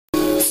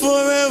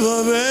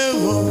forever,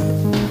 ever.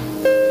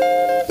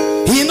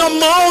 In the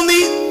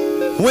morning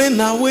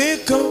when I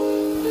wake up,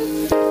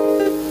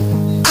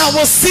 I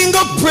will sing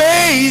a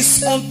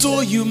praise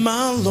unto you,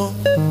 my Lord.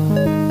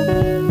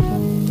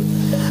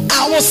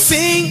 I will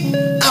sing,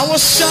 I will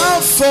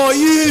shout for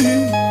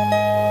you.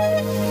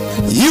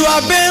 You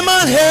have been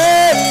my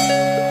help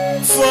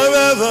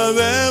forever,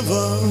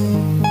 ever.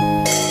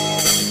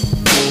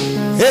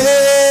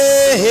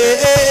 Hey, hey,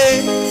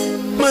 hey,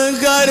 my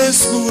God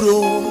is good.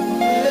 Oh.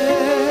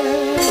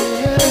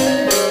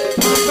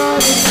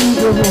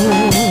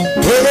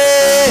 Hey,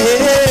 hey,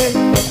 hey,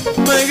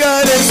 my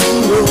God is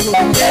good.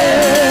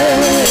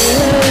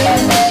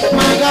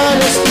 My God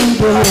is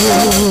good.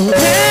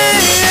 Hey,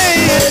 hey,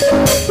 hey,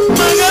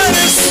 my God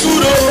is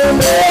good.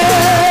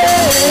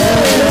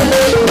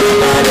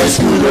 My God is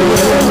good.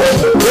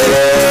 Hey,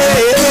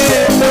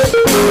 hey,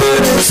 my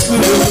God is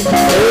good.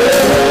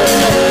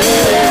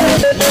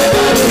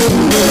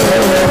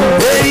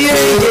 Hey,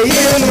 yeah, yeah,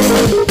 yeah,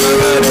 my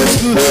God is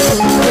good.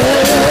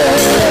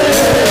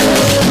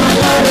 My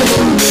God is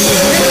good.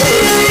 Yeah,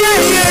 yeah,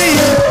 yeah,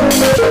 yeah,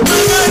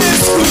 my God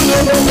is good.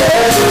 My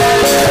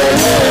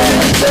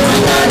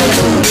God is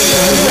good.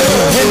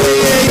 Hey,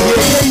 yeah,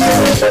 yeah, yeah,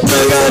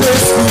 my God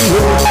is good.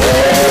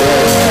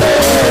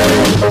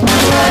 My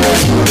God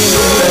is good.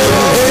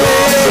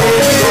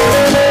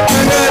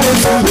 My God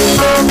is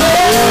good.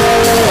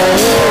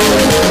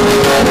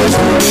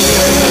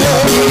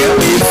 Give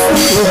me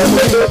food.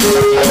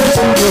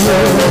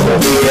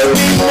 Give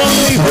me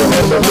money.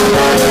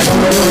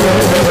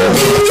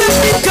 Give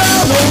me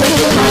God.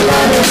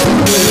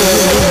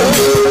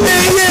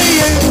 Yeah, yeah,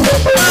 yeah.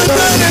 My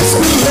God is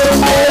good. Yeah, yeah,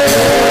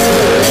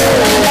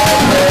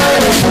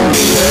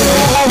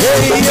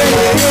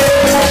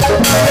 yeah.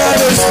 My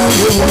God is good.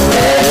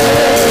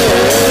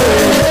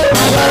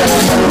 My God is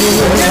good.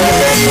 Yeah,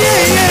 yeah,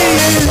 yeah,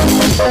 yeah.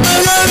 My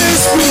God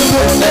is good.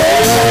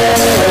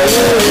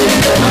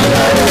 My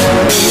God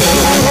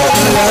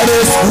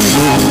is good.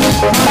 My God is good. My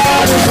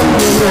God is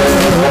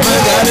good. My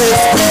God is good. My God is good. My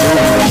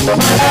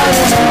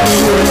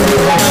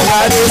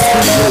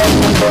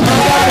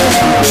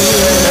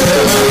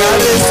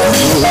God is good. My God is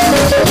good. My God is good. My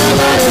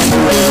God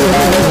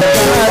is good.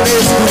 God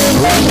is good.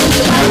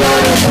 My God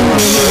is good. My God is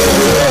good.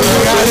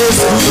 My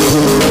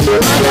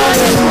God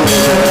is good. My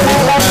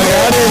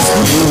God is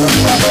good.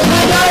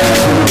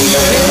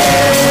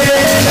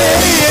 My God is good. My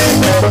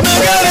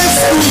God is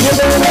good.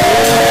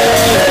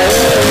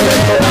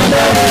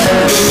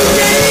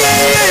 Yeah, yeah,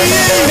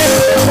 yeah, yeah.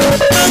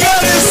 My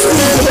God is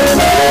good.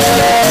 My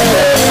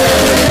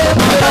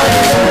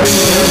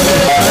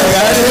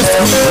God is good. My God is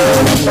good.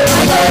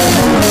 My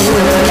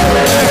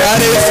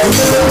God is good. My God is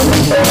good.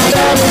 My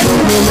God is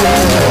good.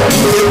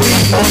 Give me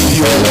money.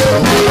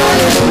 My God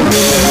is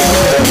good.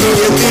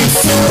 Give me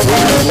food.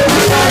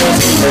 My God is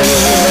good.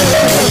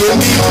 Give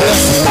me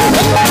blessing. My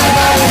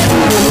God is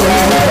good.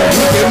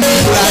 Give me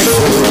life.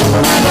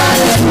 My God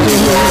is good.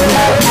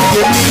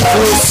 Give me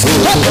grace.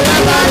 My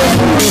God is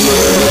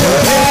good.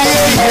 Hey,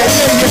 yeah, yeah,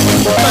 yeah.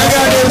 My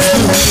God is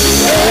good.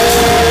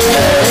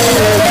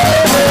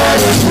 My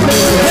God is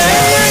good. Hey,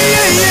 yeah,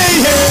 yeah, yeah,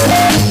 yeah.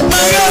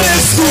 My God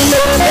is good.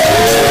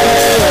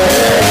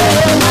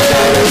 My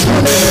God is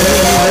good.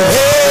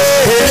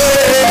 Hey, hey,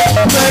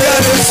 my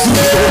God is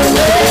good.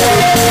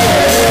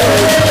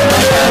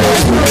 My God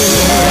is good.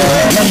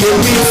 Give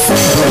me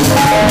food.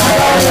 My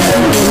God is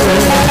good.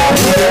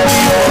 Give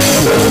me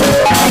food.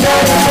 My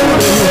God is good.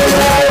 Give me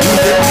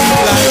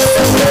life. My God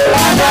is good.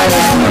 My God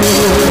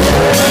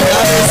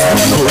is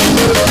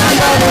good. My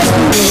God is good.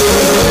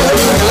 My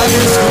God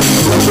is good. My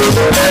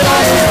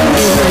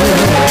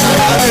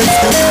God is good. My God is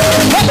good.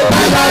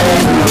 My God is good. My God is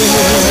good.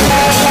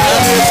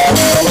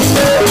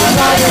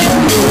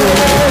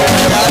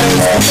 My God is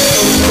good.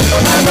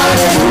 My God is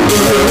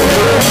good.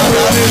 My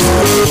God is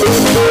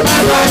good. My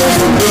God is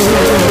good.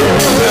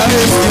 My God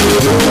is good. My God is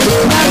good.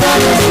 My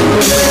God is good.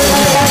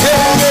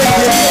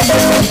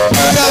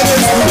 My God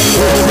is good.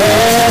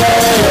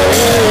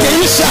 Can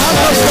you shout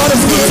out God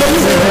is good to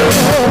you?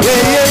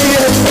 Yeah, yeah,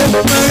 yeah.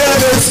 My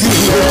God is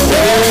good.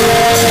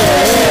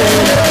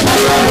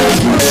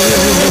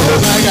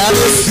 My God is good. My God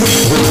is good.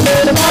 My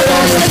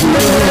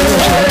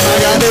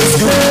God is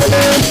good.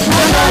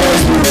 My God is good. My God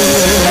is good. My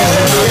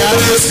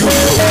God is good.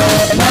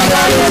 My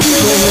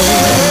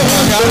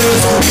God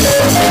is good.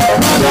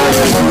 My God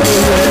is good.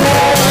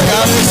 My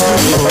God is good. My God is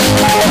good.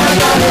 My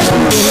God is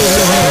good.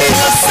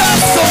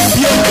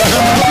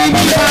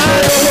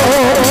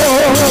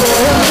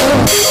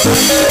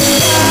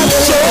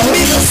 Show me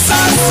the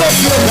sense of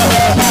your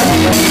God. Show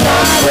me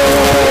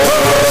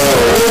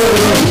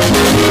the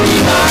sense of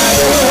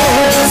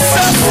your God. The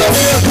sense of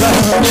your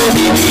God.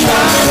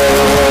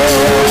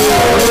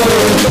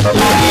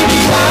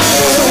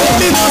 Show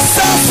me the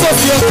sense of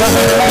your God.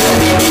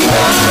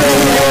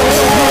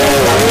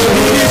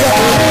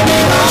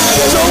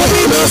 Show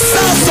me the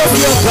sense of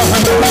your God.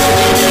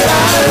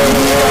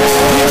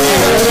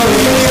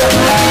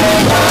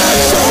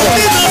 Show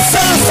me the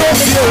sense of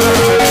your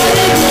God.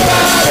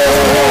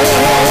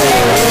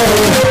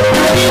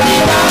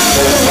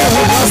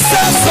 The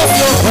sense of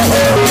your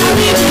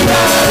God.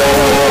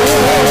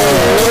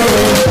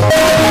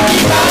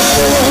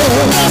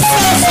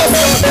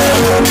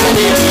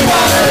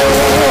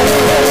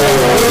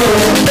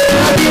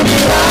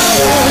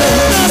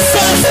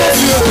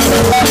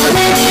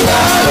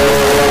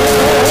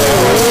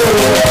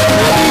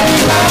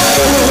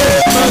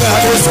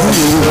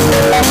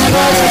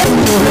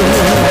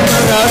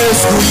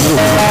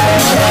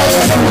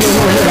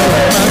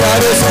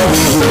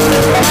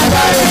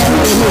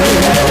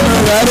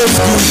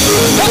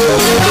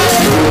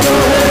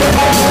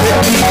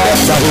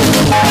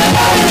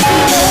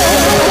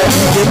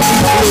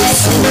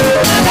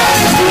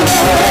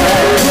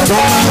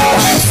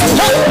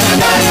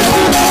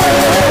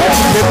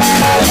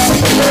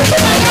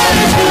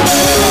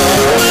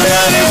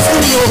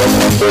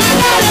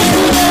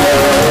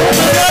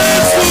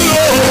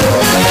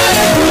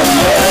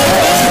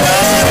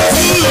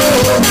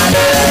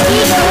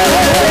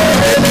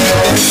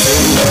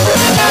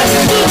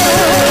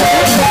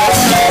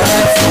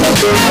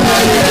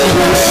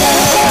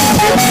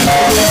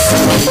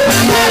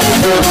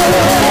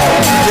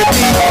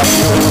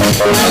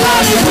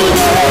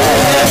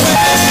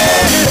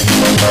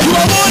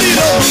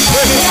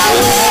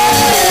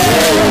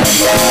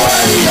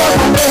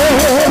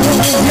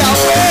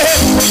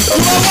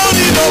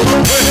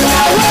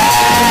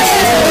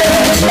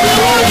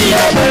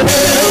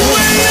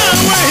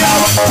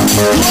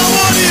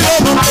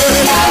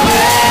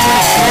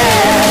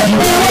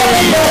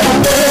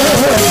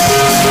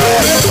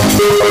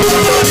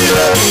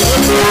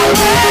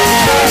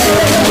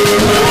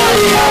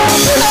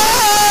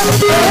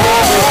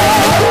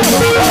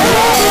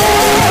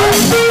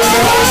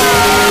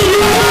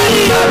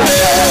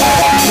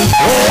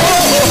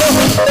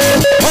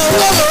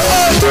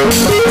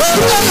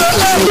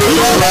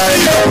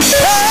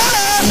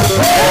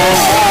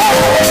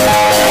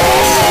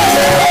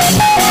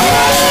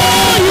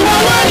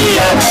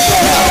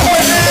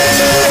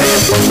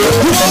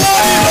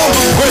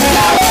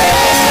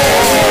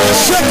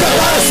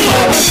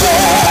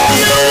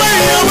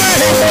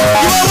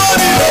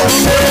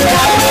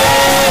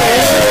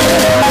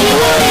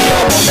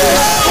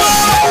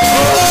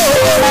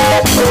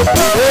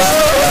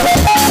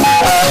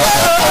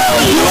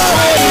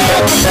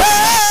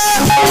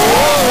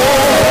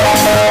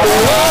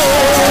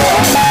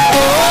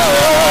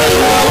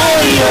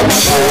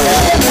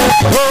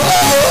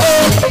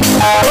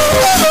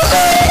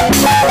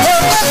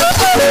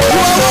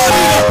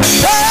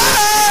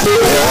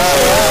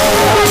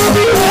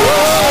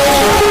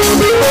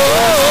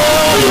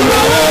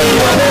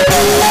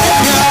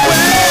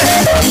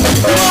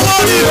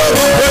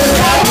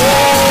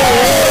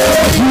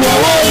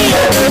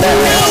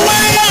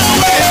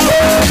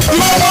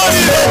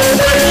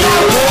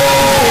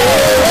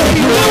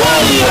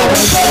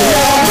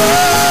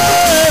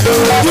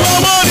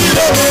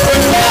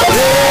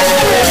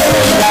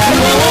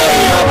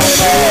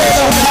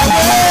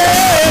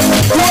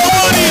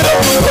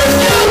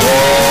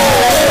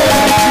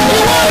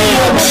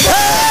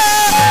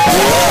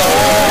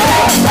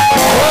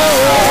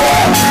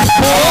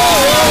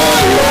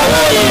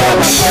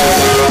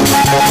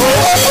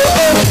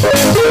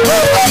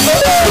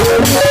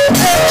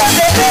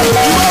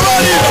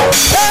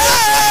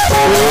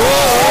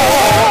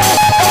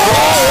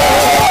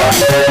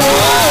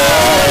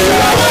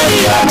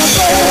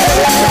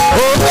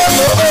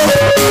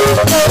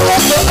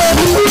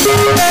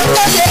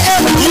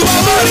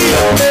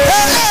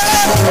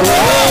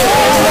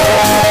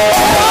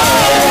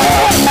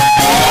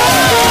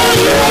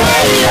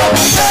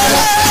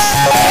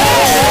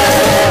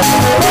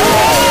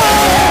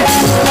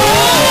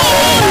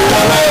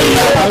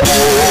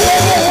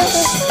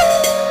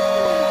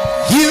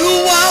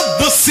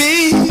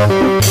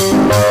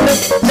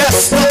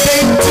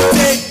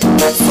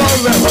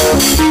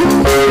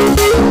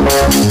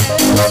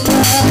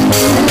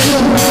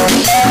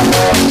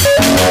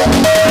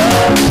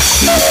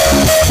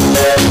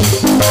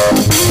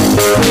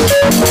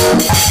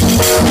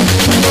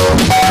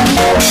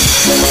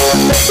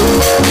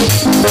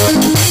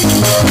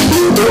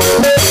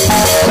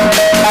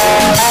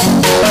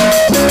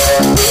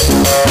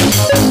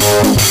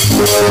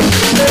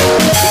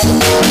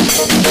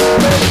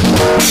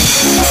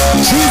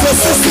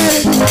 is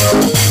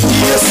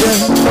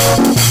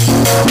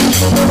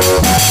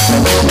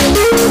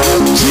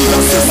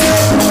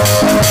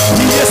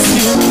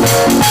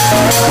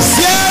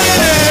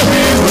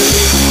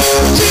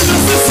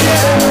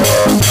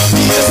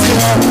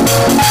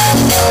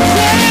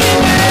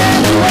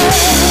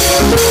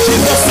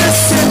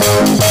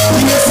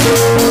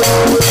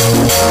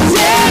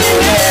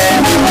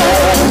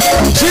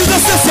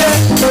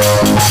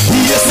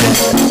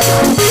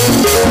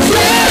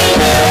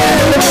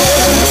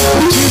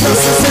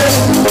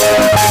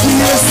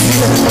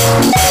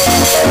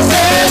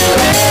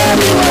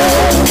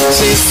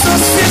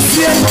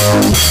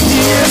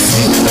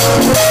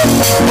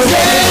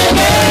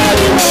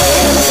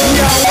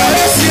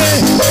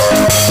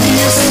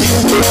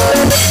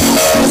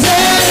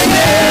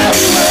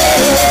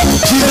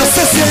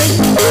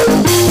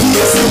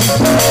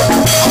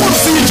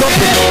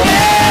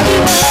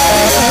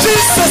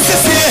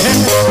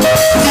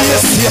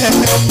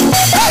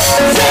here.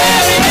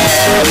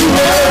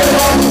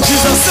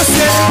 Jesus is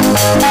here.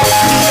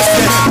 He is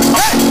here.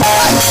 Hey,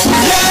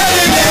 yeah.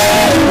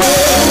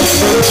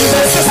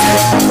 Jesus is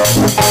here.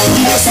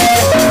 He is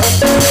here.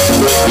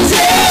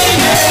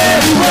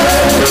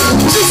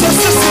 Jesus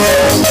is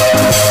here.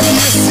 He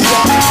is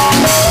here.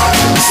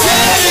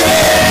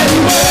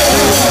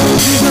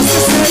 Jesus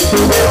is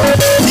here.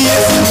 He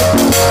is here.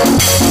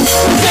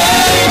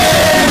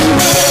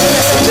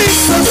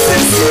 Jesus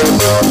is here.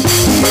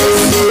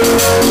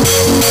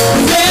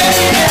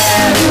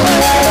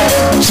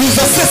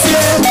 Jesus is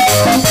here.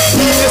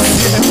 He is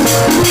here.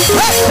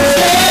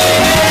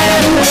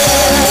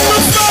 My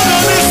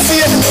Father is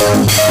here.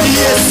 He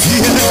is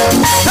here.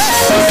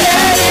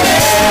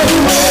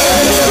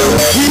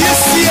 He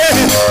is here.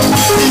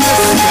 He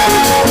is here.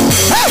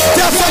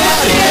 Tell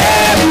somebody.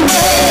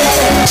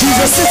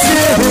 Jesus is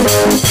here.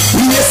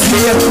 He is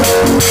here.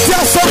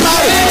 Tell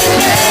somebody.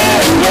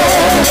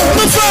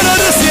 My Father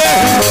is here.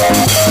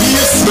 He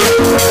is here.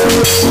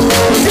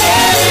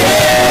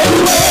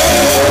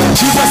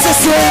 Jesus is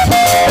here.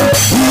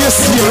 He is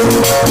here.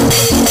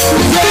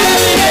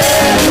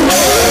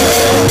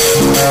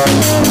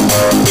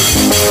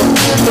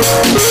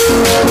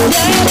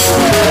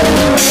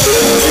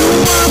 You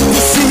want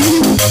to see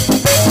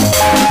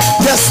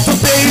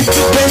yesterday,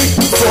 today,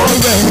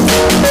 forever.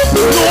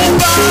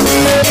 Nobody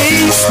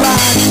is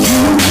like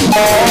you.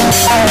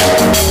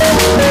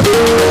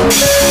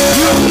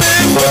 You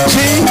never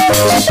change.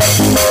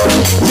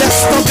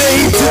 Yesterday,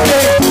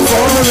 today,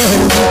 forever.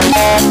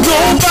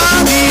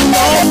 Nobody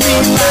loved me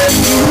like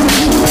you.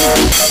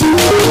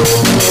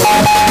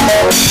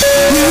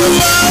 You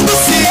are the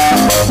same.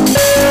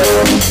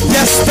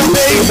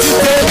 Yesterday,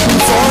 today,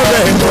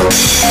 forever.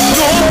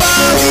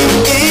 Nobody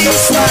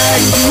is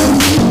like you.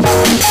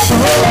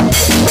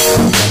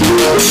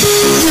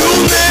 You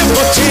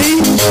never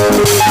change.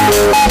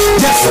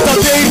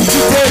 Yesterday,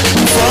 today,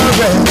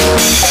 forever.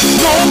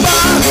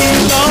 Nobody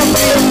loved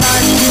me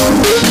like you.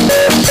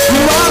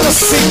 You are the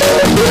same.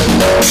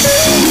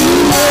 You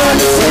are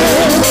the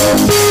same.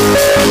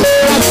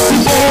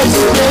 Yesterday,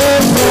 today,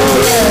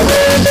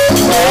 forever.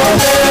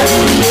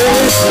 Nobody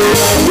is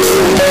like you.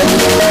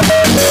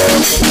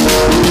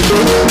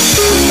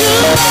 You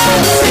are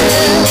the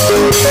same.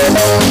 Yesterday,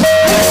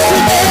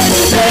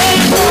 today,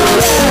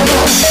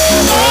 forever.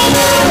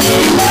 Nobody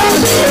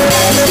loves me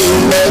like you.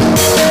 You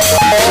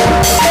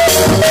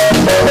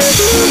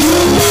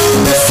are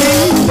the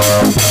same.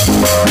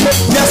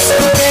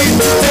 Yesterday,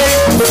 today,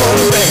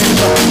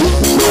 forever.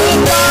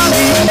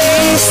 Nobody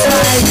is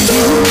like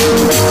you.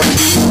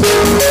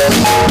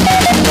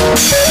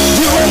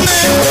 You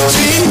never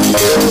change.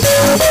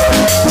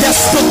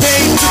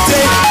 Yesterday,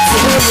 today,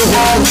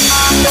 forever.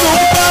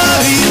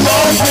 Nobody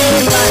loves me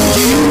like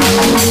you.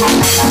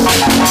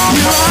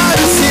 You are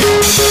the same.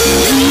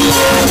 You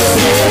are the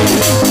same.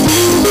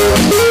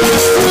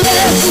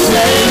 Yesterday,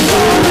 today,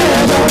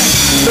 forever.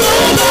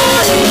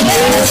 Nobody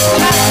is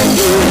like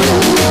you.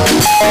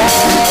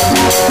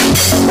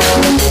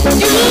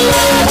 You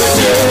are the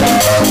same.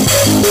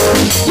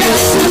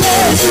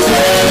 Yesterday,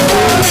 today,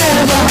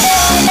 forever.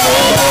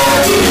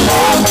 Nobody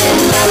loves me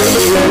like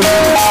you.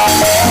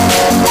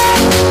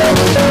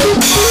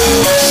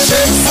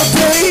 Since the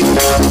day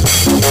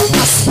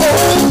as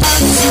old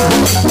as you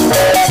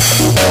are,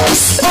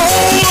 as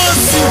old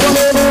as you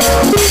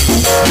are,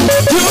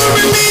 you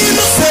remain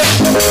the same.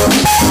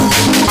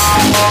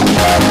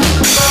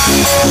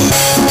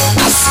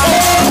 As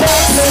old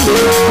as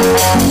you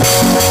are,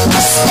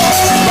 as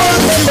old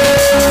as you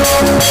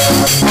are,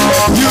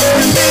 you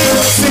remain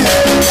the same.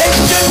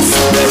 Ancients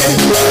of days,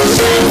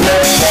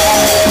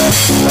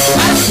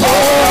 as old as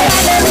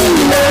you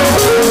are,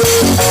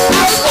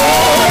 as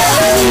old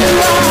as you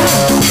are,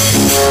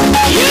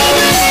 you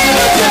remain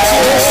the same.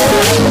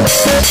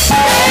 Ancients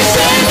of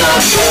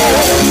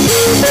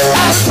days,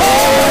 as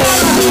old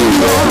as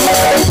you are,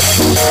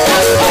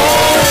 as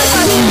old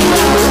as you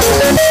are,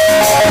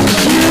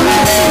 you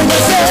remain the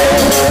same.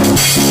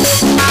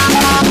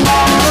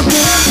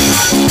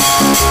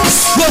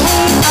 As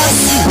long as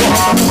you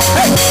are,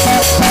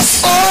 as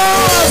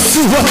old as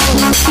you are,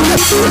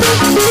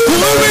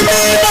 you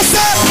remain the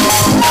same.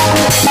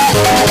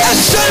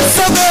 Ancients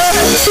of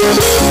days,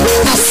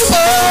 as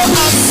old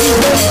as you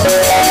are,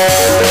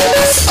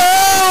 as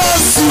old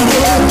as you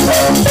are,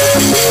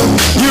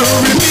 you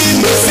remain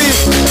the same.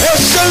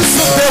 Ancients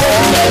of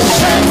days,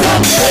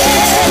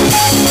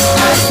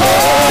 as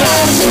old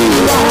as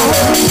you are,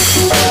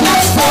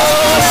 as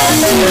old as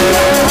you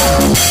are,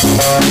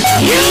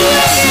 you remain the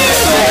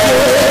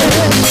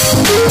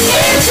same.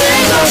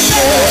 Ancients of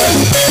days,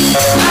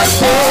 as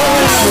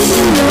old as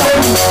you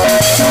are,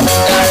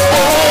 as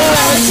old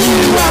as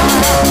you are,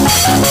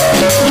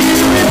 you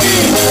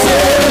remain the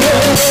same.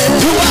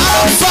 You are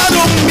Alpha and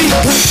Omega.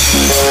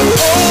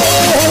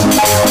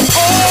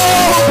 Oh,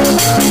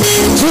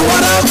 you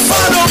are Alpha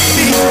and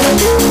Omega.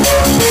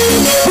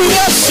 We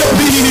worship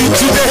you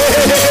today.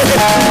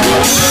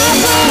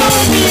 Alpha and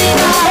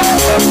Omega.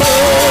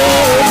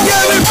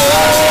 Give me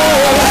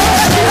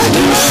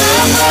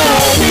Alpha and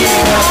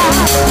Omega.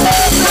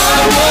 I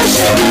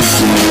worship you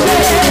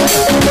today.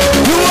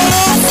 You are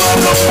Alpha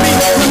and Omega.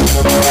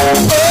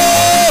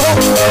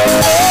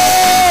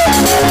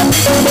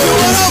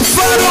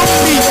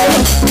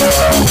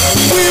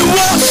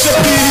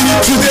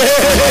 today.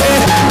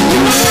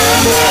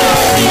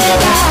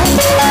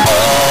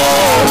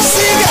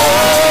 Sing it.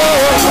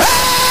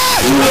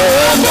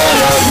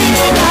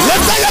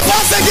 Lift up your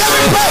voice and give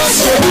me praise.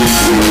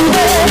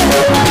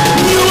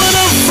 You are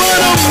in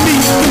front of me.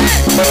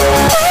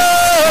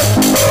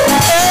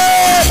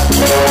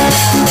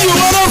 You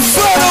are in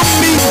front of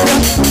me.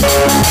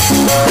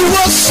 We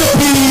worship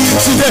you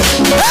today.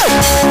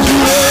 You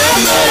are in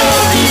front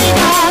of me.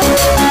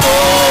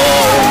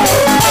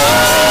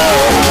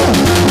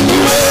 You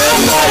are in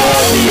front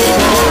of me.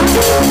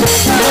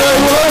 I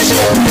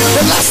worship you.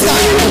 The last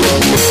time.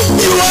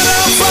 You are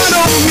in front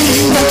of me.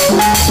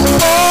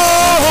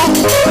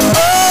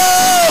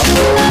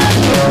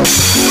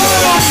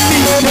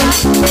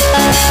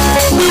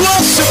 We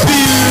worship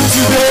you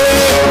today.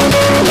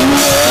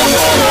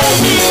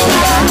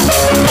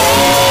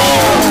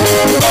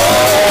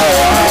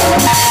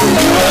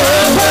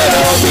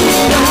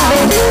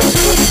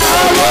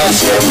 I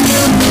worship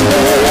you.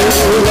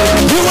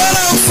 You want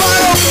to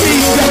follow me?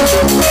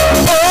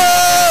 Oh,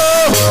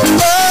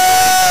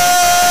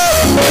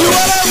 you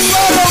want to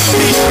follow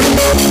me?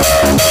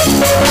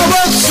 I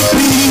worship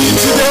you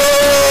today.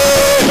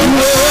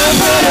 You want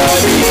to follow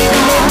me?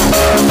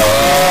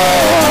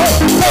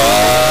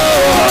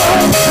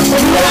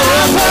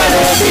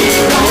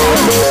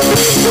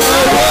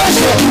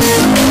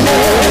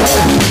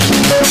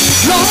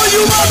 Lord,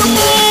 you are the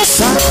most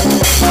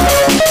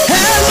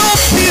hello,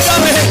 Peter.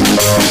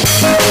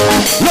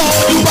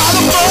 Lord, you are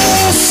the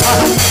most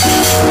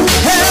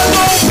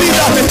hello,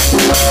 Peter.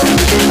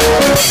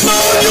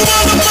 Lord, you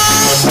are the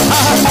most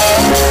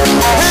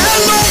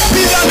hello,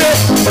 Peter.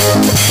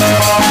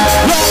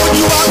 Lord,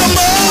 you are the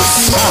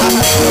most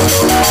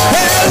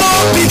hello,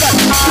 Peter.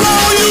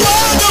 Lord, you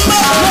are the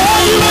most.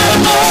 Lord, you are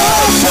the most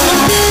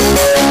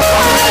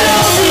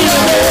hello,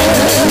 Peter.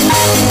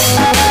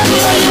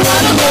 Lord, you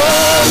are the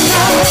most.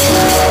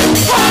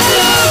 I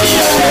love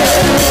you.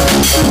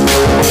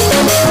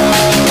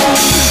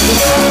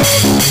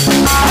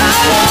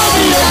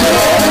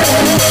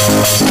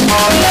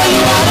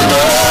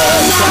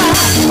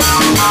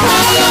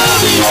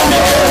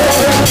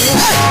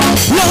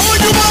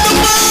 Lord, you are the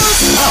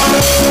most.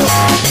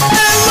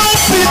 Hello,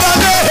 Peter.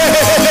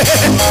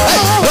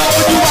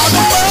 Lord, you are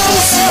the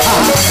most.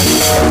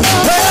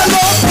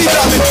 Hello,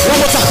 Peter. One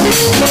more time.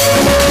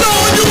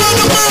 Lord, you are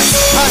the most.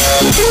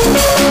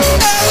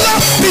 Hello,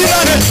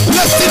 Peter.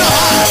 Lift it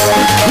high.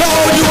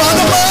 Lord, you are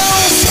the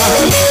most.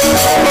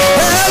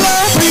 Hello,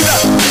 Peter.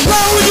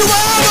 Lord, you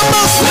are the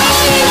most.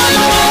 Lord, you are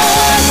the most.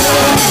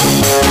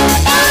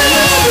 I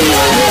love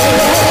you.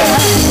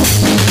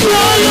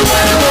 Lord, you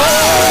are the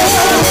most.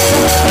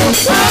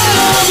 I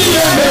love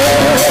you.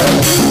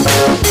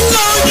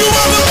 Lord, you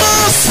are the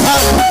most.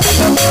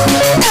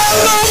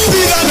 Hello,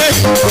 Peter.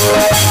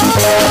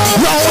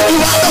 Lord, you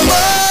are the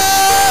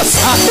most.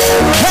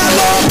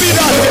 Hello,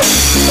 Peter.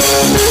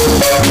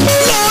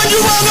 Lord,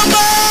 you are the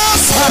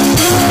most.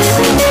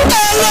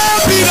 Hello,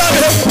 Peter.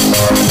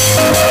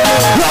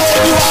 Lord,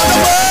 you are the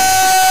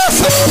most.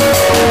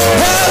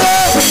 Hello.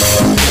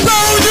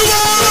 Lord, you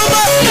are the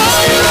most.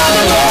 Lord, you are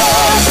the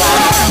most.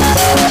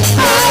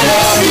 I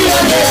love you. Lord, you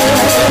are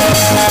the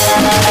most.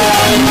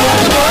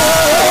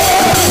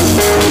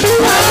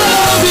 I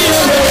love you.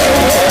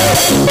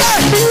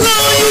 Hey,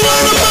 Lord, you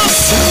are the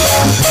most.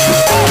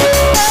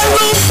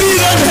 Hello,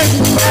 Peter.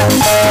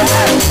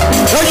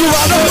 Lord, you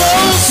are the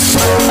most.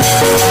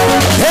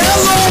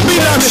 Hello,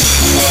 Peter.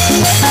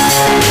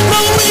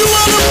 Lord, you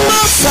are the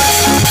most.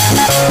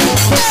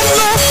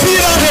 Hello,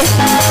 Peter.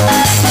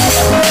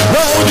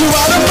 Lord, you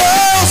are the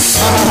most.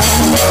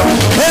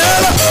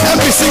 Hello, let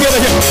me sing it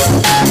again.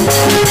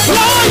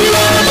 Lord, you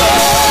are the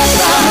most.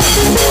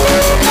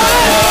 I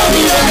love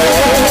you.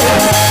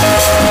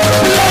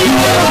 Lord, you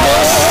are the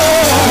most.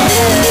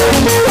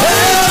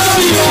 Hello,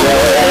 you.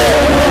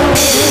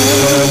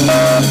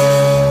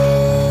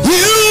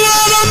 You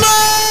are the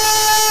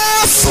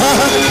most.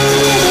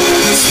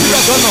 Speak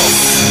up, no.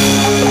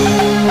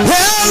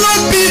 Hello,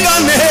 Peter.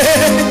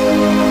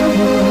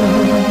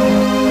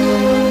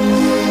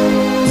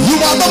 You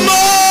are the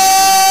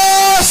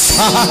most.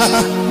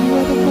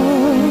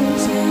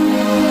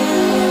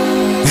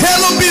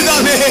 Hello, Peter.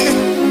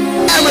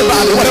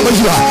 Everybody, whatever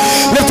you are,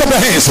 lift up your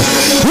hands.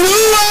 You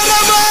are the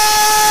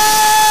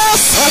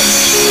most.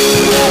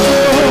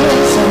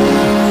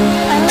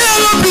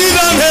 Hello,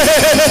 Peter.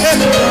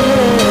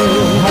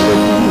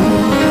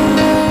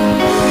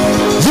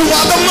 You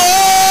are the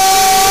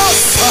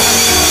most.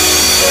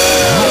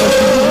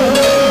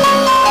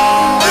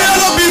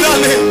 Hello, Peter.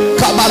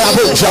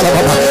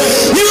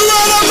 You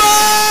are the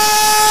most.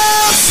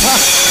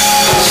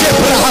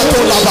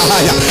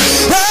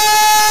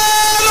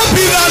 Hello,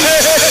 Peter.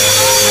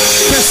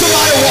 Can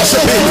somebody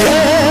worship him?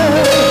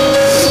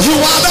 You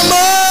are the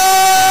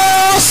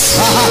most.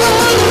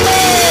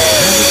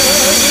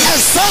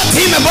 Exalt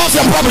him above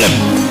your problem.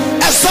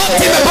 Exalt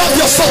him above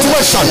your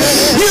situation.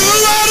 You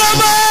are the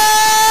most.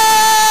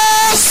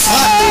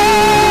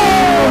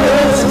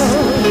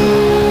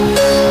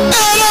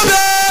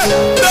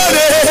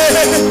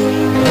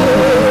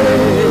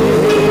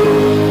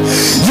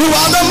 You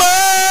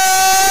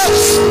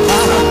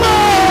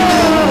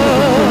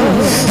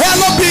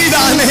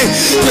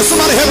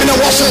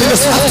worshiping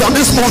this afternoon,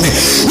 this morning.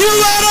 You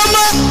are the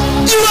man.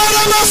 You are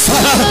the master.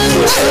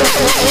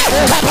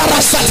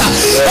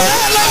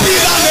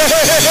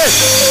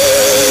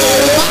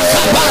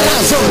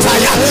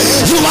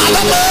 You are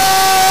the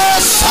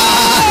master.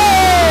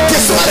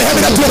 Get somebody help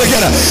me to do it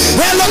again.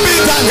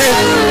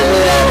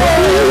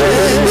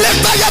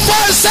 Lift up your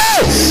voice,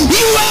 say,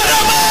 you are the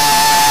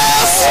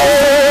master.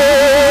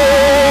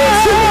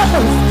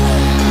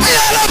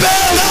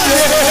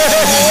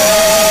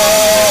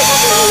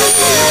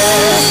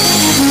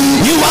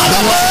 You are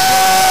the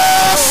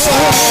master.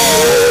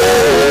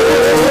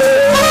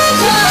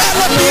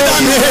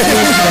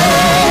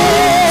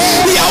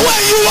 Yahweh,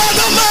 you are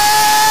the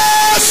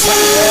master.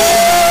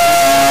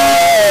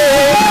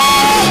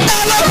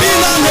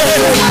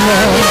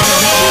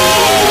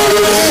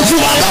 You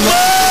are the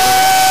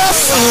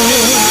master.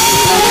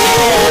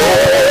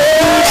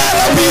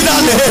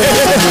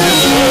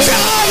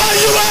 Jehovah,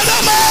 you are the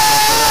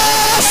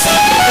master.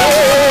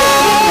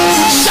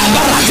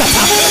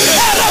 Shabarakata.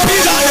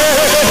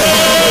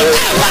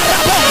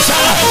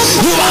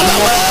 You are the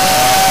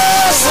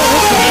master.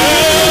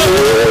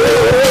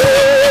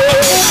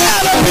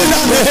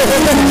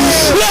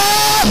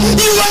 Lord,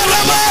 you are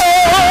the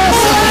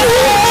master.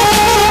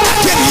 I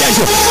can hear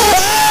you.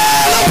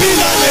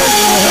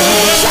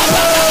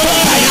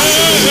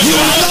 You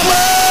are the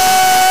master.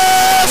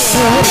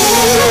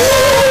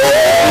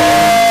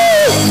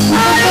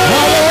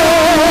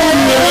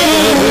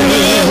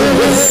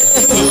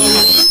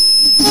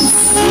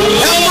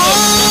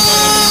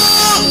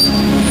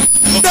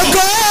 The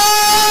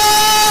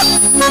God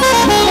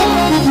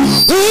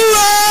who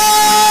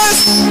was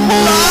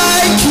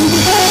like you.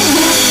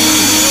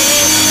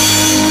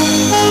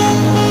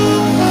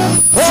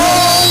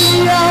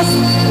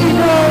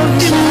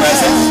 In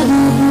presence.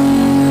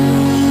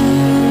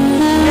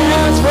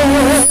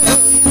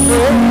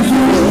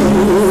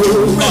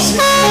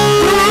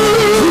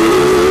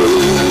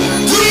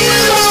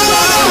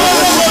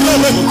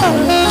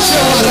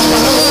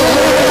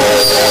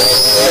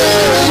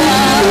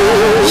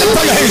 Lift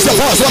up your hands, your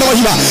voice, whatever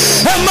you are.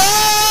 Am I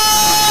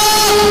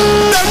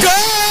the God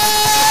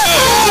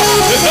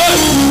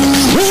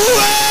who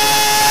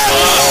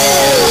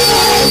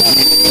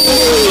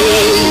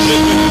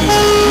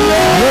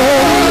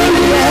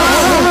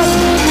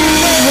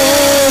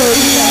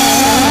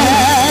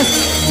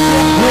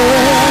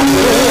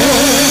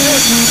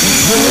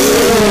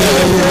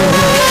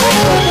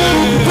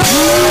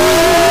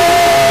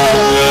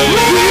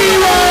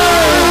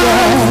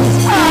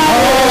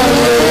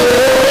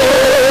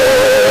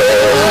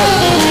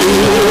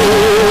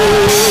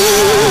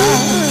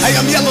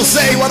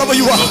say whatever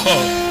you are.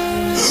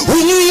 Who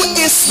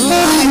is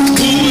like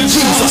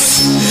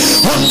Jesus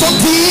unto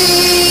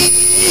thee?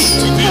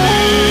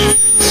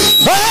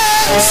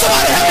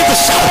 Somebody help me to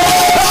shout.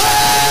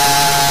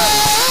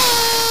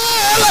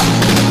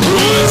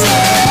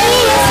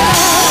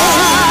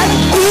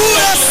 Who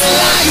is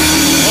like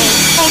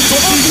unto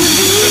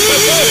thee?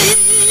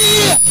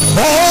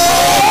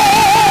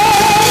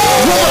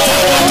 One more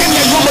time. I can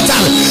hear you one more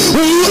time.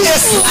 Who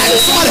is like?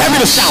 Somebody help me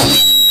to shout.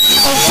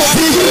 Unto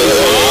thee.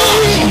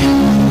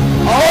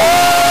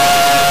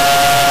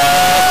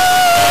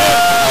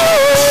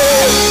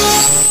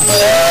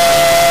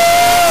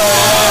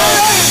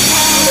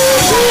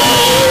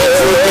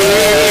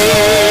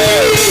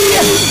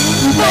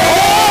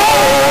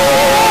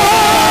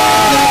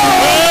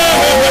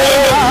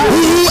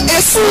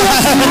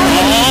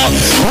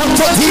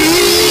 Unto thee.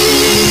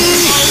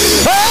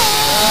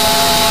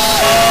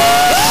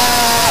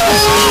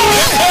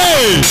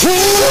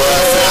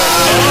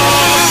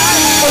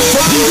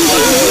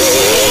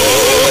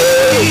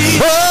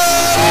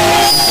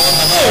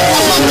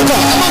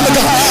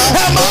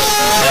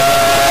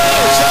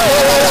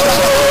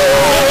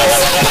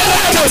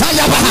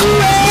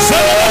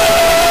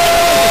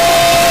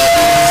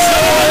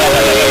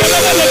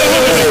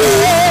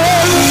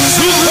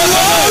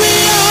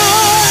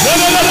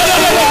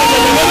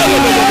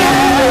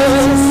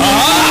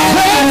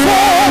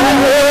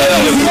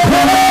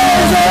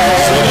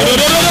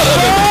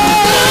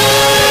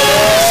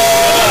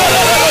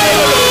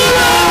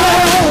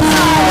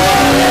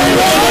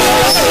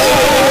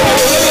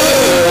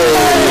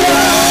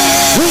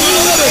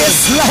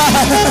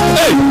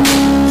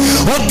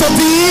 Unto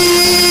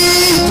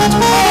thee,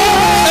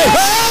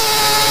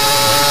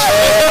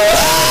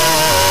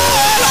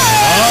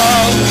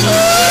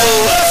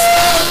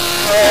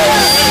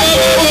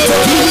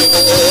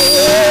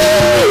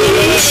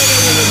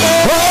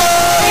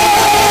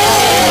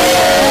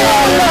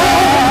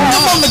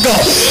 I'm on the go.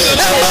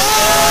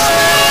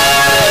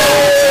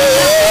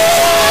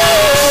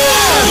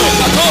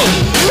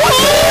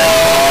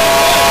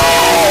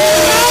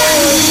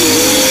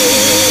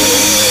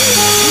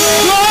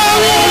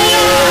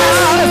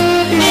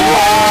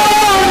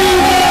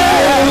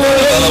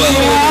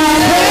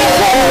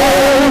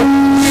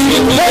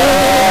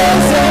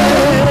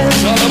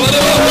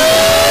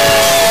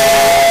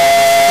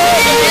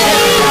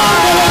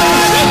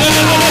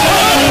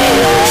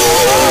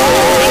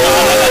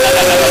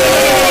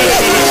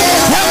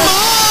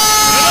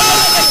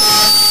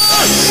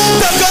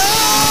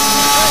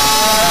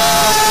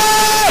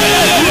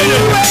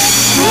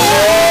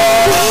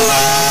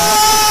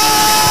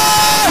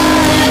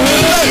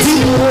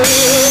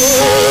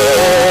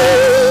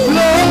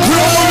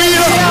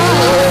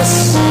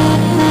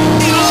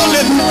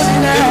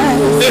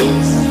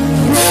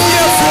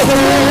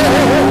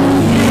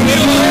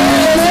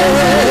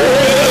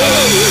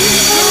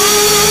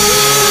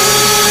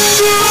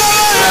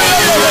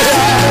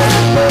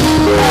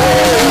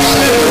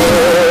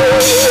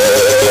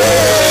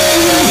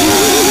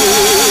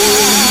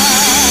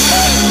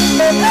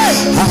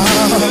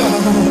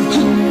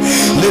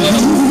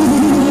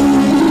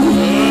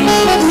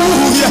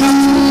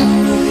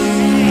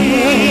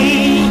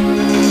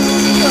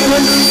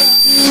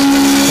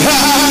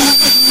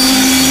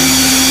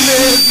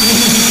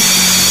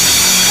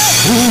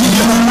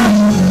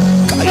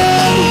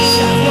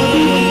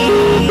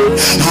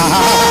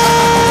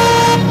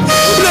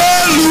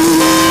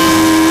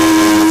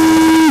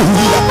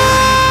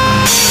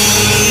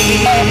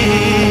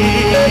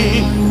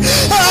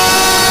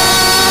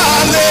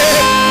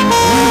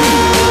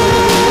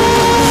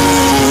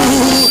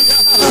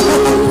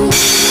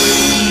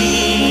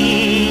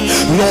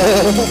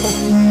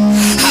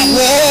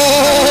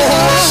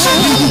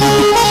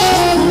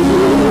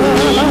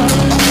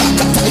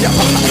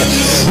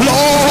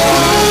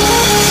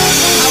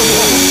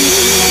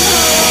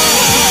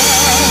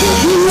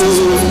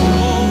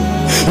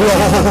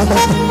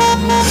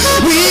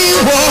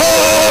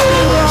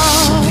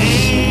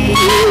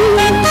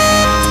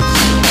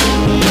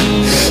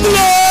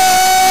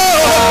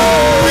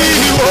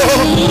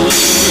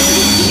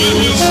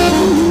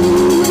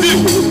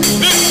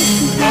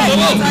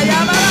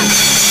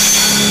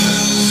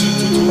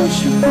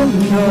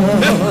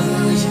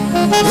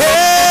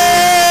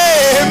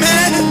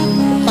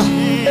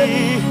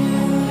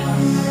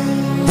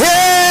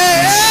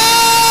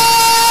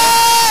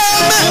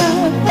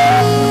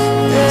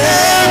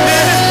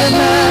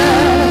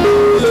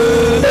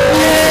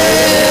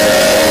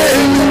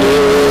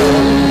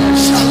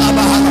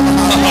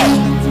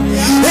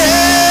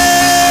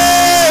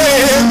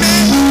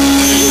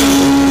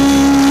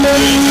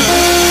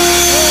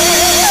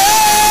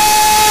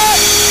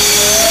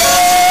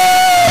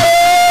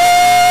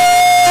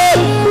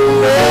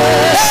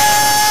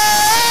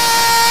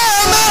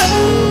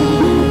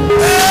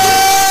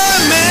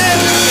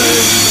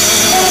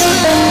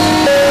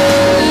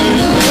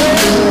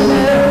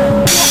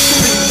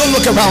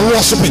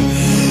 Worshiping.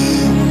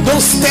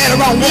 Don't stand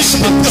around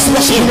worshiping. Just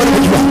worshiping wherever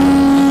you are.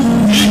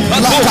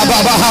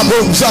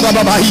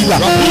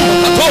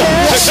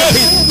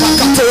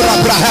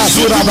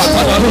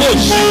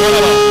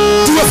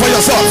 Do it for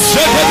yourself.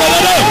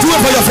 Do it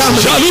for your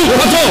family.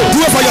 Do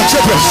it for your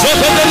children.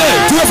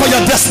 Do it for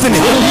your destiny.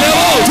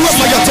 Do it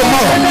for your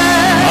tomorrow.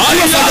 Do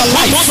it for your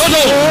life. Lift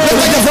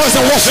up your voice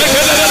and worship.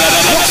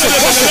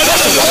 Worship, worship,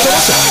 worship,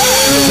 worship,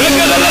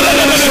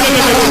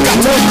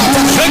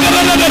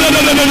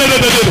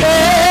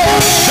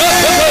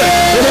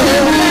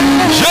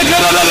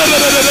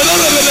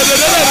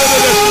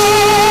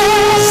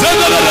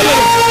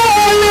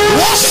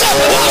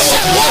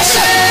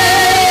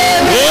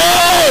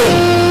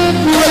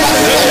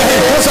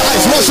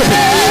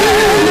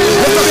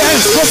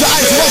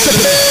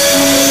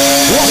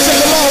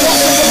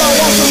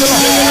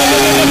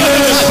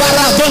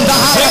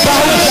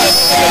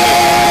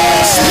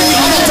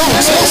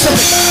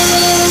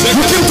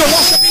 You came to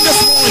worship in this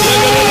morning.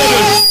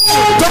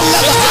 Don't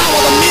let the hour,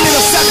 the minute,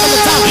 the second, the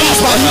time pass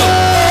by you.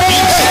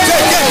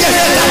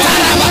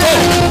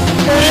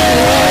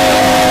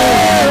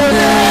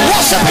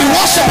 Worship him,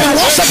 worship him,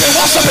 worship him,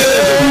 worship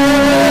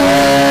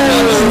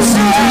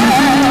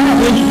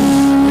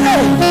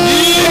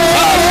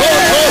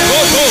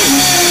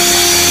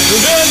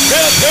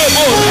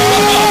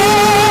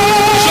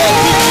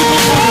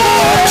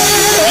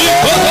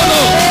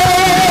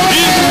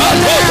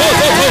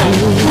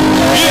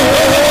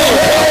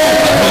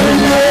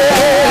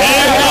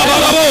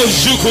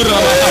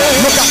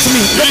Look at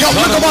me.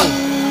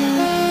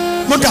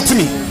 Look at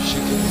me.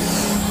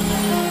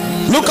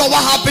 Look at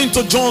what happened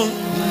to John,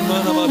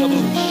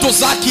 to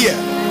Zacchaeus.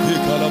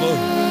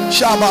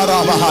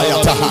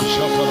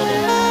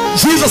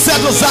 Jesus said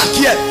to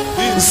Zacchaeus,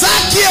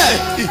 Zacchaeus,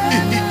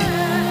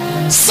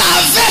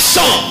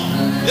 salvation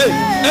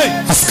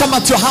has come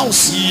at your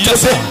house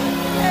today.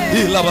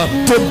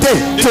 Today.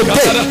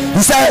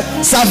 He said,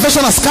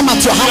 salvation has come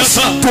at your house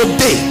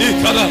today.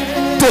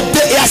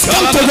 Today it has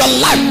come to your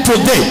life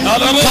today.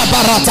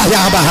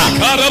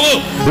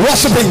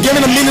 Worshiping,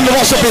 giving a meaning to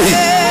worshiping.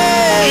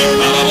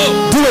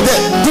 Do it,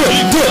 do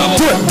it, do it,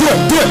 do it, do it,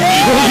 do it.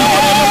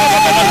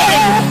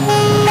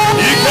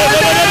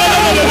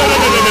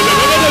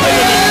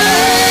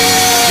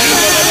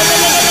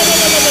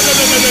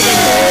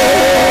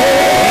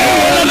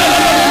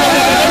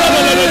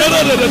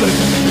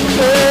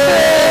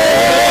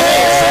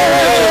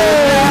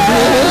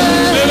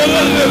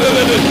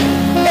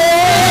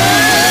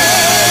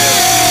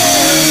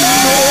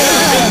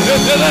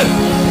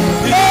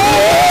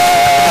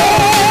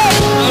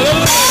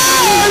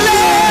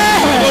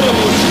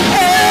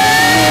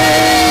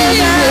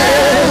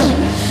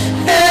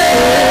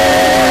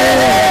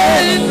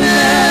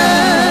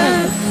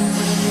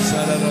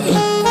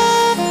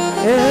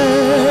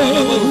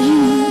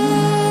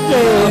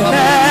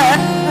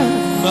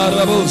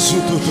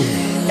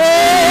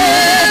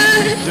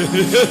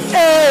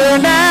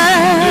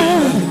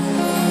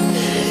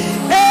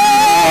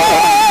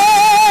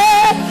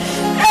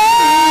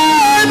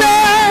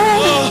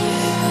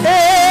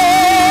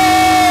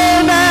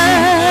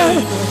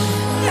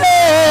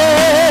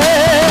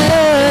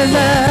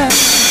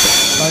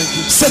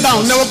 Sit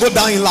down, never go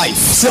down in life.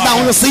 Sit down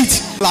on the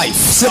seat. Life.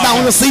 Sit down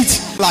on the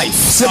seat. Life.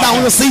 Sit down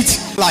on the seat.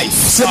 Life.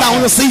 Sit down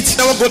on the seat.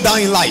 Never go down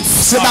in life.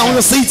 Sit down on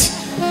the seat.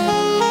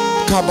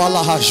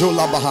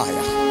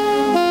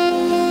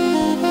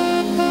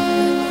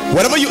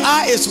 Wherever you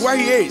are is where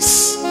he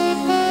is.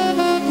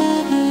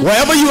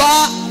 Wherever you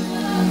are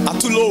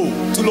too low,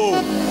 too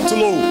low, too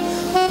low.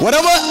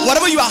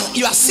 Whatever you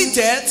are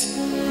seated,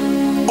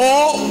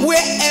 or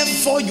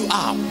wherever you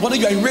are, whether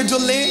you are in radio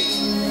lane,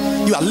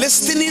 you are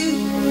listening,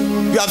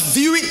 you are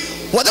viewing,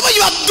 whatever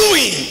you are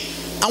doing,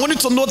 I want you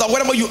to know that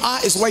wherever you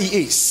are is where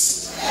he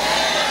is.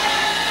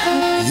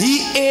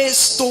 He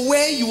is to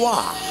where you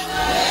are.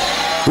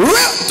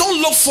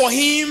 Don't look for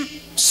him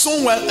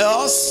somewhere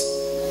else,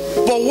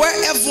 but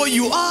wherever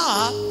you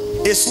are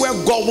is where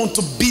God wants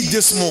to be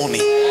this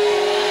morning.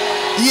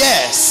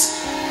 Yes.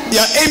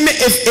 your amen,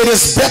 if it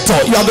is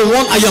better, you are the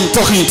one I am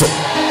talking to.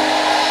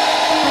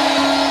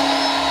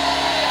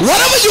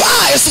 Whatever you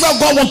are is where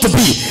God wants to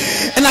be.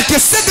 And I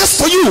can say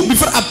this to you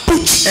before I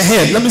push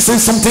ahead. Let me say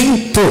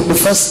something to the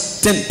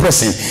first 10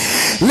 person.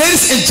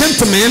 Ladies and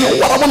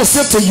gentlemen, what I want to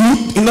say to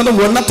you, in other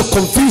words, not to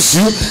confuse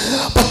you,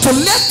 but to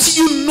let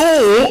you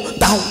know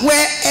that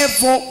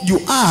wherever you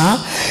are,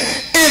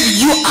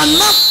 if you are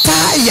not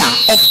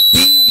tired of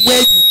being where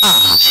you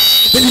are,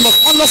 then you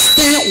must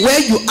understand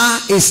where you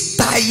are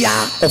is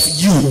tired of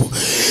you.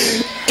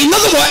 In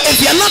other words,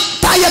 if you are not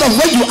tired of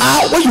where you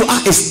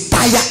are is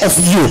tired of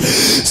you.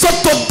 So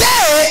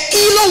today,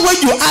 either where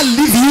you are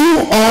leave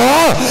you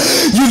or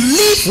you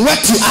leave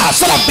where you are.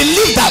 So I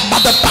believe that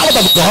by the power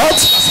of God,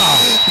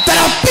 there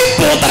are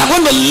people that are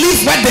going to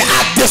leave where they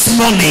are this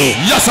morning.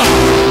 Yes, sir.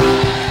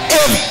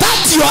 If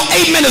that's your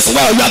amen as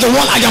well, you are the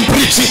one I am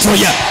preaching to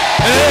you.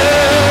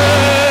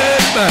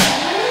 Amen.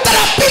 There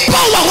are people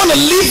who are going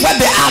to leave where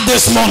they are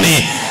this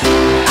morning.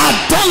 I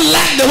don't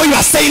like the way you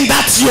are saying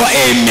that's your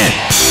amen.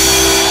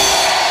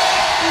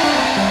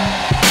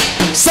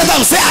 Say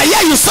them, say, I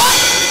hear you, son.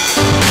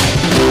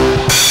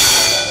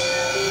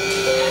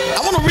 I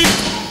want to read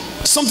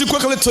something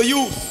quickly to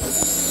you.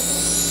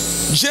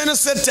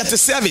 Genesis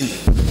 37.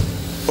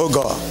 Oh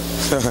God.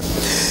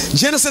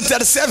 Genesis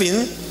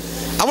 37.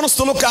 I want us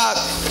to look at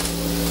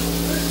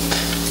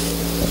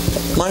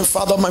my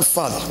father.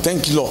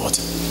 Thank you, Lord.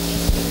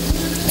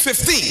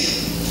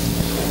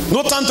 15.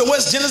 No time to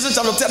waste. Genesis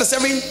chapter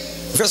 37,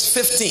 verse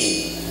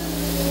 15.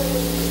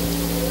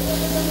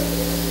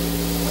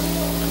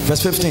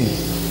 Verse 15.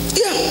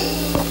 Yeah.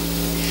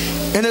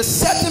 And a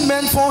certain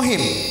man found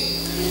him,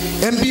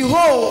 and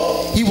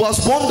behold, he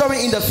was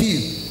wandering in the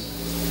field.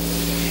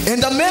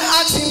 And the man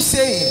asked him,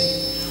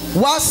 saying,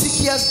 what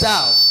seekest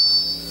thou?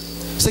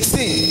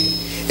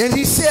 16. And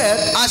he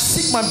said, I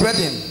seek my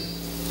brethren.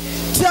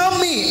 Tell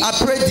me, I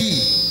pray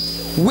thee,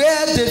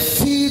 where they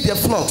feed their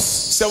flocks.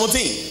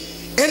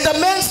 17. And the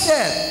man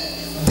said,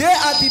 they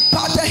are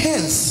departed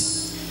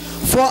hence,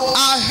 for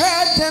I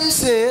heard them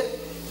say,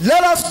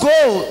 let us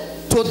go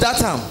to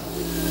Dathan.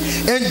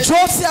 And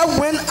Joseph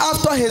went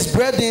after his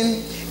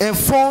brethren and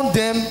found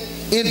them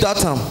in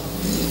Dathan.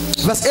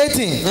 Verse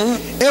 18.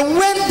 And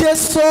when they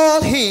saw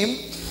him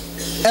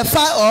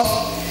afar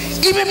off,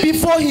 even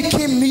before he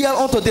came near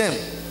unto them,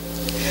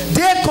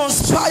 they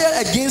conspired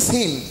against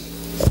him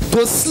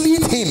to slay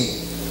him.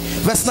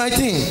 Verse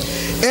 19.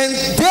 And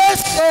they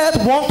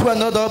said one to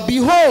another,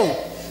 behold,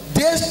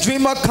 this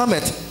dreamer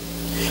cometh.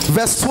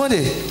 Verse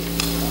 20.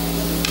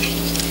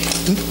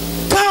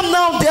 Come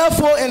now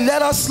therefore and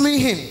let us slay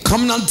him.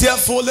 Come now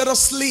therefore let us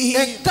slay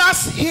him. And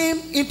cast him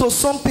into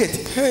some pit.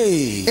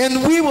 Hey.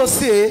 And we will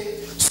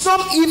say,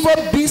 some evil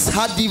beast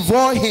had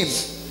devoured him.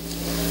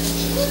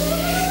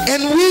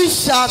 And we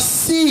shall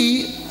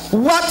see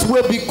what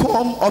will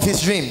become of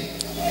his dream.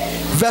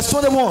 Verse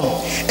 21.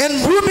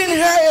 And Reuben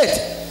heard it,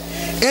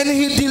 and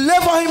he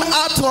delivered him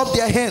out of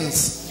their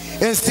hands,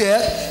 and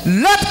said,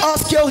 let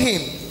us kill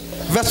him.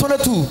 Verse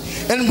 22.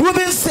 And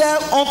Reuben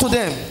said unto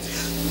them,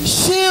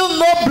 shield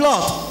no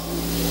blood,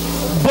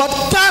 but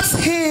cast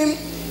him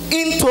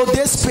into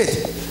this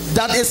pit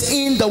that is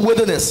in the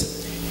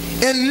wilderness,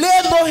 and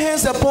lay no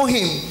hands upon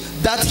him,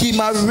 that he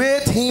might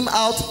rid him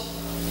out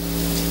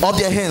of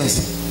their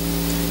hands,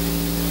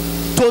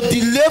 to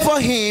deliver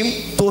him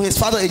to his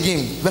father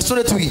again. Verse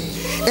 23.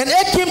 And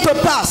it came to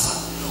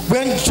pass,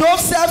 when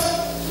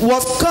Joseph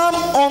was come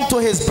unto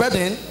his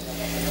brethren,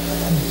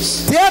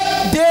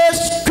 they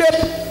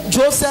stripped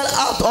Joseph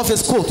out of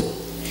his coat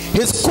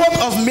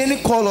of many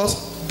colors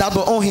that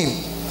were on him.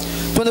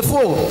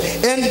 24.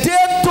 And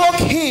they took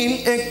him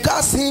and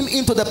cast him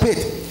into the pit,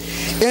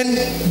 and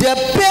the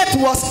pit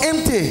was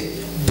empty.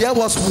 There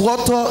was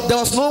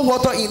no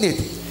water in it.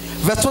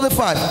 Verse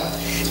 25.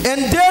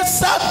 And they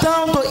sat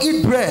down to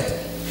eat bread,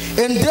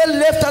 and they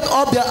lifted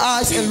up their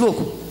eyes and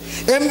looked,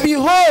 and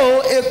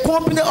behold, a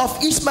company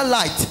of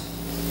Ishmaelites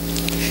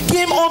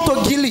came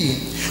unto Gilead,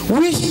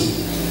 which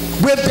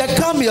with the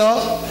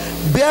camel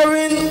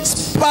bearing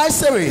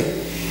spicery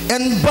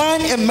and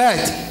wine and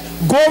myrrh,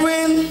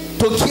 going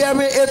to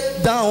carry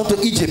it down to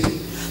Egypt.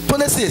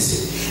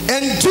 26.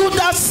 And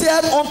Judah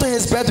said unto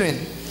his brethren,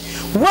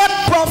 what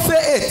profit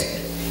it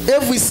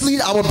if we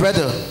slay our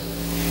brother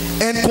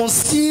and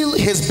conceal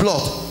his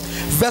blood?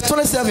 Verse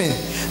 27.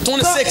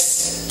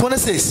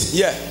 26.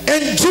 Yeah.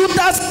 And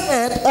Judah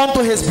said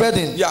unto his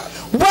brethren, yeah,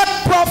 what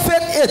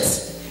profit it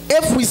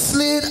if we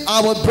slay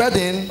our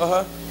brethren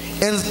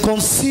and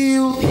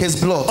conceal his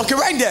blood? Okay,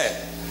 right there.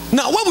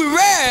 Now what we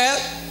read,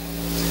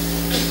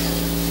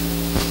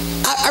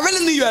 I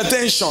really need your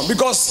attention,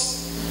 because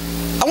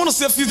I want to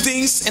say a few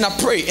things and I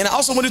pray, and I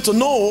also want you to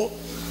know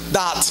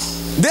that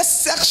this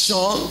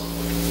section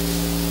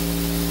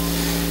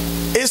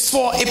is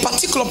for a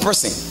particular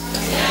person.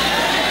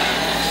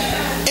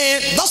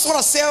 And that's what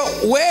I say,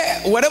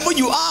 wherever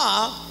you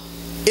are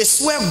is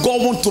where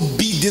God wants to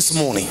be this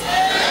morning.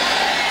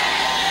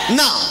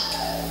 Now,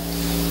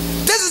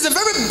 this is a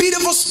very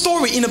beautiful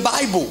story in the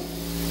Bible.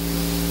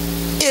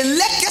 A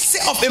legacy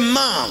of a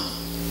man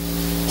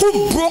who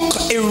broke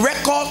a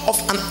record of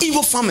an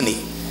evil family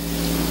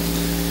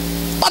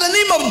by the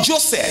name of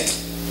Joseph.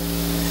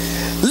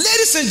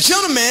 Ladies and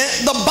gentlemen,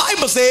 the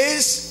Bible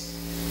says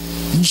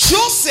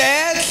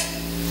Joseph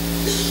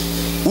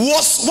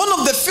was one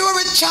of the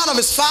favorite child of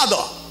his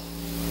father.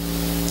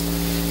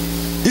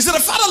 He said the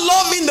father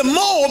loved him the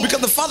more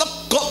because the father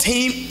got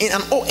him in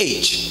an old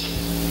age.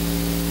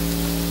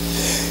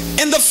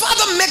 And the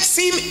father makes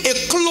him a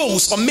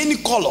clothes of many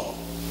color.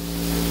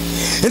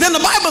 And then the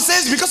Bible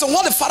says because of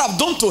what the father have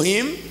done to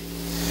him,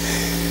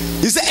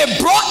 he said it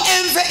brought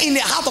envy in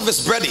the heart of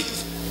his brethren.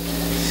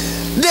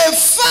 The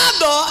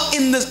father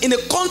in the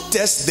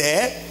context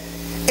there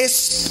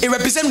is it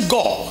represents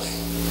God.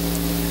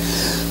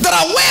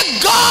 That way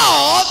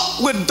God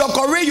will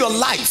decorate your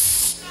life.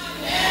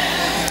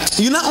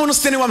 You're not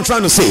understanding what I'm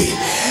trying to say.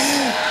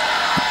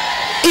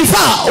 In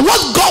fact,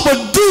 what God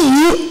will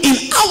do in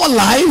our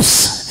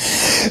lives,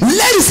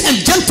 ladies and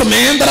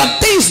gentlemen, there are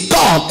things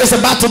God is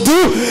about to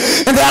do,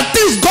 and there are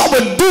things God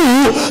will do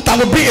that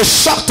will be a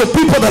shock to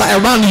people that are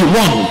around you.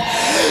 One,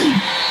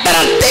 there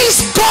are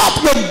things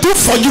God will do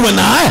for you and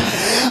I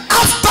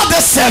after the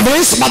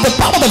service by the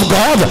power of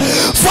God.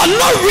 For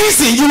no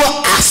reason you will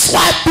ask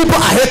why people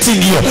are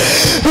hating you,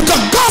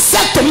 because God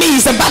said to me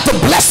he's about to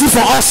bless you for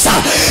us.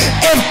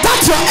 If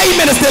that's your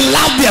amen is the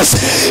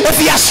loudest, if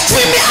you are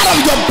screaming out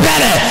of your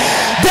belly,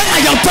 then I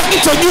am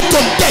talking to you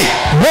today.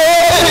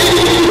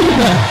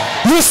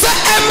 You say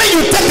amen,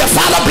 you take the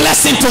Father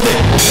blessing today.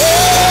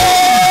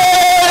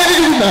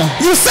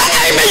 You say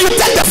amen, you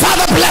take the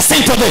Father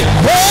blessing today.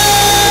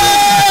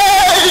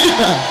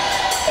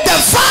 The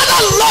father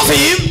loved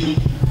him,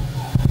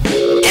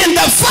 and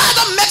the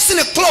father makes him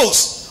a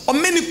clothes of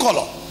many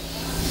color.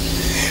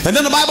 And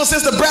then the Bible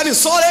says the brethren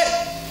saw it,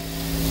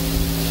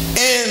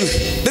 and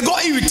they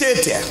got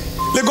irritated,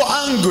 they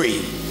got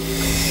angry,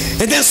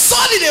 and then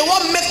suddenly they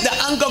want to make the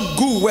anger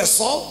go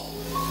wrestle.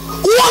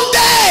 One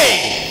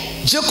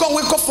day Jacob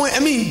wake up from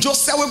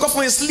Joseph wake up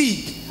from his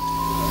sleep.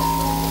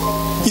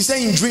 He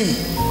said in dream.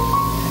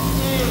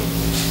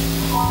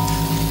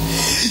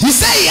 He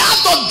said he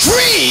had a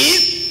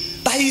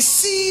dream that he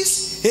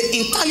sees the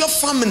entire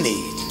family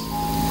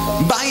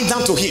bowing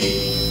down to him,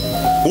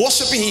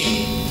 worshiping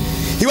him.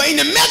 He was in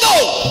the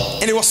middle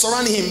and he was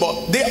surrounding him,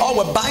 but they all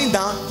were bowing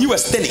down. He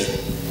was standing.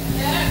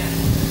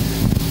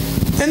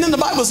 And then the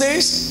Bible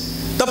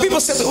says the people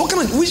said,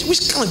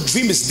 which kind of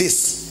dream is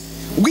this?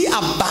 We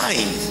are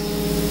bowing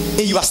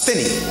and you are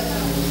standing.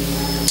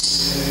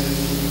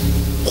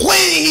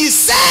 When he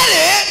said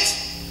it,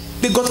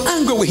 they got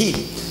angry with him.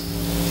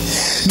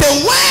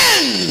 They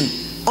went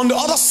on the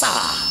other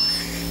side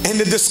and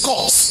they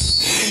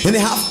discuss and they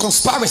have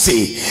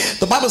conspiracy.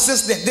 The Bible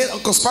says that they are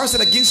conspiracy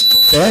against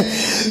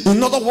Joseph,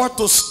 in other words,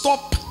 to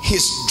stop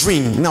his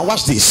dream. Now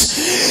watch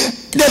this.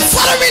 The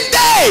following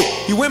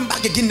day he went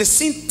back again, the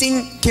same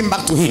thing came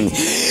back to him.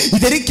 He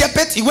didn't keep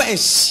it, he went and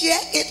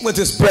shared it with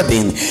his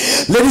brethren.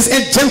 Ladies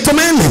and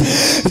gentlemen,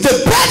 the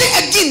brethren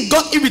again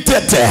got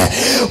irritated.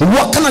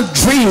 What kind of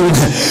dream?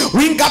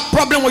 We ain't got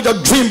problem with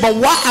your dream, but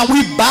why are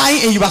we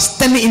buying and you are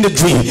standing in the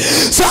dream?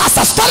 So as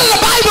I studied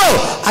the Bible,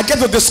 I get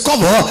to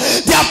discover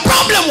their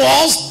problem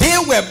was they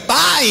were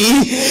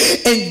buying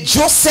and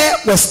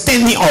Joseph was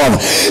standing up.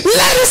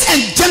 Ladies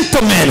and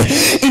gentlemen,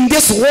 in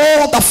this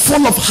world that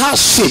full of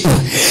hardship,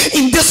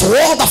 in this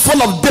world that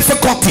full of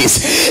difficulties,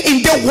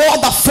 in the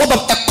world that full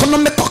of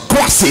economical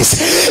crisis,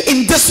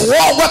 in this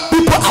world where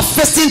people are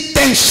facing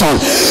tension,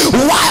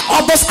 while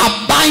others are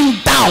buying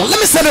down, let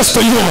me say this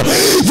to you: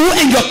 you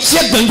and your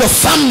children, your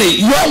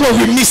family, you all will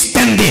remain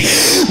standing.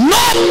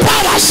 No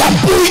power shall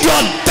pull you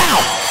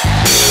down.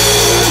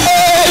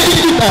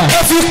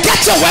 If you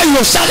catch your way,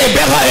 you shout a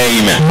bigger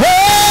amen.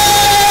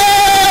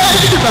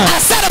 I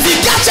said if you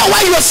catch your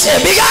way, you say a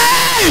bigger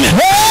amen.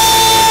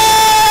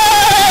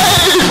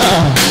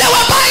 They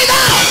were buying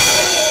down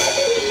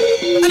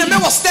and the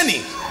man was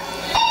standing.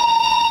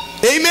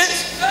 Amen.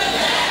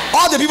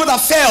 All the people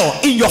that fell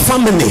in your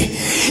family,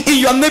 in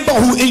your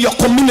neighborhood, in your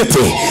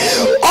community,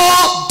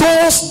 all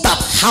those that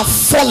have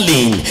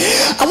fallen,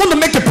 I want to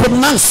make a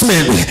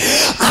pronouncement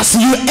as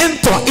you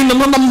enter in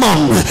another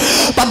month,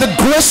 by the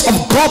grace of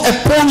God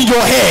upon your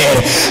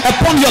head,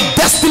 upon your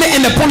destiny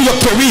and upon your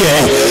career.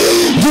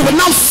 You will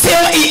not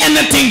fail in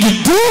anything you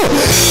do.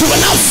 You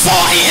will not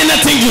fall in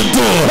anything you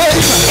do.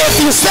 If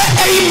you say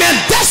amen,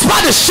 that's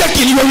why the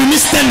shaking, you will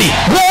remain standing.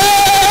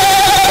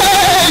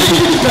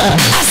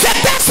 I said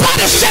that's why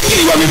the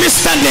shaking, you will remain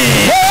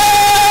standing.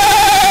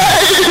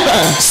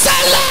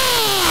 Salah!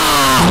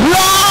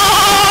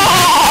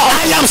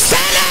 I am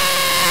standing.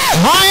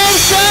 I am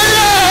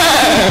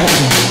standing.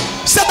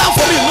 Sit down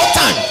for me, no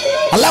time.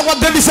 I like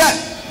what David said.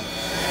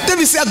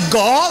 David said,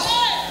 God,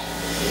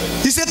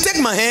 he said,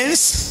 take my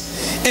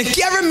hands and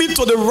carry me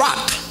to the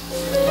rock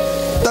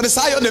that is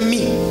higher than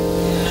me.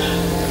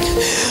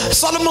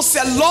 Solomon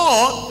said,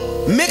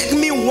 Lord, make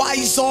me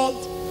wiser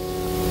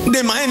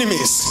than my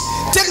enemies.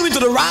 Take me to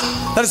the rock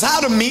that is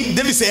higher than me.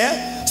 David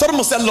said,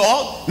 Solomon said,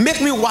 Lord,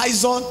 make me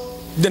wiser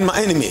than my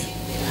enemy.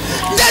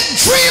 The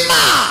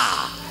dreamer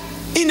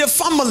in the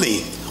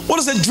family. What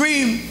is a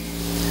dream?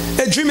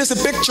 A dream is a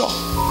picture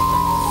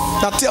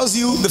that tells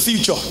you the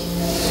future.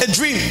 A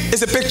dream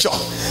is a picture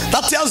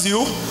that tells you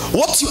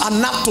what you are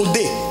not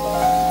today,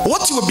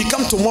 what you will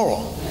become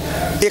tomorrow.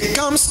 It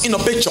comes in a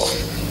picture.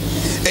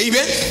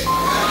 Amen.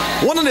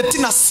 One of the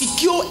things that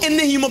secure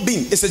any human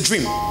being is a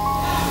dream.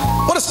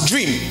 What is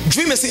dream?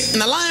 Dream is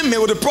in alignment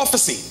with the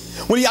prophecy.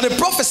 When you have a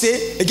prophecy,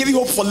 it gives you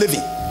hope for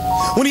living.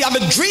 When you have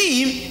a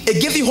dream,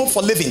 it gives you hope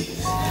for living.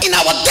 In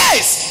our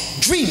days,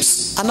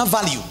 dreams are not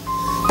valued.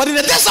 But in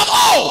the days of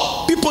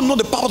old, people know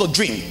the power of the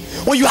dream.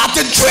 When you have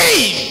the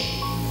dream,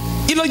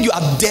 either you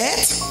are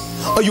dead,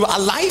 or you are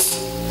alive,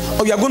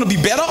 or you are going to be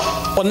better,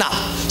 or not.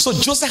 So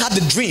Joseph had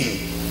the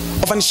dream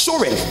of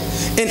ensuring,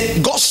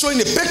 and God showing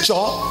the picture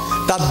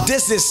that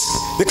this is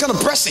the kind of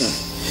person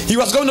he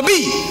was going to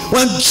be.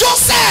 When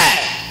Joseph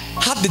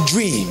had the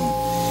dream,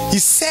 he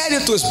said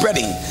it to his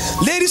brethren.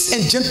 Ladies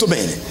and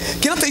gentlemen,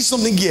 can I tell you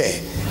something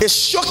here? It's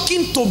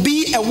shocking to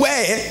be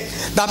aware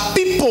that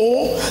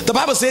people, the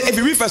Bible says, if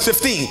you read verse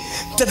 15,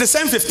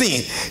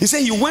 37:15, he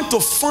said he went to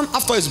find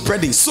after his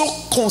brethren, so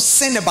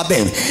concerned about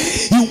them.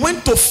 He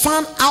went to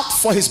find out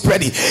for his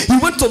brethren. He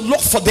went to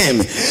look for them.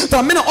 There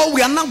are many, oh,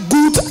 we are not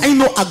good,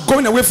 are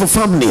going away from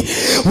family.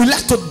 We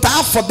like to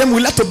die for them.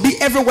 We like to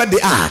be everywhere they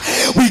are.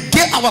 We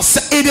get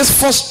ourselves. It is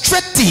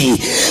frustrating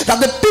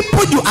that the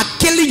people you are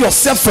killing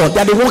yourself for,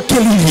 that they won't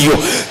kill you.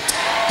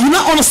 You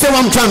not understand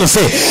what I'm trying to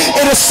say?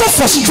 It is so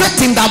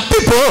frustrating that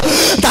people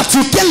that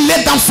you can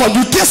lay down for,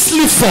 you can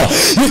sleep for,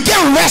 you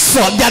can rest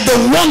for, that they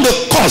want the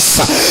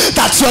cause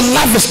that your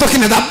life is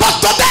talking about.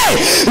 But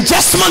today,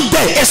 just one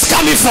day, is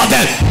coming for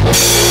them.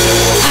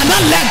 And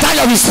not let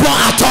that respond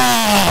at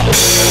all.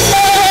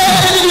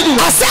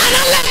 I say, and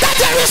not let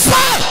that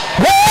respond.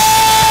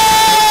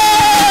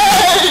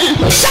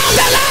 Shout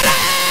the louder.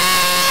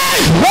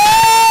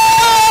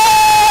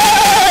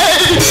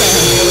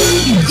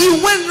 He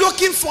went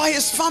looking for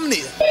his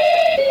family.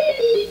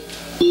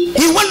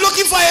 He went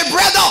looking for his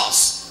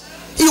brothers.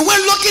 He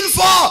went looking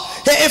for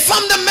his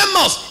family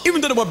members.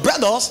 Even though they were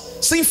brothers,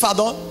 same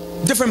father,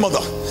 different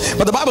mother.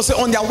 But the Bible says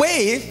on their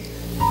way,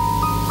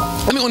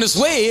 on his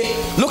way,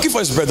 looking for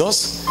his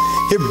brothers,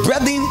 his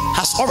brethren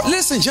has already.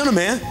 Listen,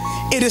 gentlemen,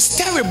 it is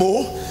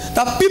terrible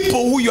that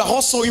people who you are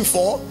also in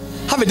for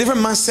have a different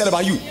mindset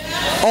about you,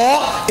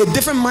 or a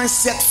different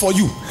mindset for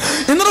you.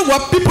 In other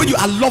words, people you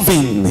are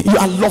loving,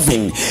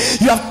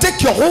 you have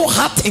taken your whole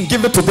heart and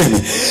give it to them.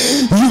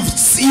 You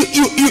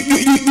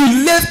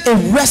live a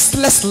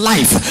restless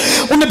life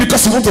only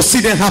because you want to see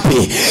them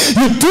happy.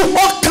 You do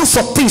all kinds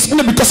of things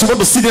only because you want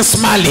to see them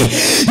smiling.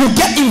 You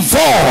get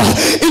involved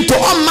into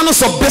all manners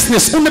of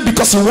business only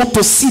because you want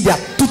to see their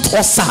tooth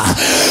hustle.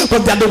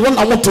 But they are the one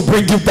that want to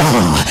bring you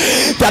down.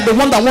 They are the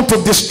one that want to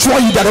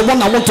destroy you. They are the one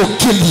that want to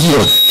kill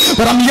you.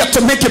 But I'm here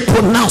to make a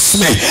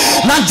pronouncement,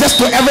 not just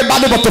to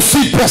everybody, but to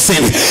few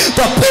person.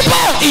 The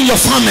people in your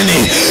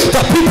family,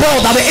 the people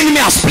that the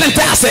enemy has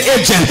planted as an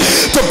agent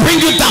to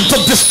bring you down, to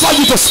destroy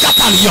you, to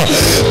scatter you.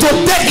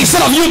 Today,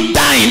 instead of you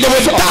dying, they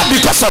will die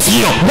because of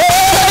you.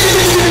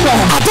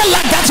 I don't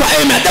like that, your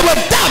amen. They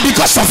will die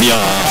because of you.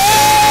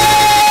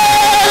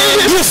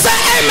 You say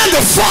amen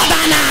the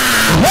Father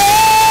now.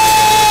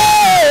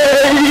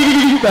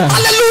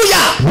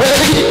 Hallelujah.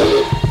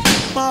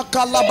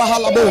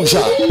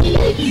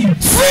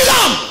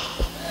 Freedom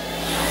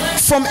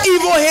from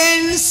evil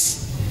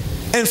hands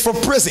and from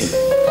prison.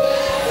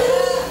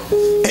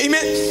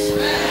 Amen.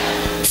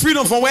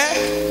 Freedom from where?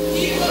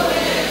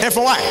 And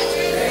from why?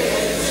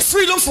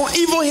 Freedom from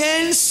evil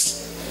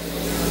hands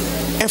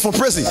and from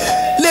prison.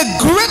 The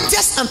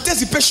greatest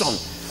anticipation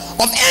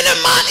of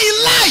any man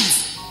in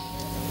life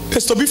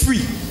is to be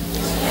free.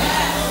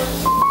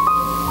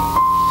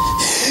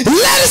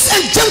 Ladies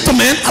and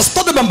gentlemen, I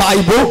studied the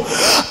Bible.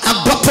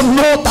 I got to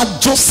know that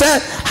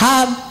Joseph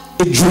had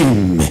a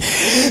dream.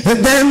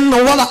 And then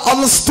what I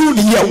understood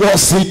here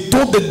was he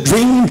told the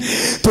dream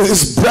to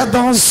his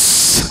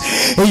brothers,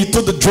 and he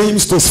told the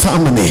dreams to his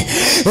family.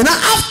 And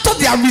after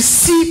they had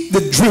received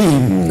the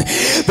dream,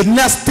 the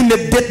next thing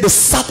they did, they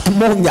sat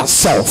among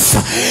themselves.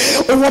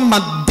 Oh my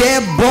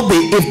dear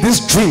body, if this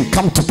dream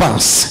come to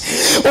pass.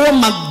 Oh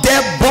my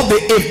dear body,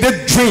 if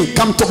this dream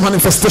come to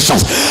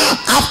manifestations.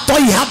 After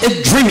he had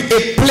a dream,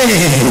 a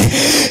plan,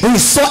 he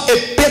saw a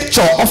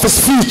picture of his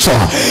future.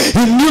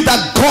 He knew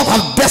that God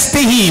had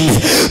destined him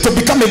to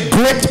become a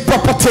great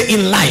property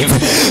in life.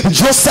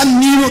 Joseph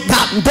knew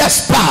that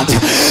despite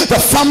the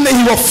family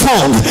he was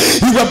from,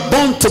 he was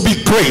born to be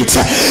great.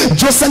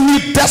 Joseph knew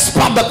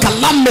despite the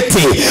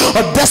calamity,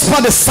 or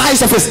despite the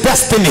size of his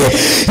destiny,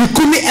 he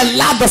couldn't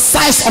allow the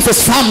size of his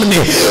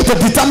family to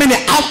determine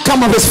the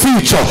outcome of his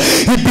future.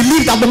 He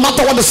believed that no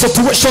matter what the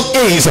situation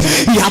is,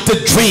 he had a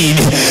dream.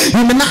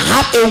 He may not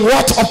have a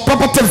word of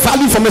property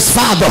value from his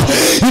father,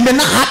 he may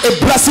not have a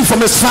blessing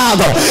from his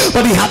father,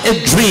 but he had a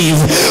dream.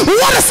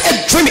 What is a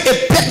dream? A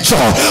picture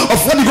of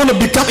what you're going to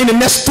become in the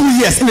next 2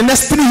 years, in the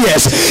next 3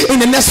 years, in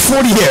the next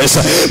 40 years.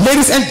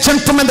 Ladies and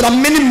gentlemen, there are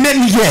many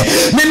men here,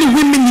 many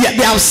women here,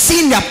 they have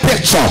seen their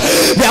picture.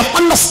 They have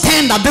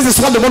understand that this is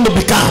what they want to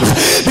become.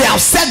 They have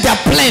set their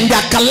plan,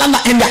 their calendar,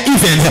 and their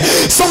event.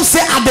 Some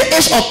say at the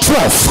age of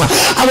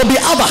 12, I will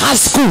be out of high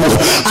school.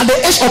 At the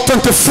age of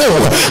 24,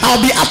 I'll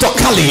be out of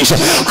college.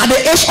 At the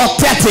age of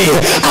 30,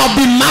 I'll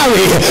be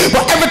married.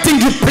 But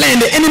everything you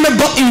planned, the enemy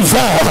got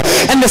involved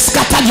and they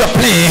scattered your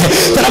plan.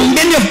 There are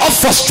many of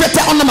us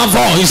frustrated under my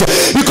voice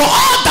because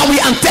all that we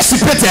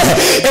anticipated,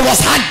 it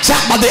was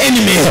hijacked by the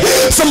enemy.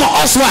 Some of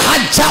us were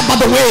hijacked by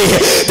the way.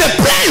 The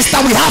plans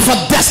that we have for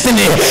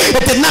destiny,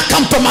 it did not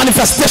come to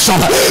manifestation.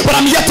 But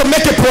I'm here to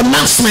make a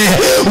pronouncement.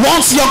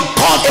 Once your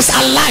God is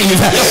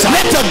alive,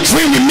 let your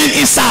dream remain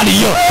inside of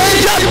you.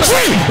 Your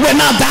dream will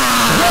not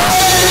die.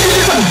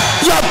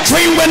 Your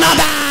dream will not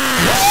die.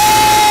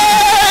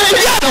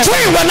 Your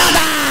dream will not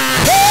die.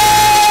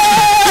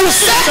 You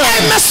say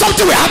amen,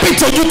 something will happen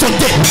to you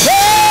today.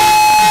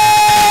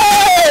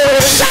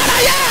 Shout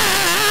out, yeah.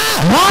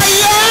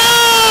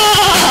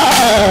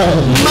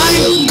 My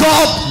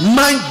God,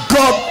 my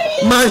God,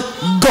 my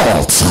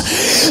God.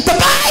 The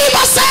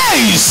Bible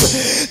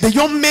says the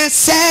young man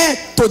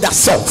said to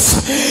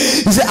themselves,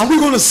 he said, are we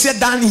going to sit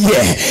down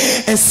here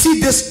and see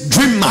this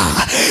dreamer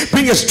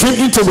bring his dream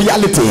into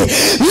reality?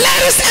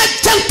 Ladies and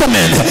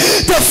gentlemen,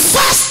 the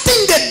first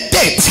thing they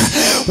did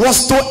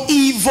was to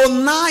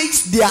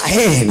evilize their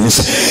hands.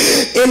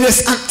 It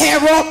is an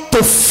error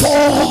to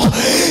fall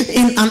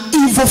in an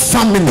evil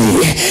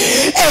family,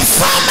 a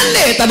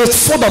family that is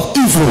full of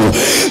evil.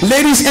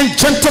 Ladies and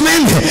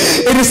gentlemen,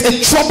 it is a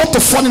trouble to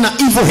fall in an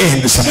evil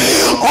hands.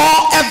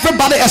 All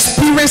everybody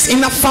experience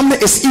in a family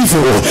is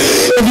evil.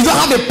 If you don't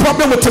have a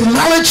problem with a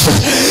marriage,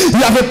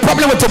 you have a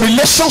problem with a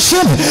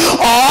relationship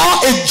or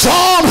a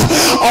job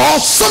or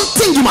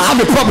something you might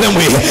have a problem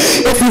with.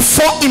 If you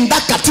fall in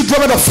that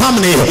category of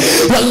family,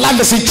 your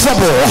life is in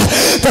trouble.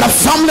 There are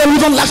families who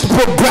don't like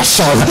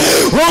progression.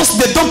 Once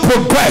they don't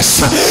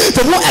progress,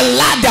 they won't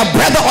allow their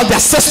brother or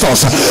their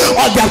sisters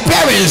or their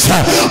parents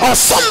or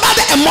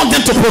somebody among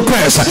them to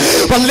progress.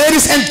 But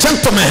ladies and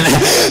gentlemen,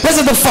 this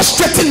is the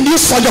frustrating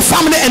news for your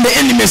family and the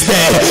enemies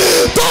there.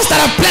 Those that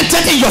are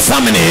planted in your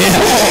family,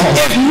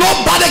 if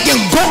nobody can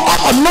go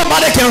up or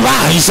nobody can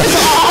rise,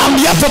 I'm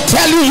here to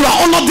tell you, you are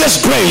under this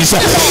grace.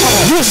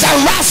 You shall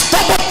rise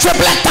double,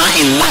 triple time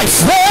in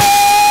life.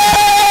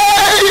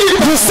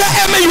 You say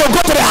amen, you will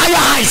go to the higher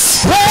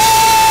heights.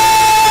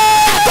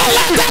 Don't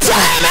let that your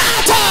amen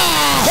at all.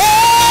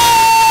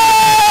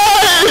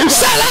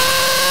 Shalom.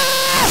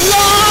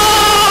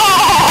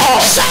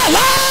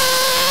 Shalom.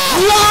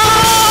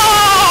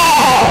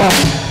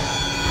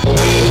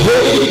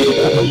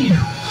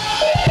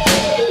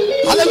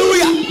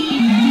 Hallelujah.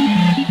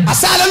 I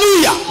say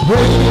hallelujah.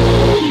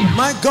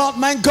 My God,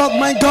 my God,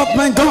 my God,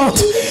 my God.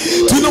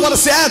 Do you know what I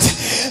said?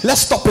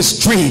 Let's stop his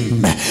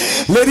dream.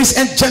 Ladies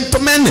and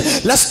gentlemen,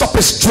 let's stop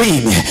his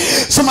dream.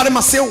 Somebody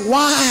must say,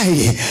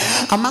 why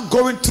am I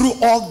going through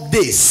all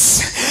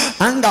this?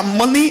 I ain't got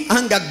money, I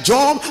ain't got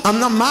job, I'm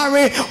not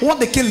married. What,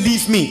 they can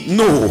leave me?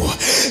 No,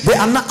 they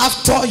are not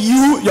after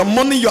you, your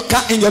money, your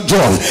car, and your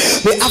job.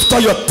 They're after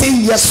your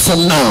 10 years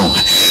from now.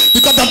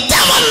 Because the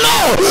devil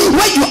knows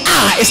where you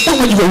are is not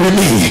where you will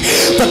remain.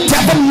 The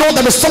devil knows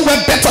that there's somewhere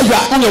better you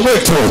are on your way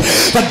to.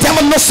 The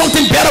devil knows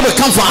something better will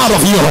come from out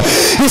of you.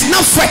 He's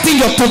not fretting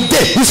your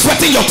today, he's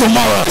fretting your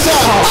tomorrow.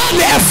 All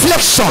the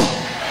affliction,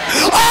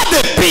 all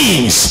the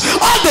pains,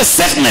 all the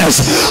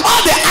sickness,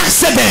 all the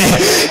accident,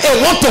 it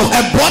want to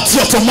abort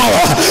your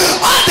tomorrow.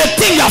 All the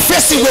things you are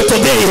facing with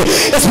today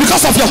is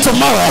because of your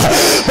tomorrow.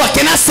 But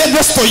can I say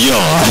this to you?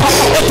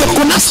 If they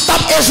could not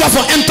stop Israel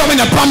from entering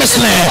the promised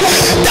land,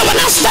 they will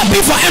not stop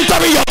you from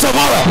entering your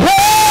tomorrow.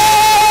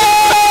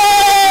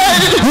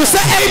 You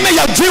say amen,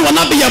 your dream will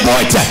not be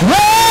aborted.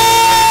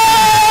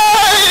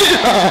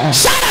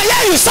 Shout out,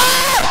 yeah, you saw.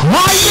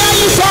 Yeah,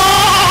 you saw.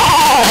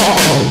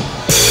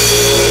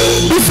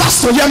 Be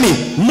fast to hear me.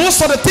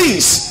 Most of the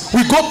things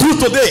we go through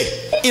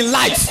today in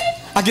life,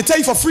 I can tell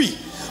you for free,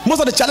 most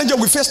of the challenges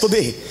we face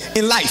today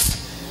in life,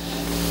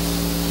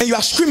 and you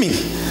are screaming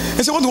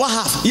and say, what do I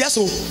have? Yes,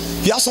 so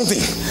you have something.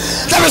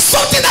 There is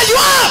something that you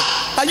have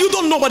that you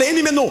don't know, but the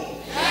enemy know.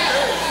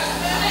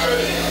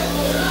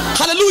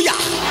 Hallelujah.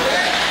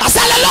 I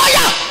said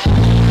hallelujah.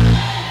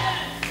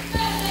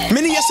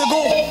 Many years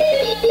ago,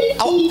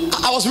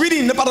 I was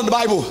reading the part of the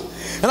Bible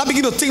and I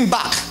began to think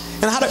back,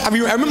 and I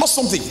remember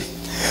something.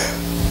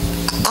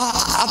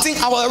 I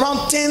think I was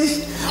around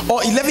 10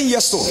 or 11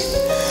 years old.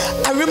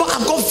 I remember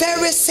I got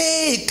very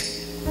sick.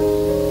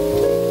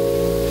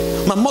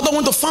 My mother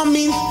went to farm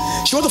me.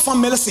 She went to farm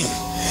medicine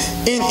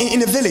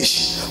in a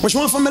village. When she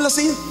went to farm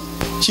medicine,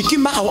 she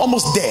came back, I was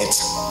almost dead.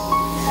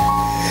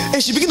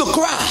 And she began to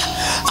cry.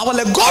 I was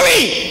like,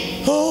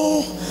 Gory!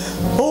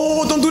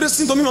 Oh, don't do this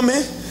thing to me, my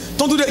man.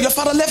 Don't do that. Your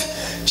father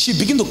left. She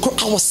began to cry.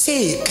 I was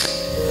sick.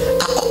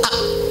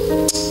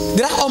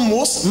 Did I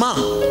almost? Mom,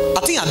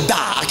 I think I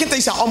died. I can't tell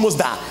you I almost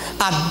died.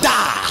 I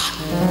died.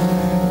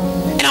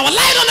 And I was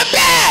lying on the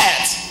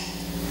bed.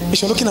 And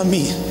she was looking at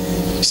me.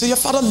 She said, your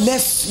father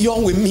left you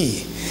on with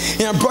me.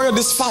 And I brought you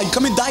this far. You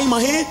come and die in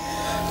my hand?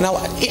 And I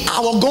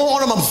was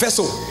going on my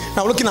vessel. And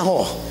I was looking at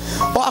her.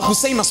 Or I could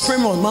say in my spirit,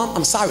 Mom,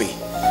 I'm sorry.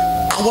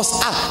 I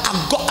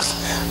got,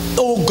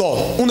 oh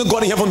God, only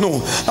God in heaven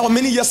knows. That was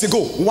many years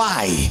ago.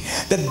 Why?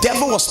 The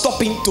devil was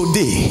stopping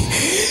today.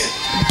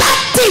 That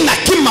thing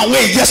that came my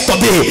way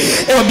yesterday,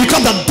 it was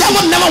because the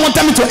devil never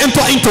wanted me to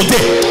enter in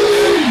today.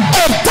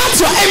 If that's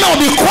your amen,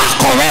 will be quite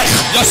correct.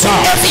 Yes, sir.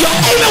 If your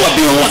amen will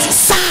be what?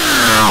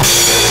 Sound.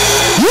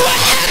 You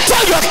will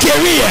enter your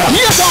career.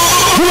 Yes, sir.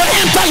 You will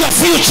enter your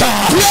future.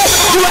 Yes.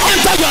 You will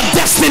enter your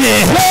destiny.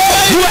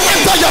 Yes. You will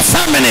enter your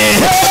family.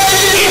 Yes.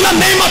 In the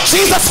name of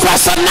Jesus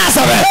Christ of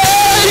Nazareth.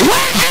 Yes.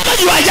 Wherever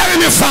you are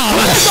hearing me from,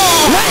 yes,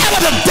 wherever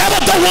the devil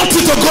don't want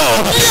you to go,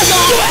 yes,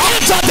 you will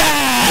enter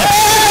there.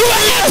 Yes. You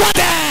will enter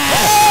there.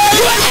 Yes.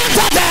 You will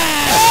enter there.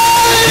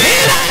 Yes.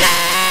 In the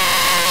name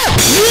of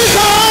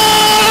Jesus.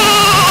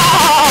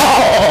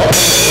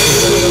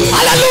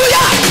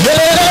 Hallelujah.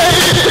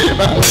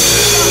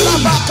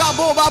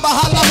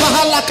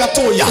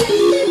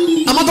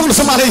 Am I talking to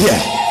somebody here?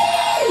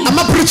 Am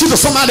I preaching to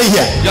somebody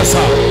here? Yes,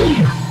 sir.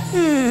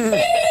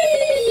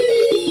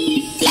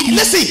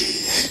 Listen,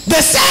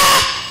 they say,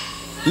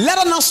 let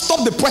us now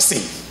stop the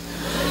pressing.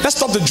 Let's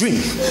stop the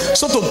dream.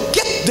 So to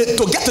get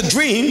the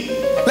dream,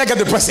 let's get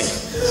the pressing.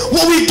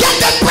 When we get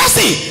the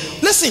pressing,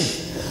 listen,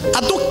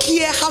 I don't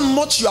care how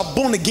much you are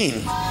born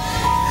again,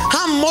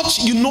 how much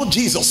you know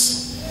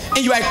Jesus,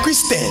 and you are a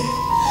Christian.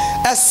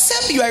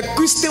 Except you are a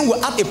Christian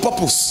without a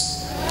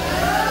purpose,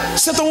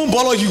 Satan won't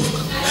bother you.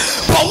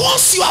 But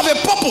once you have a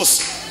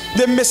purpose,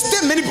 the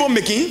mistake many people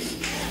making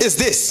is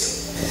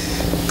this: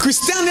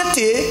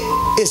 Christianity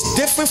is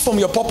different from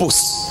your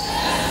purpose.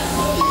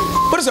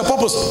 What is your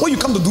purpose? What you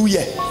come to do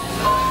here?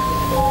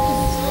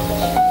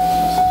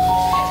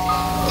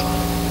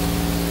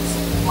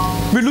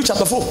 Read Luke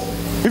chapter 4,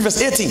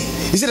 verse 18.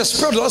 He said, the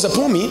Spirit of the Lord is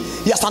upon me.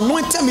 He has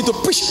anointed me to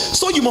preach.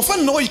 So you must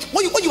know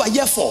what you are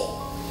here for.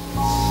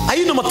 Are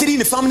you number 3 in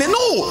the family?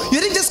 No, you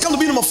didn't just come to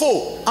be number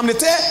 4. I'm the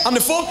 3rd, I'm the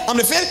 4th, I'm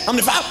the 5th, I'm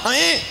the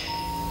 5th.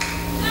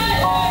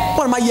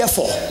 What am I here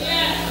for?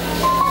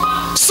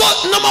 So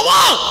number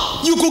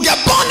 1, you could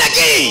get born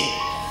again.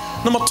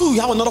 Number 2,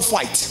 you have another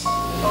fight.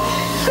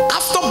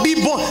 After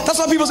being born, that's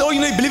why people say, oh,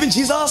 you know, you believe in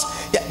Jesus.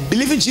 Yeah,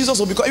 believe in Jesus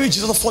will because even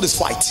Jesus fought this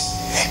fight.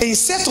 And he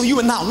said to you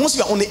and now, once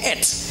you are on the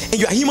earth and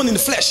you are human in the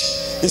flesh,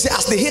 he said,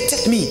 as they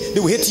hated me,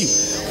 they will hate you.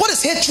 What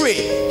is hatred?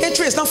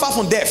 Hatred is not far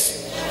from death.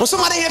 When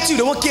somebody hates you,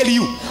 they won't kill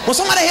you. When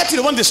somebody hates you,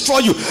 they won't destroy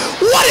you.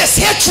 What is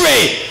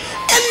hatred?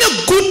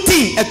 Any good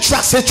thing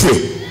attracts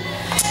hatred.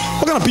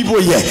 What kind of people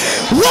are here?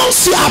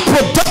 Once you are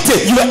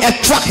productive, you will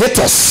attract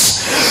haters.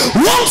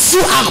 Once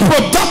you are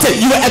productive,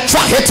 you will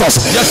attract haters.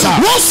 Yes, sir.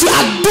 Once you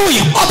are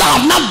doing all that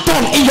have not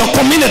done in your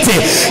community,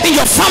 in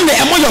your family,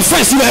 among your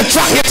friends, you will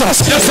attract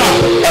haters. Yes, sir.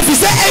 If you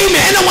say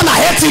amen, anyone that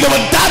hates you, they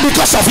will die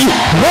because of you.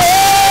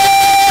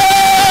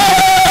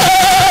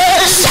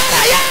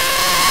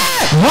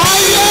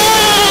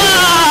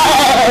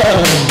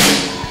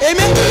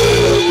 Amen.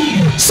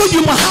 So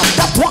you must have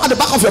that one at the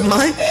back of your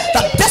mind,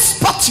 that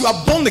despite you are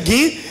born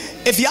again,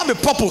 if you have a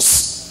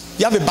purpose,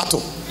 you have a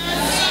battle.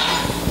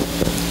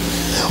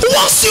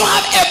 Once you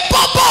have a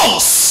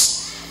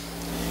purpose,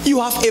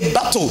 you have a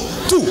battle.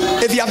 2,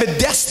 if you have a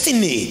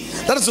destiny,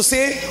 that is to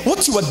say,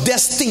 what you are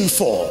destined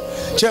for.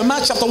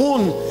 Jeremiah chapter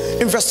 1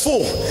 in verse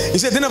 4, he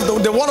said, then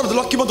the word of the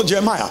Lord came unto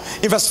Jeremiah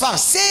in verse 5,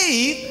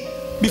 say,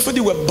 before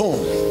you were born,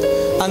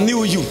 I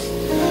knew you,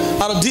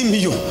 I redeemed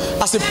you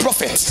as a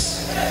prophet.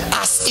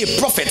 As a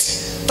prophet.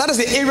 That is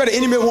the area the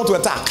enemy want to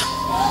attack.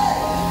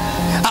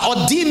 I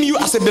ordain you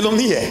as a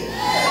billionaire.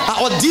 I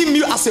ordain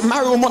you as a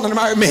married woman and a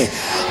married man.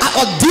 I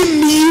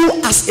ordain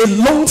you as a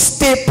long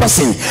stay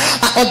person.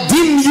 I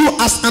ordain you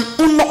as an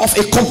owner of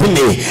a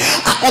company.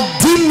 I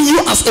ordain you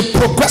as a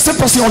progressive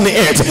person on the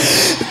earth.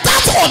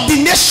 That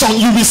ordination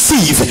you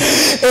receive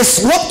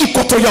is what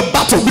equal to your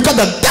battle, because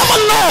the devil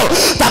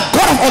knows that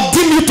God has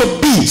ordained you to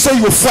be, so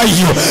he will fight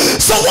you.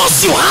 So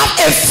once you have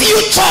a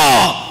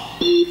future,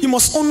 you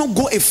must only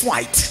go a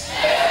fight.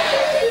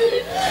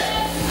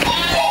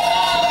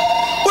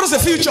 What is the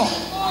future?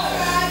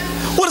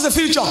 What is the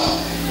future?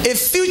 A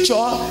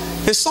future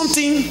is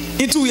something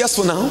in 2 years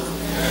from now,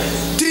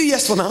 3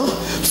 years from now,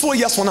 4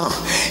 years from now.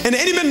 And the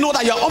enemy know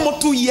that you are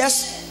almost 2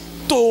 years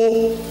to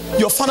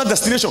your final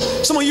destination.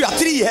 Some of you are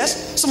 3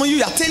 years, some of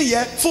you are 10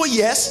 years, 4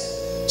 years.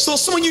 So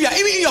some of you are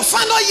even in your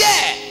final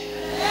year.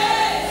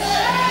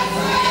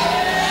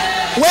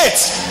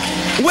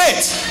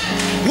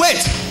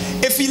 Wait.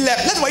 If he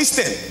left, let's wait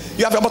stand.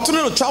 You have the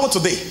opportunity to travel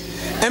today.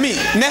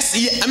 Next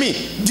year,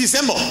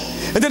 December.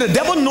 And then the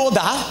devil know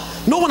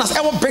that no one has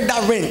ever break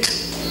that rank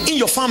in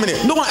your family.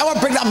 No one ever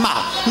break that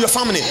mark in your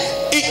family,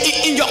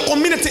 in your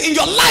community, in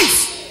your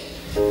life.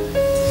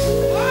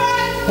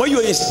 When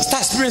you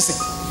start experiencing,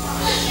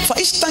 for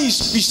each time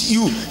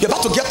you're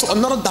about to get to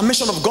another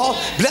dimension of God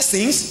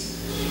blessings,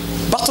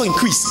 battle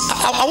increase.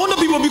 I wonder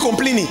people will be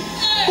complaining.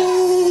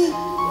 Ooh,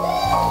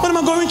 what am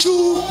I going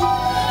through?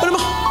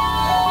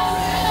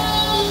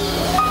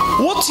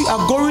 What you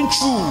are going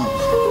through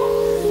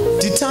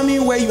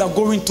determine where you are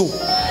going to.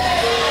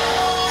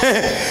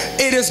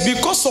 It is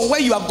because of where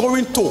you are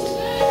going to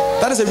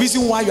That is the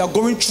reason why you are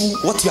going through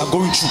what you are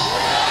going through.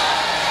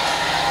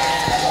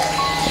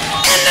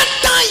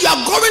 Anytime you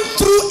are going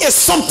through is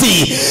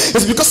something,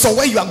 it's because of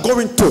where you are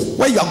going to.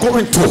 Where you are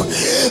going to.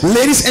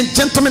 Ladies and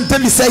gentlemen,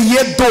 David said,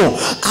 yet though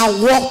I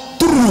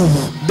walk through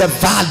the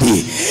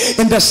valley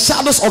in the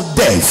shadows of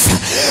death.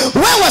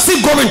 Where was he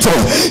going to?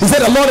 He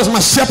said, the Lord is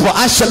my shepherd,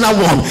 I shall not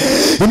want.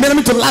 He made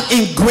me to lie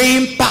in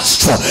green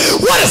pasture.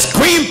 What is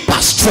green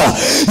pasture?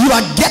 You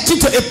are getting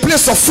to a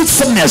place of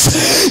fruitfulness.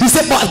 He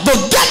said, but to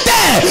get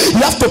there,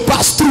 you have to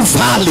pass through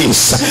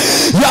valleys.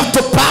 You have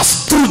to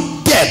pass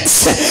through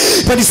death.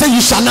 But he said,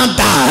 you shall not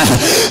die.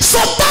 So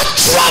that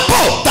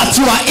trouble that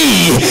you are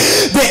in,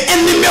 the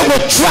enemy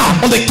will try,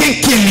 but they can't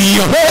kill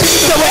you.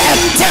 They will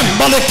attempt,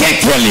 but they can't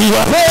kill you.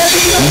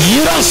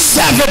 You don't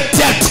serve a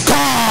dead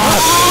God.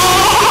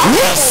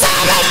 You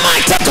serve a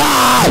mighty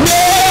God.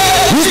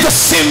 He's the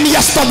same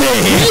yesterday.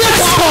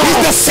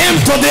 He's the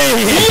same today.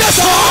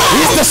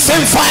 He's the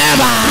same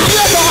forever.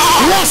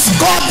 Once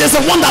God is the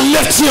one that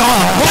lifts you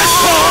up,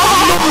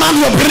 no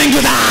man will bring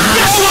you down.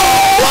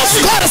 Once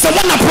God is the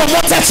one that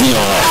promoted you,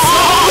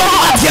 no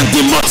man can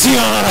demote you.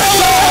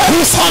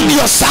 He's on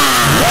your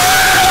side.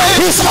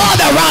 He's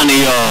all around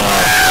you.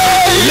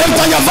 Lift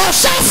on your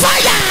voice, shout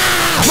fire.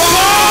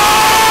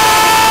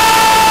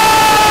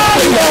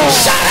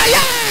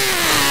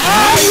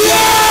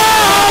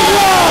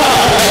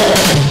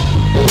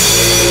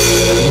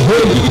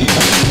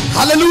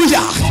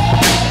 Hallelujah.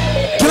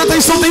 Can I tell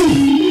you something?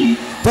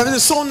 There is a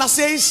song that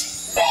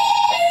says,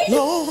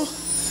 Lord,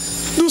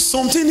 do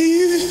something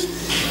new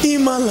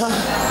in my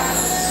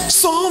life.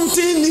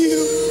 Something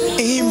new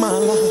in my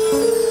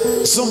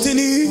life. Something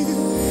new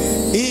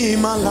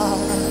in my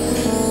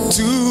life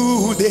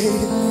today.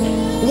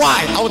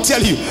 Why? I will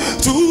tell you.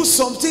 Do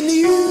something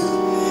new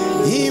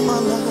in my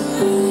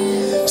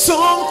life.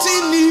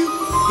 Something new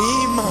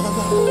in my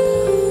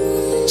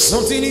life.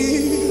 Something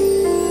new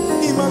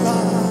in my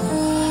life.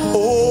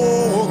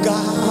 Oh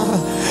God.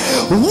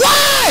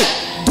 Why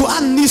do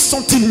I need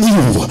something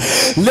new?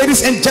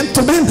 Ladies and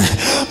gentlemen,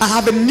 I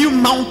have a new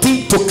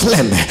mountain to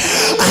climb.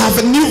 I have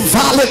a new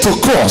valley to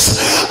cross.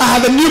 I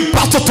have a new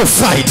battle to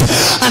fight.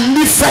 I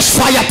need fresh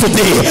fire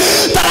today.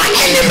 There are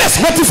enemies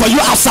waiting for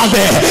you outside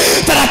there.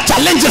 There are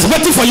challenges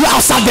waiting for you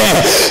outside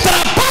there. There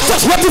are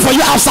battles waiting for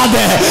you outside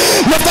there.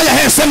 Lift up your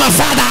hands, say, my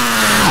Father,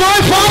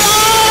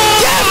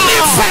 give me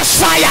fresh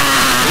fire.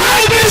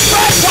 Give me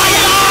fresh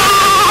fire.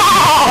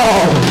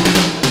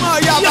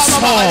 Yes,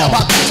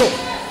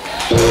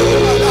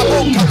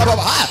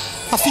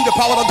 I feel the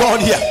power of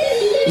God here.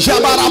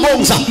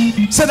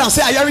 Sit down,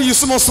 say, I hear you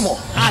small.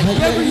 I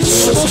hear you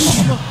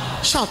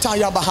small.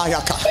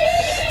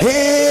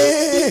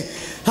 Hey,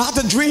 I have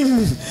to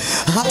dream.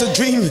 I have to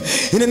dream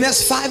in the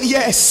next 5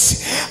 years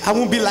I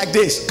won't be like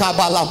this. I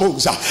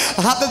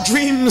have the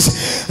dreams.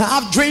 I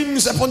have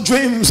dreams upon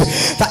dreams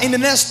that in the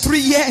next 3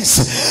 years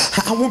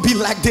I won't be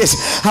like this.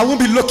 I won't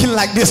be looking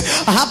like this.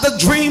 I have the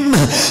dream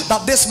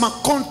that this my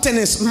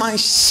countenance, my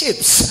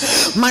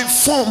shapes, my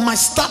form, my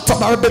startup,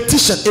 my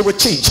repetition, it will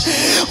change.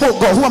 Oh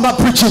God, who am I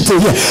preaching to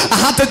here? I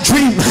had the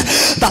dream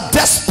that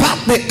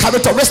despite the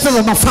characteristics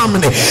of my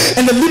family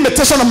and the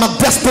limitation of my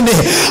destiny,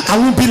 I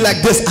won't be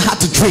like this. I had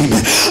to dream.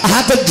 I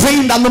had the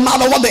dream that no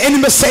matter what the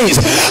enemy says,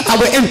 I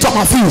will enter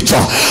my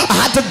future. I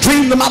had the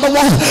dream no matter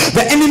what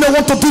the enemy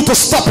want to do to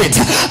stop it.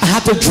 I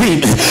had the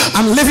dream.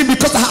 I'm living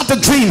because I had the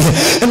dream,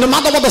 and no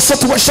matter what the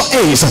situation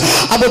is,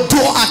 I will do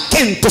all I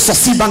can to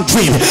succeed my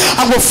dream.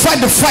 I will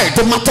fight the fight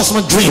to matter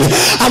my dream.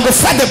 I will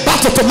fight the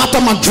battle to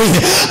matter my dream.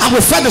 I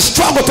will fight the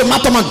struggle to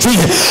matter my dream.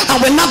 I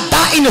will not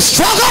die in the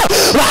struggle,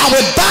 but I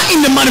will die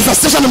in the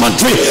manifestation of my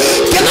dream.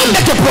 Can I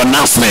make a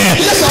pronouncement?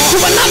 You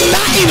will not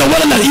die in the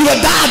wilderness. You will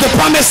die at the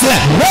promised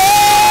land.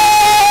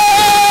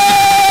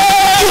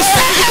 You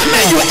say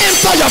amen, you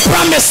enter your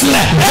promised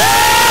land.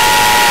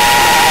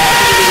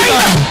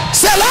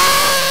 Say,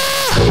 Lord,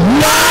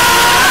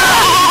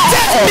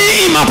 take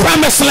me in my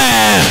promised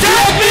land.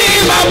 Take me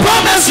in my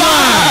promised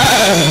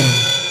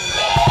land.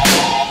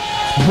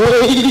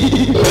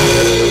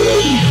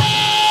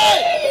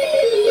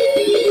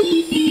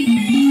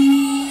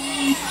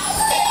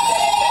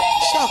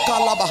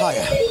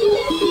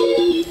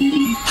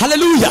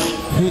 Hallelujah.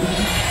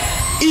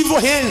 Evil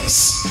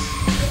hands.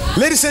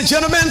 Ladies and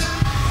gentlemen,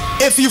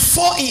 if you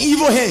fall in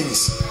evil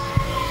hands,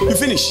 you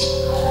finish.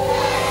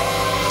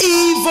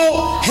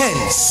 Evil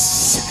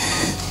hands.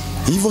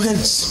 Evil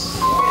hands.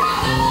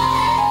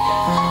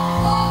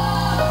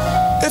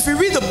 If you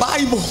read the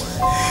Bible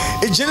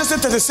in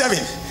Genesis 37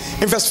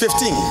 in verse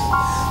 15,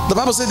 the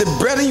Bible says the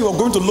brethren you are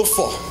going to look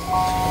for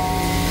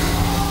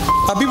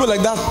are people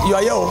like that. You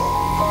are here.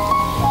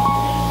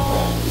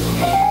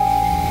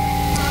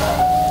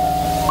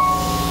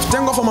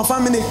 Thank God for my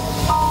family.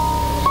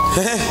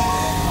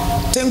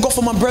 Thank God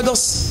for my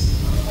brothers.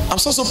 I'm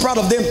so proud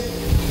of them.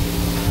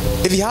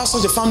 If you have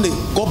such a family,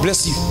 God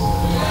bless you.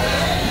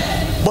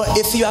 But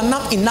if you are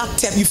not in that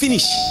step, you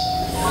finish.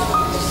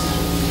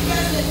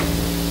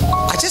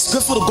 I just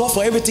grateful to God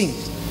for everything.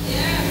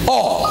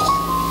 Oh.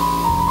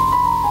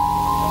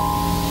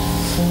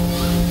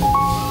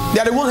 They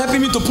are the one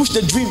helping me to push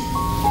the dream.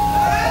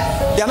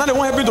 They are not the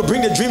one helping to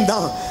bring the dream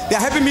down. They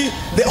are helping me.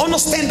 They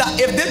understand that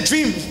if they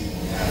dream,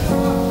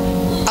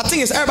 I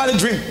think it's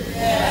everybody's dream.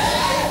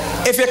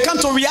 If you come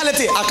to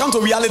reality, I come to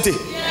reality.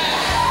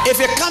 If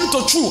you come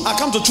to truth, I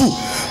come to truth.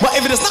 But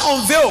if it is not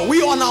unveiled,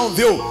 we are not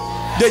unveiled.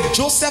 The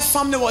Joseph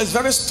family was a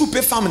very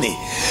stupid family.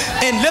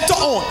 And later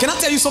on, can I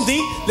tell you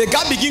something? The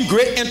guy became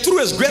great, and through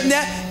his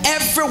greatness,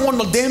 every one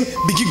of them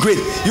became great.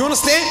 You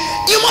understand?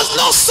 You must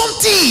know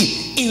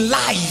something in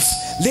life.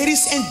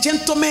 Ladies and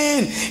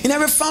gentlemen, in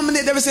every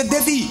family there is a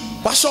David.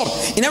 Watch up.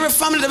 In every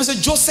family there is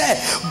a Joseph.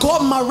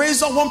 God might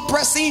raise up one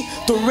person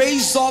to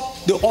raise up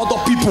the other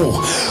people.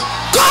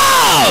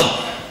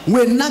 God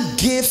will not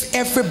give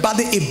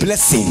everybody a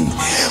blessing,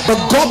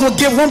 but God will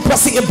give one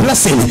person a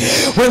blessing.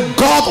 When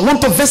God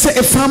wants to visit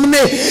a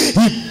family,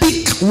 He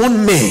pick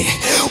one man.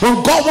 When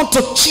God wants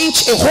to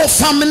change a whole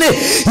family,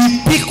 He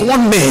pick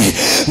one man.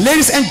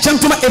 Ladies and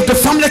gentlemen, if the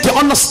family can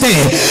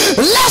understand,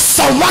 let's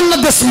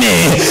surrender this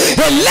man.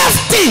 The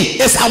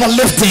lifting is our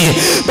lifting,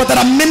 but there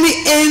are many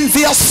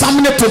envious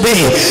families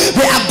today.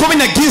 They are going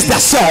against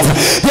themselves.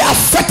 They are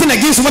fighting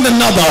against one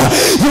another.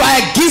 You are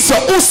against your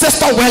own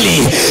sister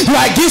Welly. You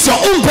are against your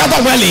own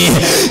brother Welly.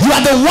 You are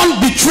the one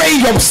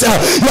betraying your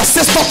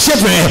sister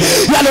children.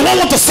 You are the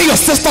one want to see your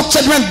sister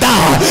children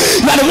down.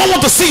 You are the one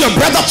want to see your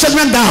brother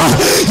children down.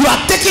 You are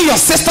taking your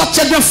sister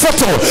children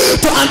photo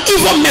to an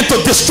evil man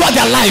to destroy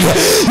their life.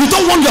 You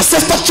don't want your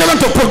sister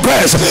children to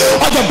progress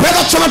or your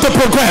brother children to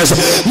progress.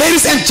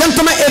 Ladies and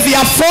gentlemen, if you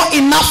are for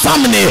enough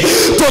family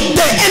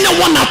today,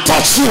 anyone that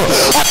touches you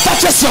or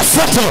touches your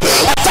photo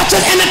or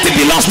touches anything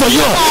belongs to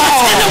you,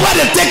 anywhere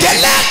they take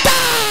it, let them.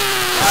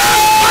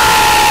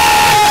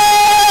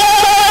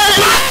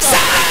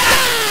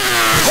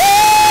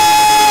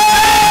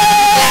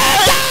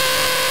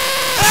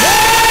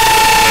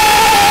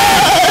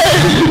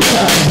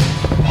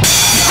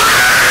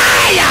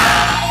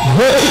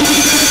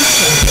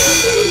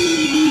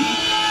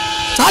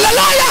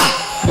 Hallelujah.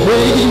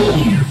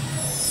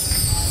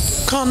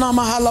 Kana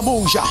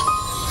mahalabuja.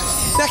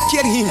 That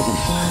kid him.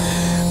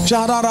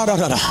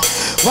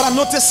 What I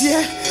notice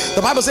here,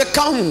 the Bible says,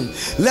 come,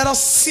 let us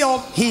sell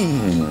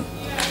him.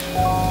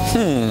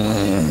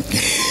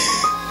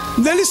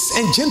 Ladies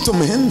and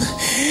gentlemen,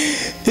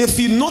 if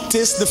you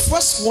notice, the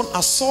first one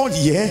I saw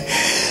here,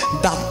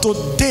 that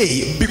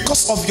today,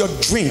 because of your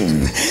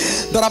dream,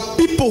 there are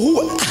people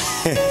who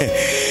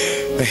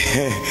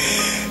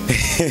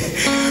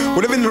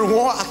whatever in the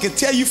world, I can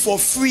tell you for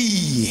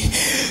free,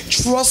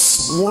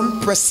 trust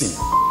one person,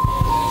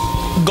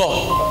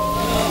 God.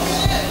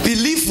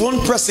 Believe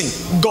one person,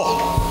 God.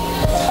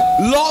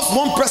 Love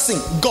one person,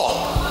 God.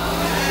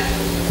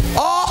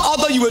 All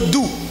other you will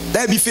do,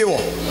 that will be favor.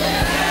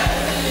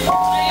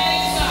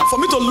 For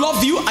me to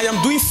love you, I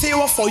am doing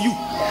favor for you.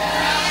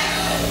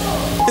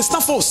 It's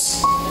not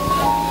false.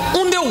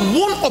 Only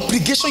one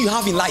obligation you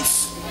have in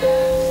life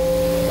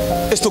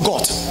is to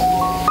God.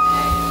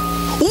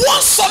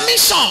 One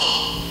submission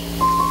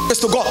is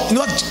to God. You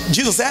know what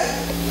Jesus said?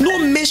 No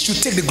man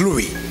should take the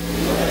glory.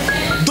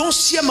 Don't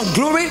share my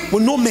glory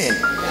with no man.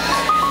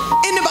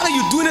 Anybody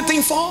you do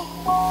anything for,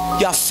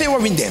 you are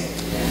favoring them.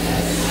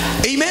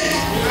 Amen.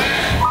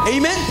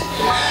 Amen.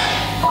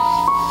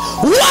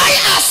 Why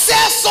I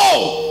say so?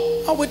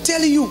 I will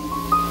tell you.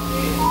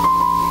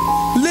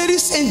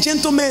 Ladies and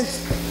gentlemen,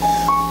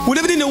 we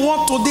live in a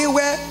world today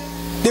where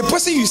the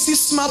person you see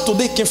smart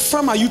today can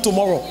frown at you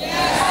tomorrow.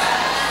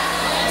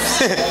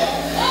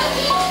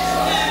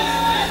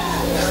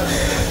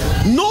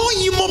 No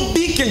human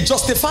being can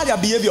justify their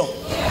behavior.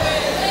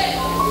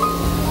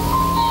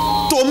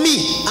 To me,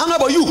 I don't know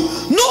about you.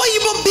 No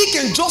human being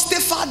can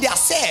justify their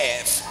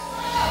self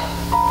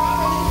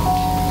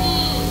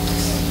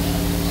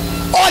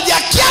or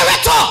their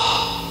character.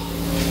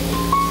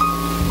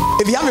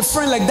 If you have a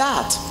friend like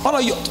that, all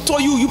of you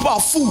told you are a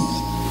fool.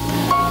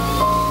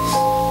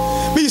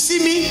 But you see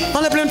me,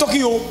 I'm not talking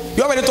you.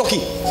 You're already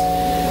talking.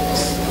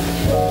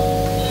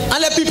 And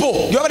let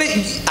people, you already,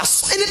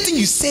 anything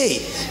you say,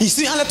 you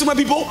see, I let too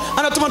many people,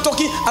 I let too much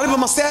talking, I let by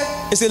myself,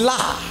 it's a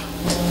lie.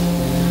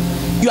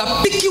 You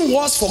are picking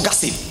words for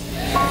gossip.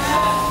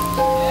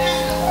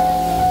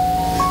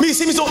 Me, you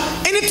see me, so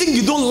anything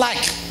you don't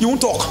like, you won't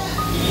talk.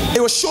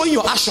 It will show you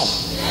your action.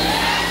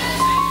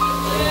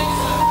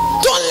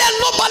 Don't let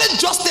nobody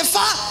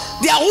justify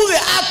their who they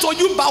are to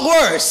you by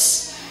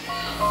words.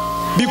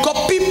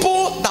 Because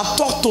people that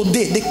talk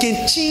today, they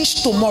can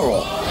change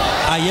tomorrow.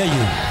 I hear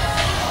you.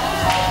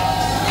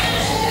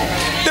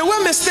 The way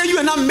mistake you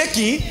and I'm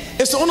making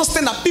is to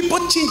understand that people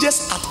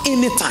changes at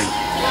any time.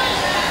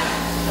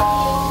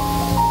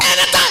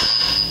 Anytime.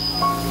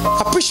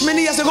 I preached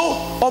many years ago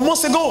or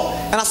months ago,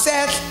 and I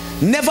said,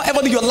 never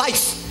ever in your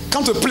life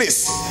come to a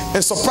place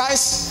and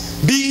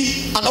surprise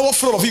be an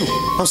overflow of you.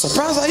 I'm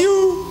surprised at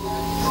you.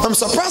 I'm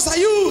surprised at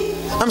you.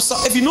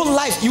 If you know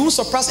life, you won't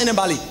surprise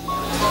anybody.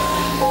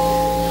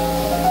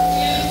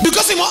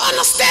 Because you must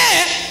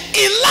understand,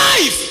 in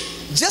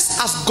life, just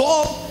as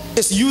God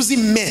is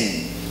using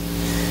men,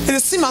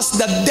 it seems as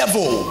the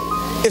devil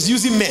is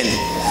using men.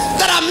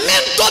 There are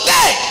men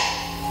today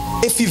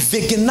If you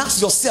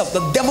veganize yourself,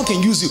 the devil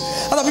can use you.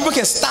 Other people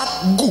can start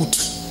good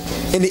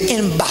and they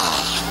end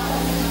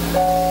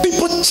bad.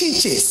 People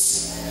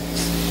changes.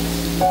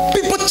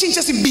 People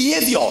changes in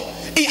behavior,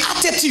 in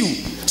attitude.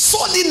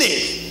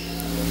 Suddenly,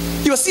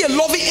 you will see a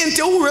loving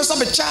auntie who raised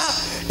up a child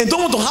and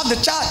don't want to have the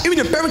child, even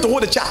the parent to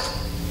hold the child.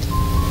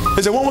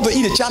 They say, one want to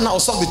eat the child now or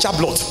suck the child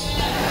blood.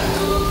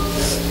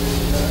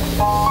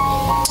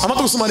 I'm not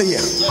talking to somebody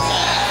here.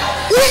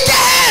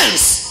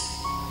 Weekends!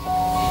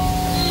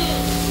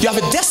 You have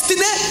a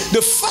destiny.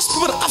 The first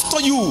people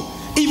after you,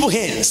 evil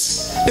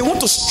hands. They want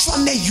to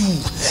stranded you.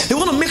 They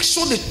want to make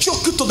sure they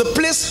choke you to the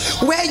place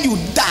where you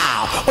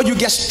die or you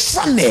get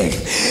stranded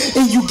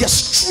and you get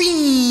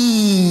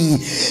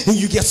streamed and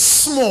you get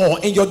small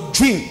and your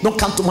dream don't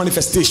come to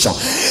manifestation.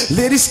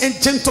 Ladies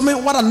and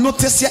gentlemen, what I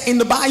notice here in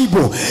the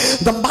Bible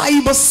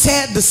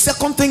said the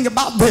second thing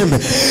about them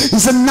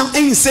is that now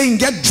ain't saying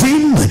get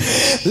dream,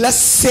 let's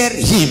set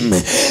him.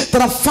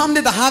 There are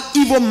families that have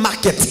evil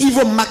market,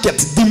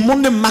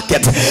 demonic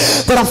market.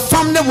 There are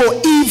families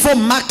with evil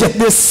market.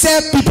 They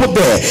sell people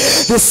there.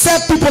 They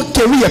sell people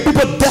career,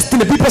 people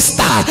destiny, people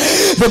star.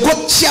 They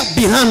go check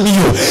behind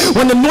you.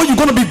 When they know you're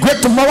going to be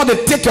great tomorrow,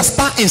 they take your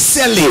star and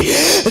sell it.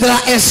 There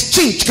are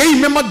exchange. Can you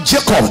remember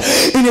Jacob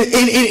in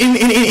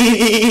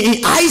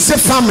Isaac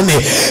family?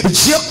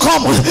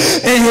 Jacob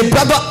and his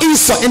brother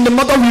Esau and the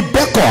mother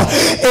Rebecca,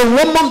 a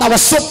woman that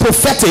was so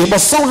prophetic but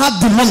somehow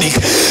demonic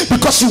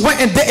because she went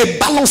and did a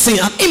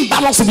balancing, an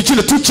imbalance between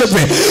the two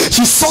children.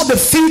 She saw the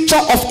future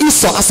of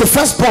Esau as the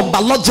firstborn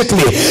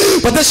biologically,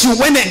 but then she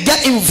went and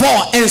got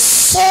involved and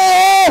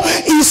saw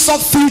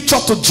Esau's future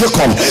to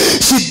Jacob.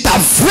 She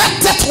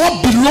diverted what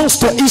belongs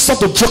to Esau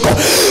to Jacob.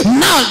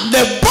 Now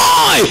the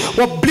boy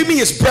was blaming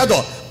his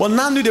brother, but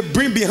now knew the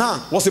bring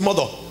behind was the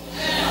mother.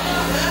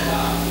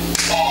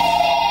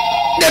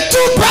 The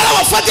two brothers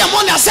were fighting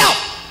among themselves.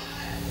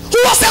 Who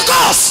was the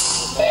cause?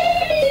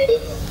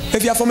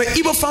 If you are from an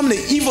evil family,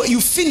 evil, you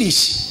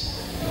finish.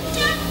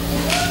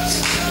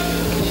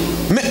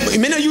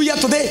 Many of you here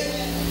today,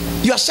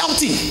 you are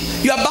shouting,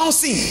 you are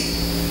bouncing,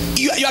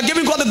 you are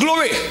giving God the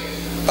glory.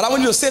 But I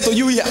want you to say to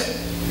you here,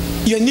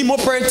 you need more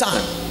prayer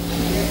time.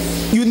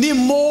 You need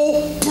more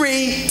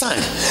praying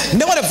time.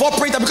 Never avoid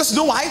prayer time, because you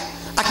know why?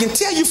 I can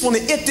tell you from the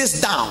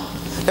 80s down,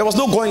 there was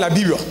no God in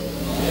Liberia.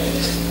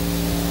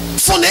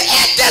 From the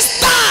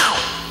 80s down,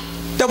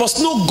 there was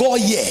no God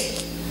here.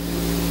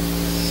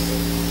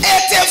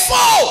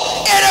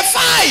 84,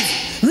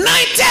 85,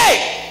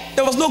 90,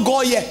 there was no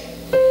God here.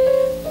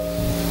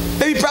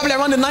 Maybe probably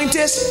around the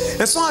 90s,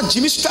 and somehow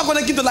Jimmy struggled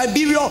to get to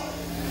Liberia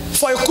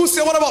for a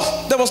crusade, whatever.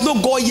 There was no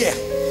God here.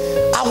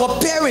 Our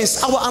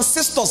parents, our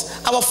ancestors,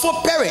 our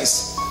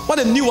foreparents, what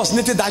they knew was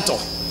native title.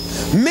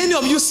 Many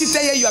of you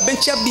sit here, you have been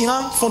checked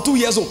behind from 2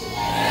 years old.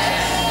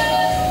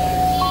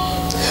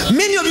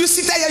 Many of you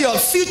sit here, your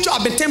future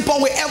have been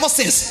tampered with ever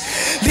since.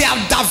 They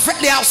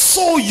have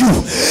sold you.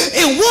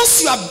 And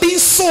once you are being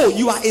sold,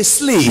 you are a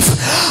slave.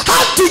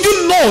 How do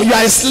you know you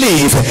are a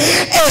slave?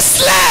 A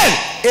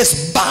slave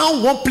is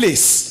bound one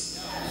place.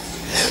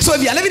 So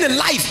if you are living a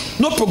life,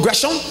 no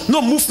progression,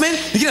 no movement,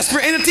 you can't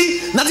experience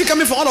anything, nothing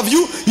coming from all of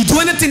you, you do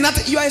anything,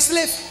 nothing, you are a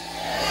slave.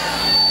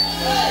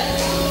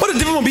 What is the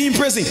difference of being in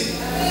prison?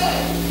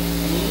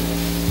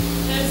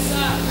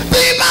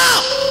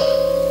 People!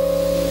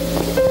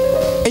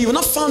 And you will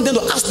not find them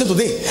to ask them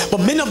today.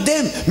 But many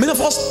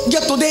of us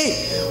get today,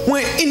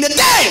 when in the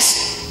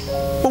days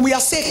when we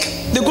are sick,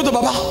 they go to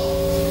Baba.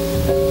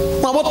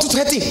 When I want to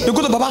threaten, they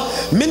go to Baba.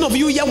 Many of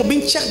you here were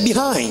being checked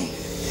behind.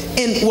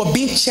 And we're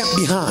being checked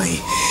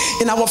behind.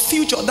 In our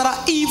future, there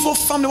are evil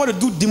family want to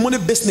do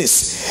demonic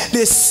business.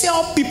 They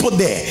sell people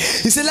there.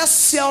 They say, let's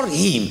sell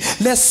him.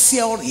 Let's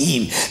sell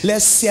him.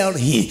 Let's sell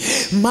him.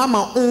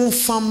 Mama own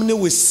family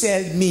will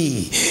sell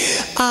me.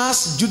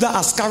 Ask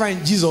Judas Iscariot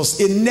and Jesus,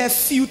 a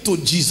nephew to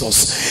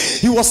Jesus.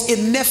 He was a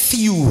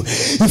nephew.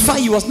 In fact,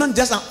 he was not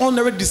just an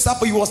honorary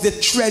disciple, he was the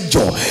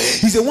treasure.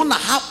 He's the one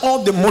that had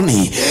all the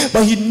money.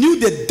 But he knew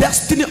the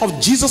destiny of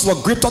Jesus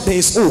was greater than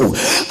his own.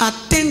 I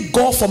thank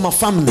God for my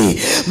family.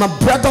 My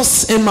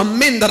brothers and my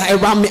men that are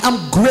around me,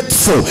 I'm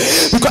grateful,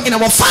 because in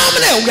our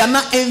family we are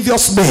not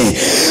envious men.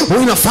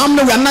 In our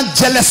family we are not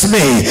jealous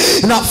men.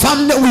 In our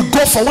family we go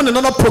for one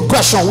another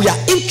progression. We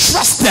are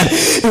interested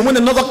in one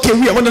another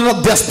career, one another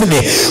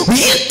destiny.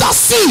 We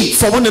intercede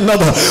for one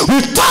another.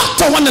 We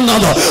talk to one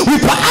another. We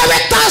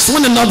prioritize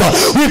one another.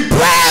 We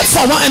pray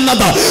for one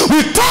another.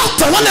 We talk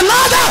to one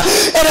another.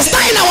 It is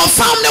not in our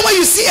family where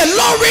you see a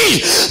lorry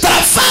that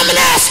our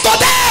families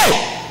today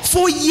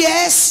 4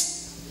 years.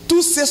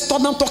 2 sisters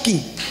not talking.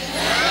 4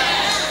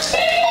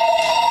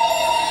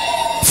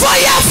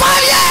 years,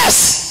 5 years.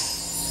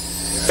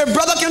 A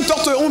brother can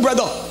talk to your own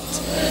brother.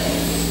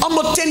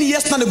 Almost 10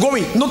 years now they're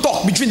going. No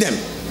talk between them.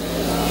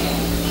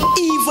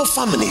 Evil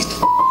family.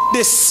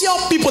 They sell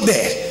people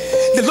there.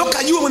 They look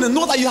at you when they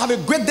know that you have a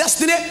great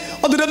destiny.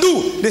 What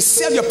do? They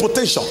sell your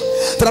potential.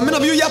 There are many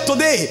of you here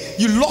today,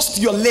 you lost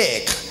your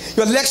leg.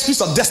 Your legs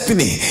piece of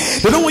destiny.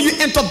 They don't want you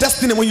enter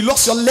destiny. When you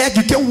lost your leg,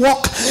 you can't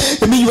walk.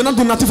 I mean, you will not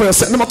do nothing for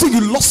yourself. Number two,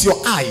 you lost your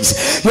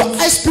eyes. Your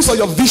eyes piece of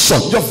your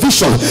vision. Your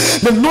vision.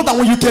 They know that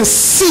when you can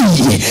see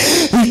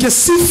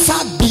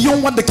far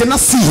beyond what they cannot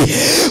see.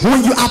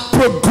 When you are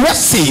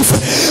progressive,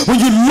 when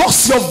you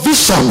lost your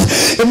vision,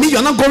 it means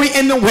you're not going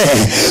anywhere.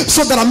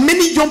 So there are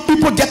many young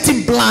people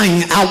getting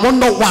blind. I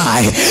wonder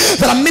why.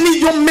 There are many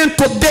young men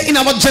today in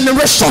our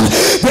generation.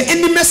 The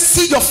enemy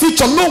see your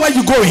future, know where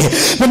you're going.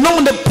 But now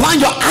when they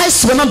blind, your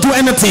eyes will not do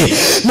anything.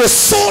 They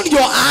sold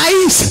your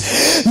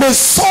eyes. They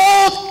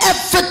sold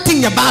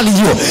everything about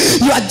you.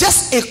 You are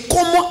just a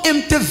common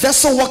empty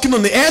vessel walking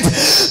on the earth.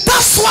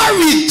 That's why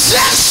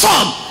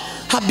rejection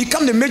have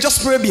become the major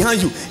spirit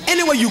behind you.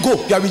 Anywhere you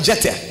go, you are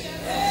rejected.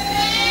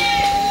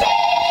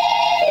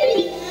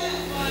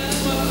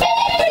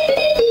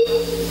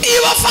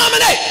 Evil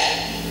family.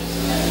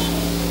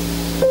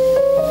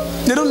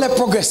 They don't let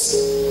progress.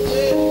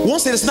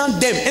 Once it is not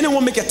them,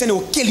 anyone make a turn, they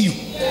will kill you.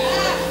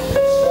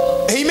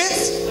 Amen.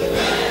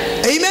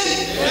 Amen.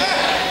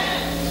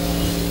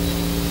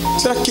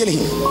 So they're killing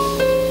him.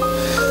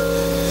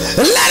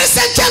 Ladies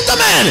and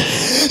gentlemen,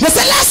 they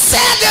say, let's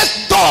sell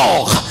this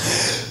dog.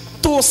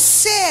 To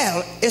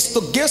sell is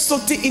to get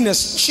something in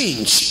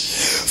exchange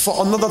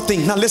for another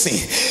thing. Now listen,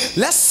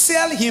 let's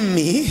sell him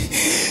me.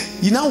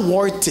 You're not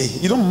worthy.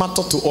 You don't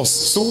matter to us.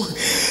 So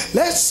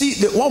let's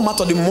see what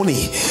matter the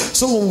money.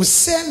 So when we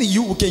sell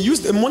you, we can use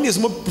the money is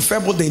more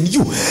preferable than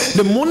you.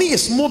 The money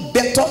is more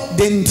better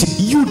than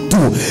you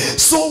do.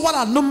 So what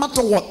are no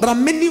matter what? There are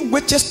many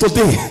witches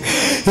today.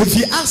 If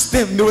you ask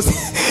them, they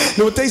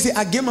will tell you, say,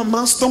 I gave my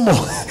man stomach,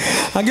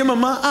 I gave my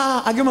man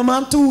I gave my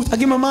man tooth, I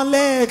gave my man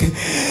leg.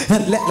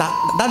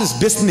 That is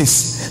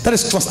business. That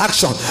is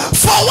transaction.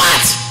 For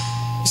what?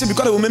 You say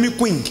because they will make me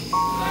queen.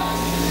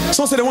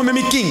 Some say they won't make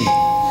me king.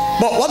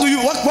 But what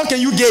can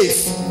you give?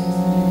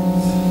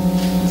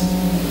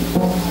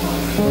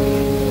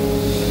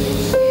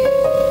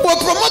 We're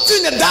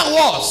promoting the dark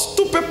world.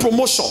 Stupid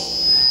promotion.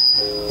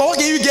 But what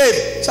can you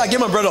give? So I gave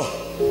my brother.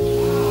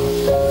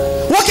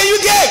 What can you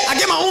give? I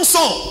gave my own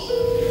son.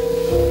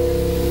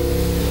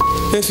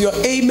 If your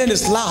amen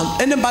is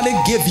loud, anybody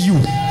give you.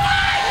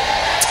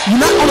 You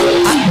not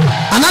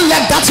and not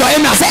let that your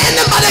amen. I say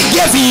anybody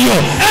give you.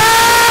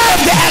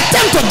 If they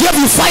attempt to give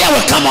you, fire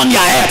will come on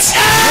your head.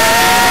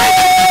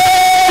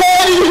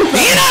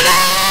 In the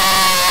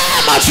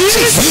name of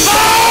Jesus.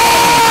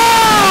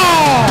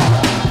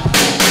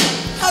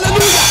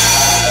 Hallelujah.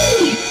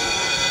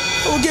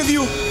 I will give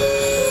you.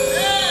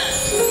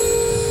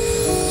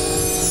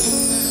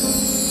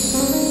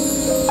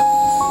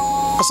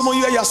 Some of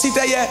you are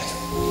seated here.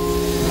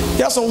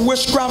 You have some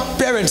witchcraft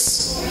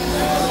parents.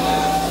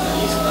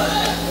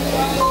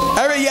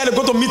 Every year they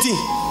go to meeting.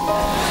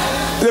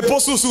 They pour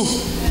susu.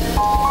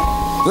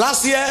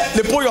 Last year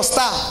they pour your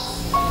star.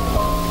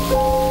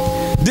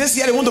 This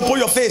year they want to pour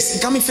your face.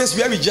 In coming face,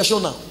 we are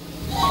rejection now.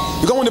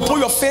 Because when they pour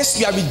your face,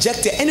 you are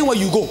rejected. Anywhere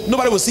you go,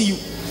 nobody will see you.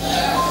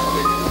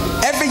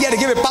 Every year they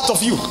give a part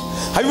of you.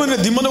 Have you been in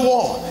the demonic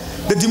war?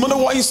 The demonic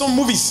war in some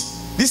movies.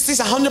 These things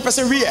are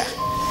 100% real.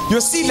 You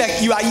see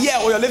like you are here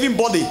or your living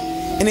body,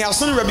 and they have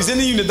something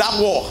representing you in that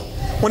war.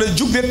 When they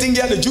juke their thing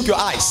here, they juke your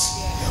eyes.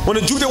 When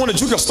they juke, they want to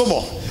juke your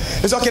stomach.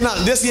 It's okay now.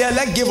 This year,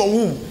 let's give a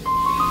womb.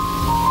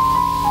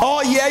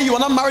 Oh yeah, you are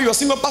not married. You're a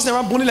single person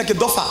around boning like a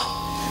duffer.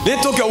 They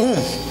took your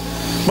womb.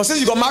 But since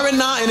you got married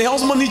now and the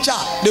husband need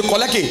child, they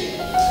collect it.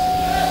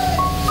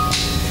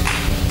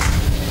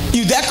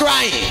 You there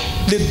crying.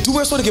 They do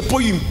it so they can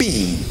put you in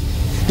pain.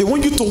 They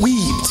want you to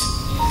weep.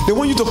 They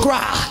want you to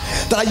cry.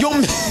 There are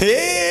young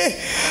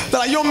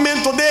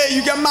men today.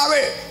 You get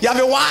married. You have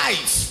a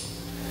wife.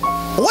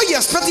 What you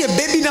expecting a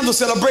baby then to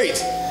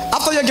celebrate?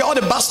 After you get all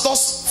the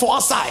bastards for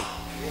outside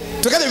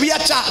to get a real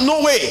child,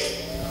 no way.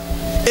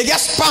 It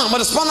gets sperm, but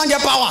the sperm don't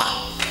get power.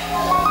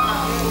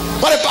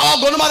 But the power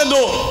go nobody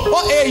know.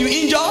 Oh, hey, you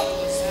injured?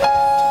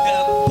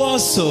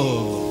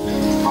 Apostle.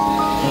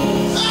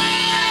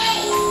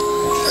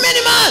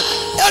 Many man.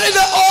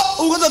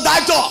 Oh, we go to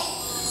doctor.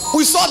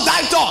 We saw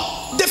doctor.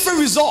 Different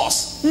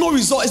results. No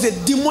result is a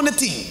demonic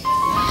thing.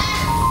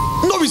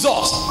 No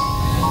results.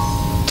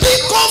 Big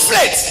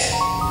conflict.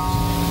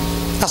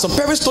 There's some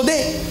parents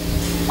today.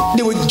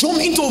 They will jump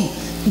into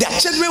their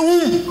children's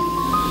womb.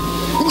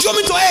 Jump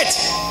into it.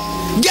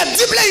 Get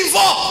deeply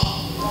involved.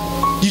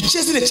 You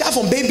chasing the child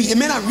from baby. A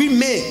man are real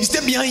man. You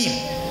stay behind him.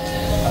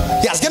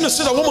 He has getting to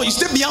see the woman. You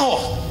stay behind her.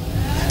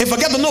 And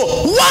forget to know.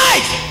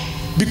 Why?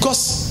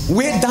 Because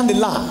way down the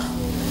line,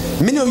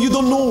 many of you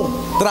don't know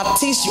there are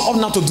things you ought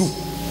not to do.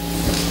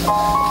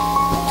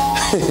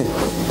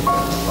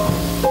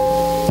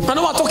 I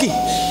know what I'm talking.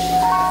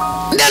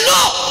 They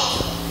know.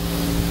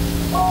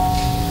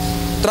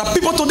 There are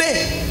people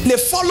today, they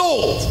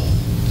follow.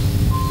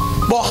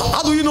 But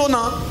how do you know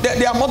now?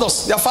 They are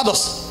mothers, they are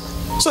fathers.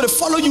 So they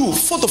follow you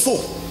 4 to 4.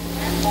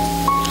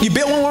 You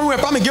bet one way,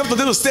 probably give to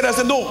them to stay there and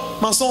say, no,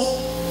 my son,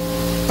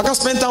 I can't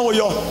spend time with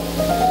you.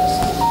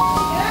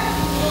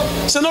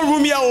 Say no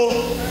room here.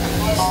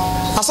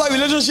 I saw a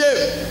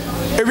relationship.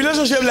 A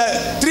relationship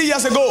like 3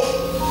 years ago.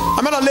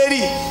 I met a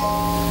lady.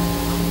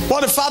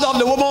 What the father of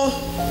the woman,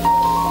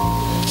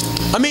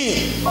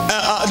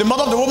 the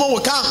mother of the woman will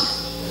come.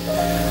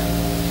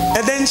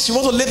 And then she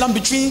wants to lay down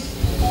between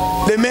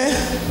the man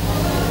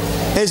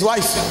and his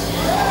wife.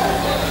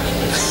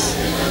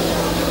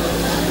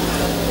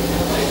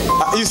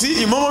 You see,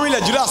 you remember me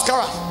like Judah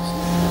Ascara.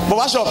 But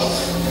watch up.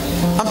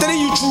 I'm telling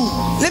you true.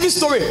 Living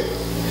story.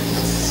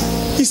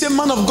 He said,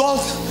 man of God,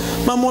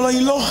 my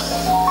mother-in-law,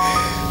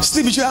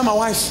 sleep between her and my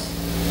wife.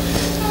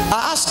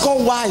 I asked her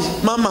why,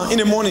 Mama, in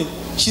the morning.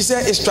 She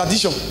said, it's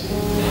tradition.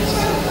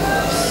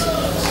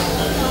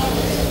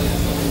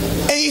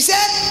 And he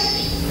said,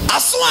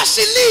 as soon as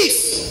she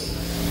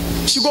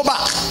leaves, she go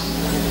back.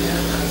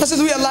 I said,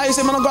 do you lie? He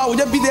said, man of God, will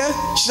you be there?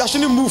 She said, I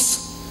shouldn't move.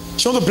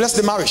 She wants to bless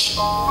the marriage. She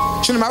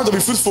wants the marriage to be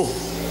fruitful.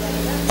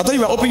 I thought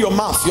you were opening your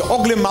mouth, your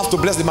ugly mouth to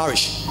bless the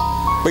marriage.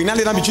 But you now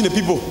lay down between the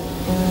people.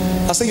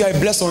 I said, you are a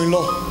blessed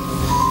son-in-law.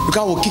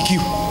 Because I will kick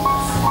you.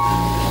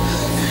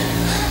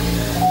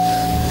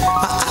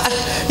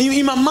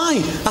 In my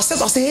mind, I said,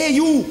 hey,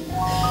 you.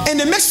 And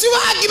the next you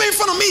argument in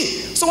front of me.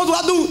 So what do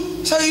I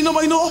do? Say, but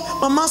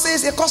my man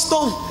says it's a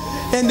custom.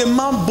 And the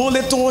man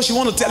boldly told her she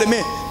want to tell the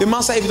man. The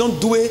man said, if you don't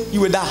do it,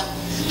 you will die.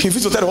 She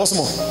refused to tell the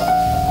husband.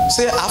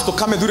 Say, I have to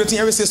come and do the thing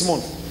every 6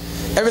 months.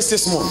 Every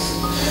 6 months.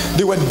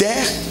 They were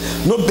there,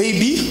 no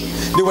baby.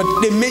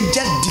 They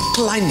major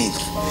declining.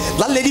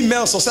 That lady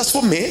made a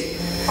successful man.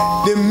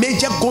 The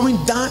major going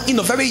down in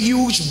a very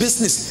huge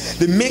business.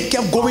 The man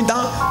kept going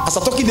down. As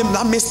I'm talking to them,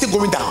 that man still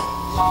going down.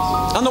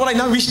 I know what I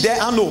now reach there,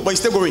 I know, but he's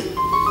still going.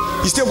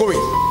 He's still going.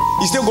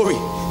 He's still going.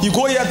 You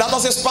go here, that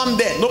doesn't spam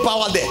there, no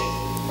power there.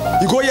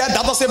 You go here,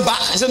 that doesn't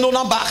back. I said, no,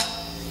 not back.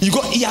 You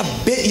go, he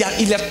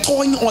left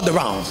toying all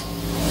around.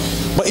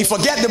 But if you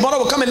forget, the mother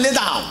will come and lay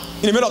down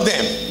in the middle of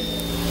them.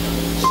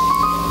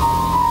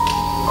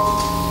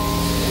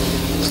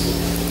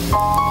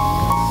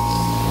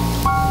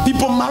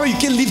 People marry, you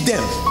can't leave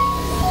them.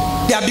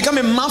 They have become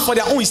a man for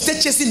their own. You stay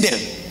chasing them.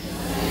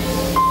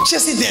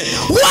 Chasing them.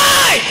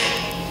 Why?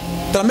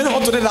 There are many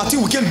of us today that are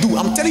things we can do.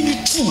 I'm telling you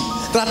true.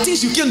 There are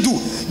things you can do.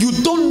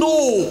 You don't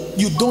know.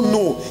 You don't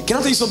know. Can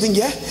I tell you something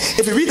here?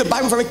 If you read the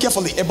Bible very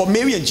carefully about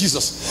Mary and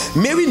Jesus,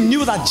 Mary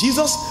knew that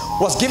Jesus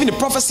was given the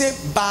prophecy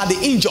by the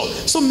angel.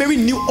 So Mary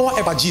knew all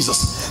about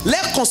Jesus.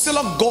 Let's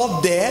consider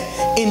God there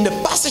in the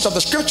passage of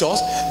the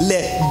scriptures.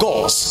 Let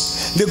God.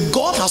 The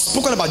God has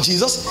spoken about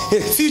Jesus,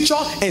 his future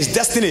and his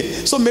destiny.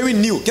 So Mary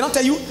knew. Can I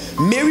tell you?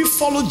 Mary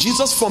followed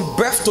Jesus from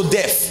birth to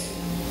death.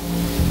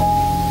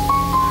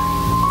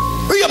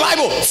 Read your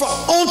Bible.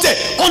 On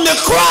the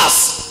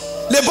cross.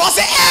 The boss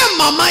said, hey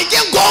mama, you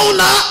can't go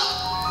now.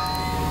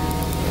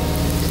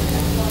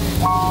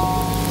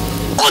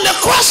 On the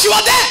cross you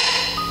are there.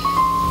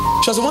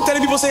 She was the one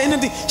telling people say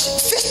anything.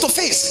 Face to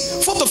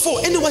face, foot to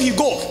foot, anywhere you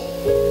go.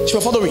 She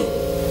was following.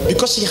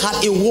 Because she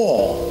had a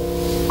war.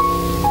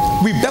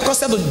 Rebecca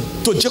said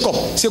to Jacob,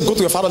 say, go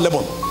to your father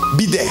Laban.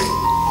 Be there.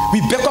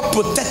 Rebecca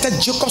protected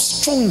Jacob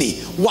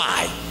strongly.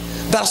 Why?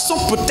 There are some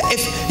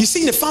if you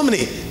see in the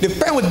family, the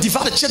parent would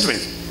devour the children.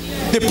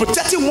 They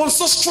protected one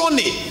so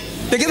strongly.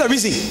 They get a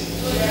reason. They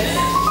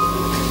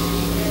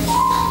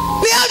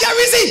have their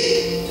reason.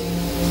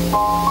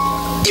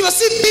 You will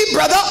see big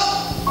brother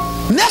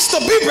next to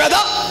big brother,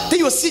 then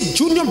you will see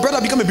junior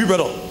brother become a big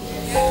brother.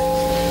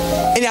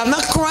 And they are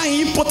not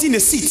crying, putting a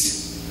seat.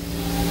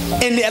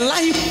 And they allow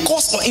him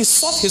cause or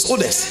insult his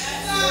oldest.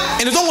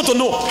 And they don't want to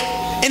know.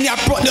 And they are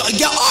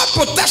all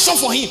protection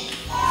for him.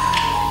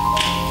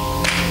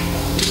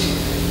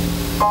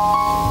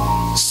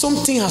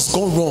 Something has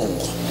gone wrong.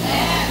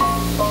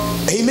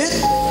 Amen.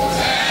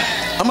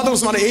 I'm not talking to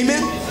somebody.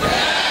 Amen.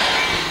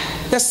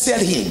 Let's sell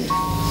him.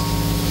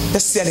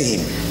 Let's sell him.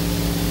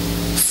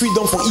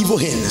 Freedom from evil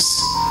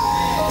hands.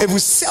 If we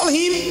sell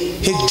him,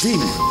 his dream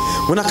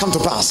will not come to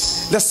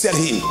pass. Let's sell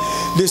him.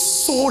 They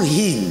sold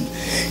him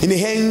in the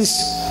hands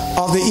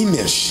of the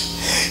image.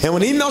 And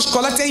when the image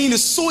collected him, they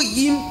sold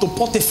him to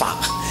Potiphar.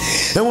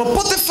 And when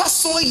Potiphar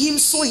saw him,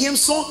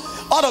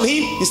 out of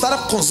him, he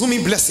started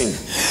consuming blessing.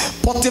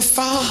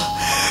 Potiphar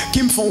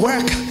came from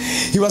work.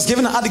 He was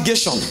given an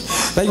allegation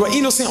that you were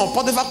innocent, and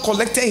Potiphar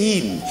collected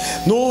him.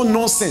 No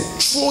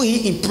nonsense. Throw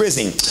him in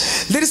prison.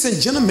 Ladies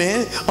and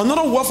gentlemen,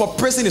 another word for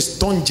prison is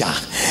donja.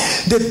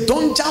 The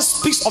donja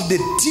speaks of the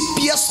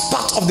deepest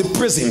part of the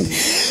prison.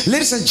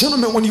 Ladies and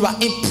gentlemen, when you are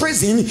in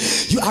prison,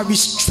 you are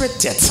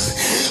restricted.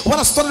 When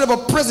I studied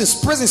about prison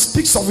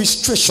speaks of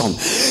restriction.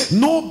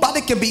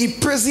 Nobody can be in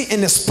prison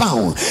and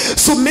expound.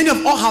 So many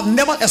of us have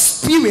never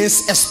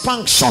experienced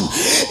expansion.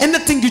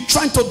 Anything you're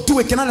trying to do,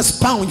 it cannot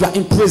expound. You are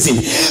in prison.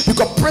 Because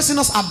because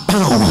prisoners are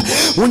bound.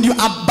 When you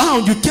are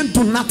bound, you can't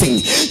do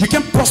nothing. You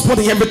can't prosper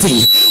in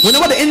everything.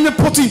 Whenever the enemy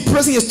puts you in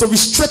prison, is to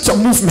restrict your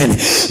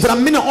movement. There are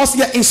many of us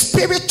here in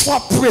spiritual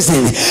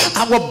prison.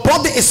 Our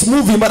body is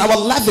moving, but our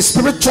life is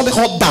spiritually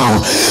held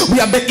down. We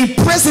have been in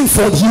prison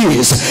for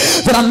years.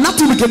 There are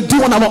nothing we can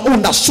do on our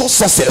own that shows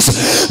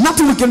success.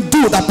 Nothing we can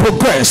do that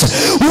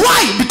progress. Why?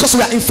 Because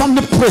we are in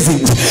family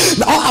prisons.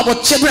 All our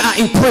children are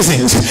in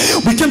prisons.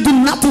 We can do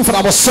nothing for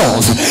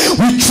ourselves.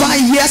 We try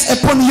years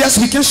upon years,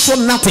 we can show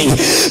nothing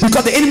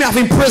because the enemy have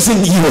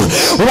imprisoned you.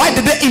 Why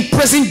did they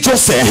imprison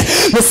Joseph?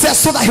 They said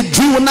so that his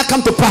dream will not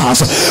come to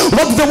pass.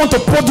 What do they want to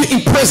put you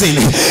in prison?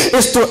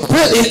 Is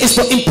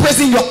to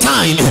imprison your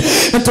time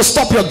and to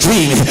stop your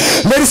dream.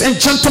 Ladies and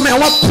gentlemen,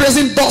 what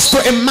prison does to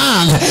a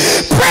man,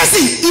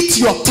 prison eats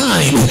your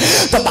time.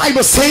 The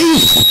Bible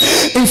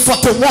says in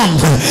 41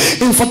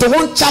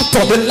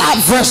 chapter, the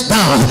last verse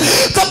down,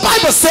 the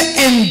Bible says,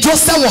 and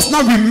Joseph was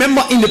not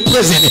remembered in the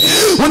prison.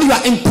 When you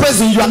are in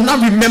prison, you are not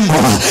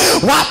remembered.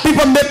 Why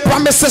people make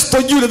promises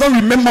to you, they don't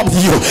remember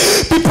you.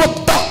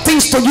 People talk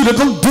things to you, they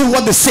don't do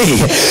what they say.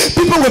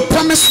 People will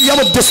promise you,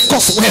 will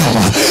discuss well.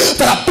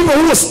 There are people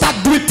who will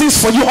start doing things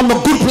for you on a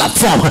good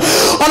platform.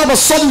 All of a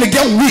sudden they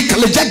get weak,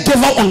 they just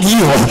give up on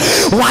you.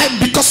 Why?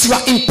 Because you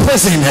are in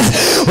prison.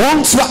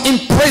 Once you are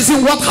in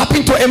prison, what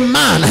happened to a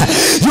man?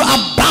 You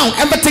are bound.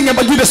 Everything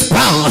about you is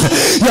bound.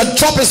 Your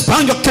job is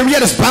bound, your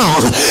career is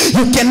bound.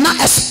 You cannot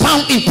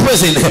expound in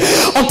prison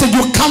until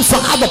you come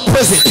from out of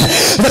prison.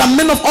 There are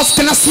many of us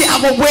cannot see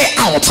our way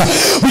out.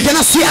 We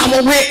cannot see our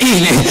way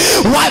in.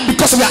 Why?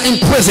 Because we are in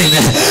prison.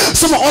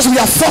 Some of us, we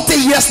are 40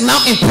 years now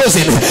in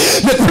prison.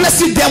 They placed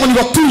you there when you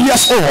were 2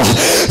 years old.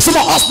 Some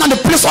of us now, they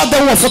placed us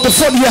there when we were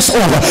 44 years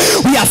old.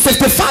 We are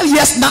 55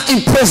 years now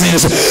in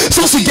prisons.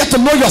 So as you get to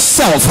know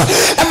yourself,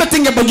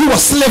 everything about you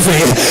was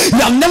slavery.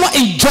 You have never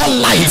enjoyed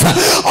life.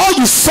 All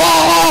you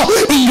saw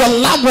in your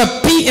life were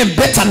pain and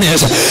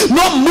bitterness.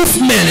 No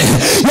movement.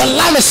 Your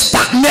life is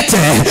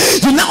stagnated.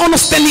 You're not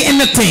understanding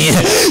anything.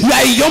 You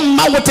are a young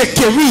man with a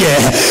career,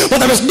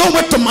 but there is no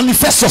way to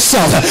manifest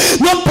yourself.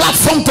 No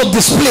platform to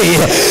display.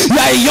 You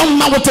are a young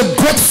man with a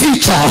great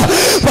future,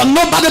 but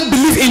nobody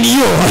believe in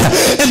you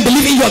and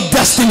believe in your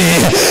destiny.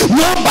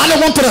 Nobody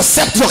want to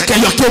accept your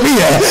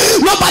career.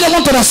 Nobody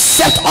want to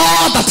accept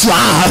all that you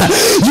have.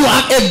 You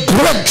have a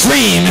great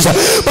dreams,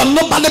 but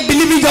nobody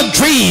believe in your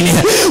dream.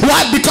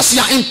 Why? Because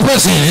you are in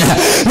prison.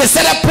 They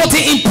said they put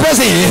him in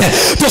prison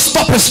to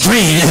stop his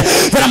dream.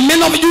 There are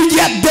many of you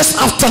here this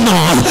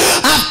afternoon.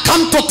 I've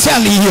come to tell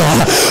you,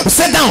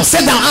 sit down,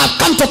 I've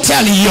come to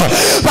tell you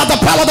by the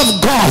power of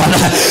God,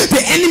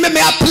 the enemy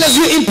may have placed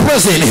you in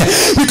prison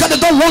because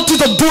they don't want you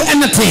to do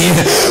anything.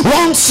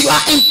 Once you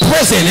are in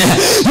prison,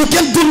 you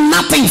can do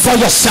nothing for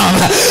yourself.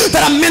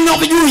 There are many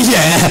of you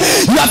here,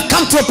 you have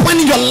come to a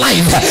point in your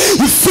life,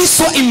 you feel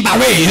so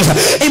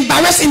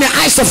embarrassed in the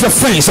eyes of your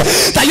friends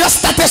that you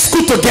started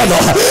school together.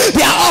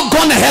 They are all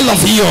gone ahead of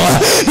you.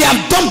 They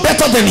have done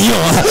better than you,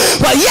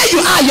 but here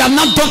you are, you have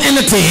not done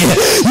anything.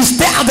 You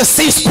stay at the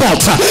same spot.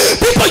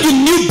 People you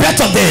knew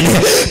better than,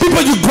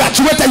 people you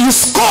graduated, you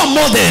score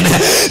more than,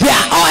 they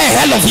are all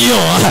ahead of you.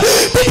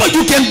 People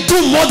you can do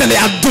more than they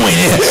are doing,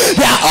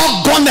 they are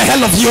all gone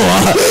ahead of you.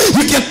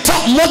 You can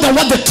talk more than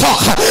what they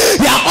talk,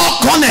 they are all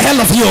gone ahead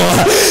of you.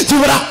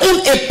 You would have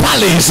owned a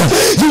palace,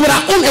 you would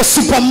have owned a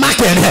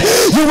supermarket,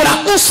 you would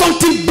have owned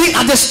something big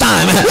at this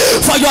time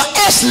for your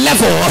age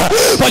level,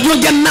 but you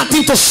get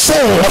nothing to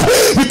show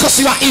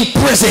because you are in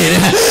prison.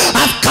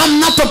 I've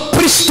come not to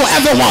preach to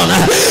everyone,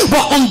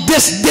 but on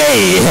this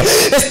day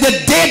is the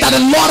day that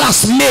the Lord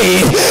has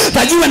made,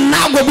 that you and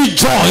I will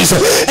rejoice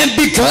and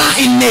be glad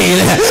in it.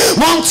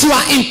 Once you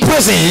are in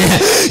prison,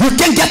 you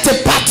can get a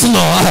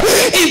partner.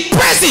 In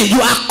prison, you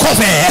are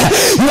covered.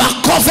 You are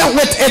covered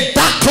with a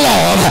dark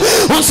cloth.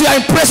 Once you are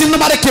in prison,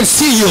 nobody can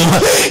see you.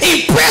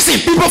 In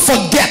prison, people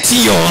forget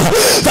you.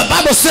 The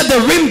Bible said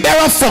the ring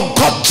bearer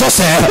forgot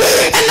Joseph.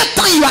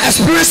 Anytime you are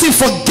experiencing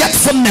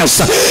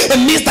forgetfulness, it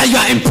means that you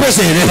are in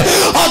prison.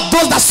 All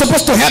those that are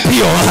supposed to help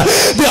you,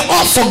 they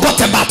all forgot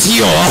about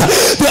you.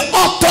 They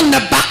all turned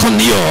their back on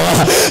you.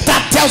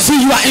 That tells you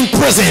you are in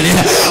prison.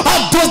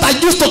 All those that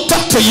used to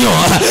talk to you,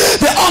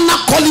 they are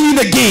not calling you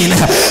again.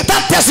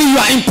 That tells you you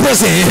are in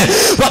prison.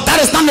 But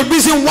that is not the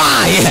reason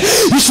why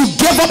you should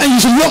give up and you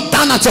should look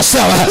down at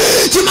yourself.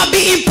 You might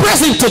be in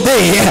prison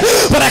today,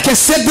 but I can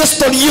say this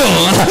to you,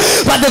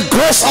 by the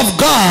grace of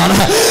God,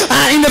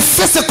 in the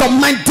physical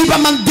mind, Diba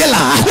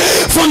Mandela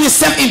found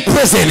himself in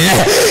prison.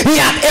 He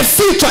had a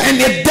future and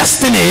a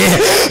destiny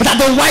that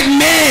the white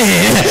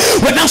man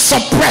would not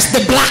suppress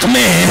the black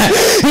man.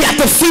 He had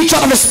the future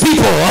of his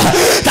people,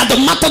 that the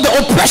matter the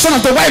oppression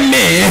of the white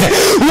man,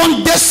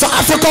 one day South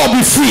Africa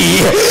will be free.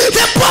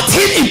 They put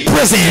him in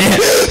prison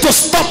to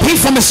stop him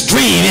from his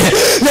dream.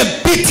 They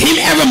beat him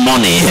every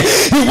morning.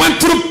 He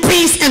went through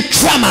pains and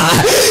trauma.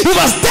 He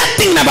was that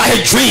thinking about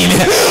his dream.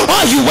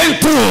 All he went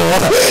through,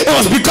 it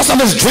was because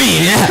of his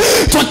dream.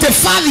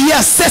 25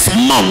 years, 6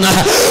 months.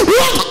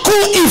 One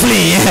cool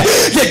evening,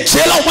 the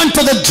jailer went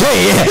to the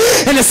jail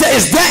and he said,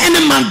 is there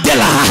any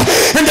Mandela?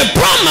 And they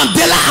brought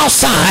Mandela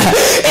outside.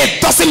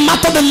 It doesn't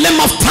matter the length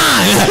of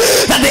time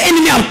that the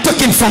enemy have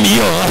taken from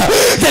you,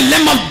 the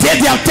length of day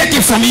they have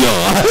taken from you.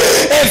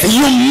 If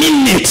you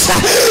mean it,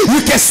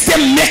 you can still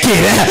make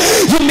it.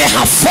 You may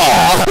have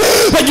fall,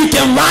 but you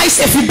can rise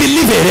if you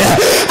believe it.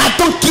 I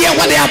don't care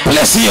where they have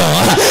placed you.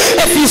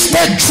 If you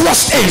stay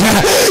trusting,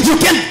 you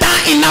can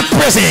die in that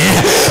prison.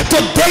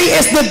 Today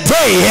is the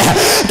day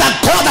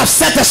that God has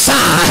set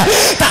aside,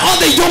 that all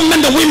the young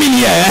men and women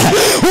here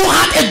who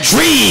had a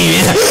dream,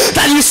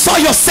 that you saw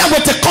yourself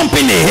with a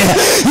company,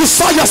 you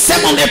saw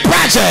yourself on a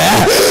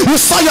project, you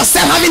saw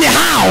yourself having a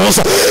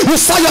house, you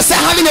saw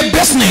yourself having a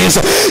business,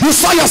 you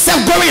saw yourself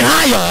going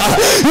higher,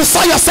 you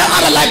saw yourself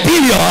out of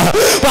Liberia,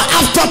 but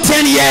after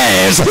 10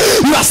 years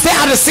you are still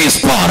at the same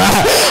spot.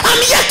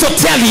 I'm here to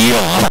tell you,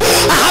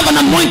 I have an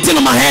anointing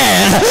on my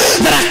head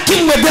that I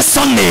came with this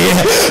Sunday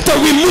to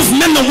remove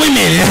men and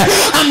women.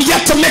 I'm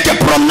here to make a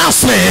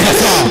pronouncement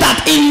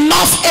that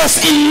enough is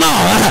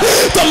enough.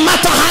 No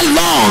matter how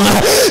long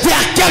they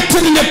are kept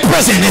in the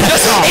prison,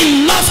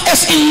 enough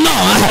is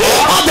enough.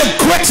 All the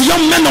great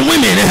young men and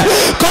women,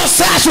 God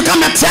said I should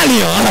come and tell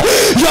you,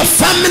 your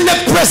family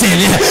prison,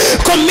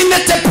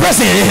 community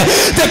prison,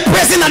 the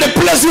prison and the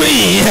place you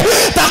in,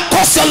 that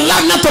caused your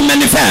life not to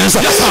manifest.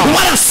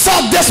 What I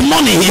saw this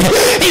morning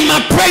in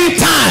my praying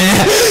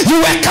time, you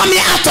were coming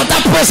out of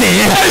that prison.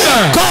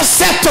 God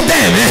said to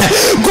them,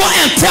 go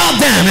and tell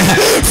them,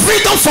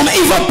 freedom from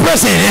evil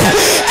prison.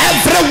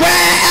 Everywhere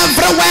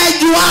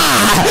you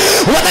are,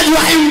 whether you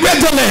are in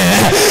Redolin,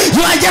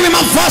 you are hearing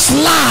my voice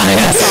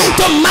live,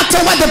 don't matter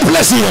what the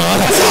place you are.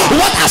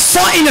 What I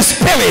saw in the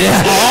spirit,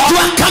 you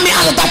are coming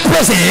out of that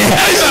prison.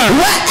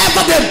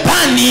 Wherever they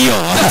ban you,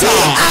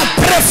 I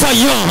pray for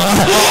you.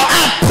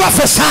 I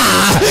prophesy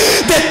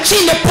the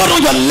chain they put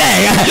on your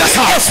leg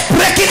is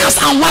breaking as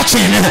I'm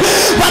watching.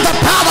 By the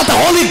power of the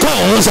Holy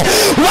Ghost,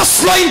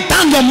 what's slowing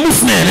down your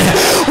movement,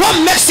 what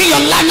makes your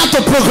life not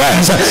to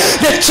progress,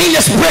 the chain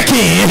is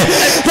breaking.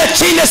 The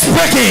chain is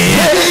breaking.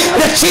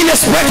 The chain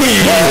is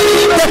breaking.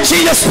 The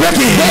chain is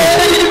breaking.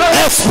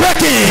 It's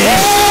breaking.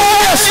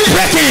 It's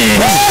breaking.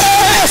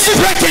 It's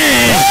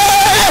breaking.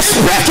 It's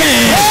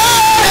breaking.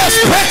 It's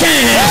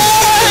breaking.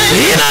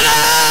 In the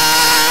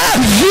name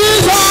of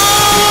Jesus.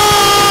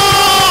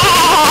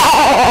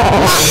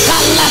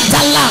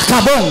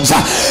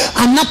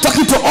 I'm not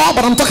talking to all,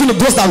 but I'm talking to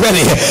those that are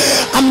ready.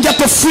 I'm here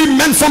to free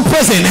men from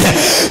prison.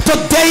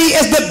 Today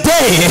is the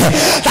day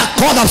that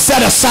God has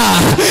set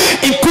aside.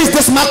 Increase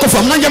this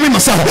microphone. I'm not hearing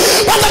myself.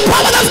 By the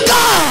power of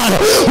God,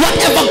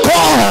 whatever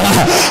God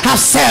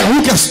has said, who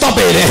can stop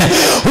it?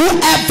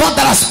 Whoever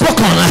that has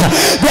spoken,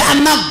 they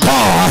are not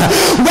God.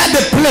 Where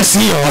they place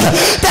you,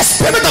 the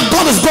Spirit of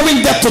God is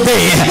going there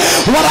today.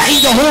 Whether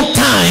in your whole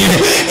time,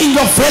 in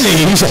your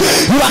village,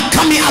 you are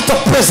coming out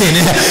of prison.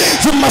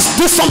 You must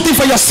do something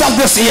for yourself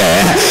this year.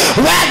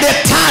 Where they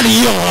tied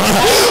you,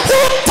 who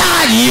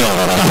tied you?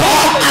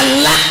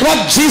 I like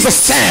what Jesus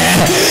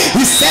said.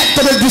 He said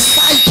to the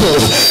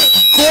disciples,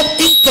 go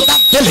into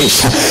that village,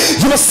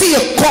 you will see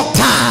a cord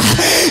tie.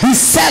 He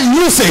said,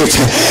 lose it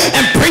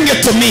and bring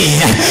it to me.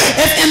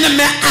 If any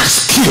man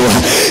asks you,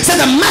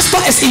 said the master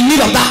is in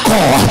need of that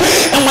cord.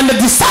 And when the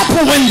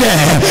disciple went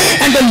there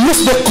and they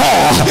loosed the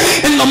cord,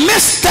 and the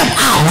man stepped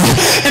out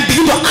and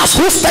began to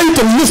ask, who's telling you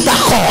to lose that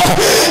cord?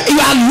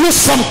 You are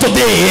loose from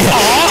today.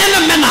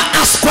 And the men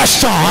ask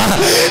question,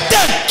 the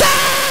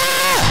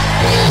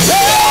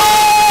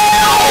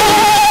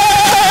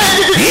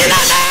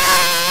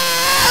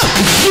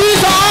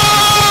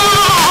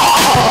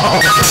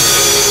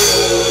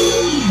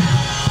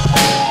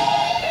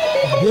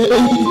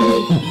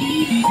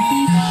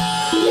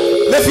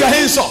lift your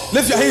hands up.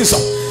 Lift your hands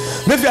up.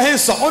 Lift your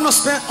hands up.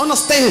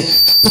 Understand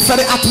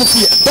prophetic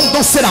atmosphere.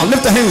 Don't sit down.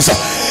 Lift the hands up.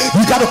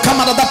 You got to come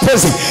out of that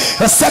prison.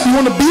 Except you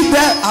want to be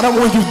there, I don't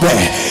want you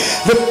there.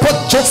 They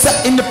put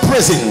Joseph in the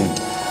prison.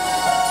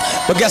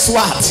 But guess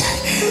what?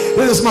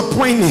 This is my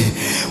point.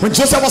 When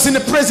Joseph was in the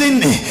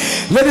prison,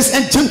 ladies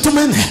and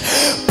gentlemen,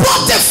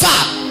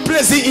 Potiphar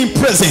placed him in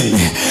prison.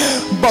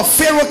 But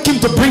Pharaoh came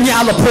to bring you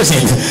out of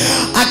prison.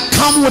 I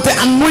come with the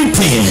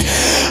anointing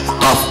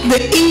of the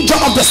angel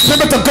of the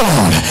Spirit of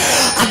God.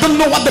 I don't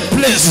know what they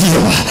place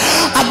you.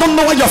 I don't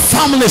know where your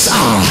families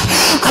are.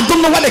 I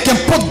don't know where they can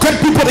put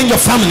great people in your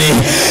family.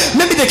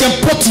 Maybe they can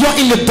put you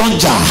in the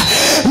dungeon.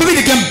 Maybe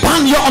they can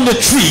ban you on the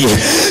tree.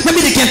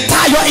 Maybe they can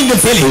tie you in the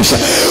village.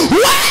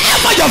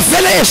 Wherever your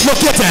village is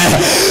located,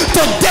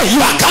 today you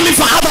are coming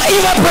from other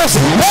evil person.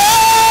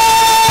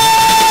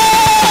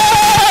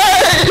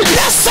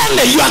 That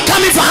Sunday you are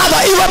coming from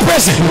other evil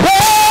person.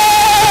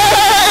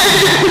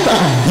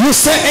 You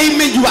say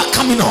amen, you are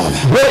coming on.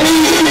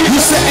 You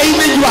say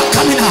amen, you are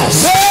coming out.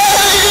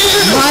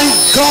 My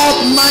God,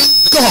 my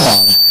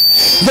God.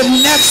 The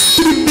next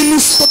 3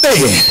 minutes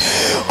today,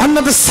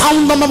 under the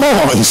sound of my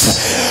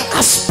voice,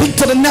 I speak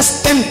to the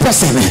next 10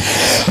 person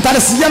that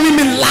is hearing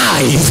me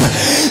live.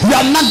 You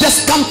have not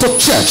just come to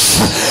church,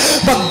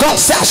 but God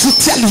says I should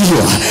tell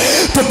you,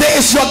 today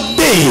is your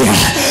day.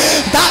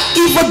 That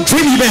evil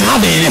dream you've been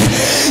having,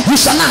 you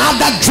shall not have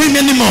that dream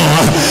anymore.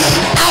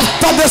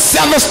 After the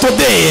service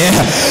today,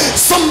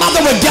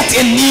 somebody will get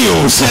a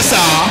news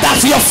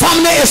that your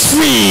family is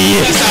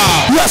free,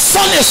 your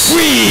son is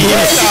free,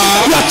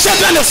 your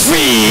children is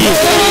free,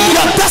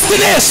 your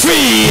destiny is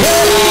free.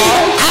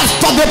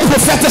 After the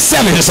prophetic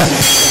service,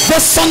 the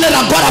Sunday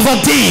that God have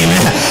ordained,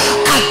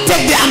 I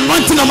take the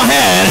anointing on my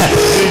head,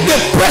 the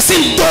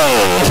pressing door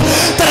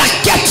that I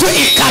kept you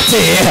in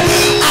Kate,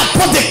 I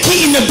put the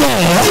key in the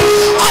door.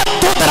 All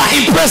those that are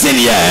in prison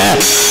here,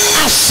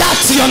 I shout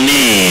to your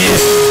name,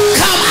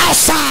 come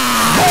outside.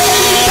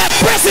 The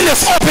prison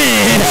is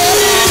open.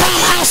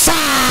 Come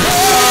outside.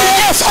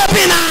 It's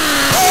open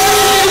now.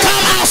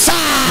 Come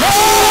outside.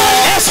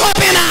 It's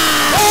open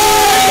now.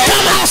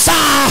 Come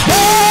outside.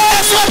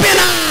 It's open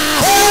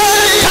now.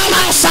 Come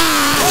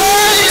outside.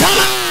 Come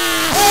on.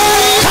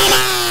 Come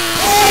on.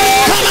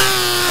 Come on.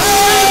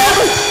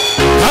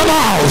 Come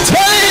out.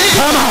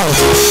 Come out.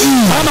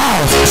 Come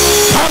out.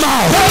 Come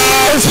out.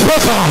 It's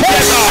broken.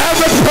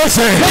 Every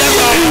person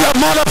in your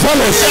mother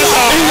village,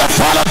 in your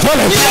father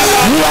village,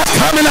 you are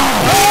coming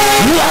out.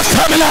 You are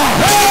coming out.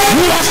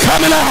 You are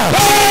coming out.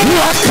 You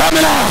are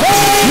coming out.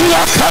 You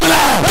are coming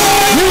out.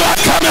 You are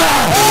coming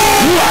out.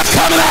 You are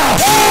coming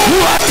out.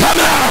 You are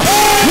coming out.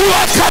 You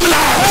are coming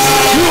out.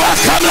 You are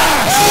coming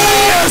out.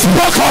 It's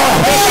broken.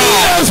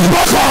 It's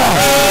broken.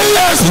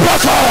 It's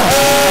broken.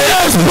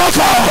 It's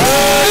broken.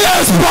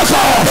 It's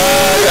broken.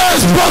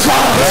 It's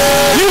broken.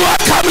 You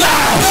are coming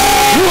out.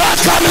 You are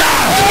coming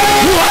out.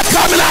 You are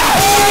coming out.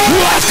 You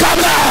are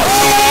coming out.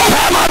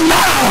 Come on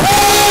now.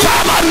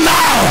 Come on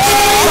now.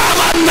 Come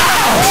on now.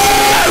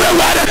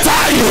 Everywhere they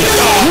tell you,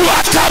 you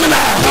are coming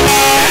out.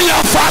 In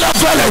your father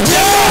village,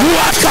 you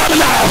are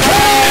coming out.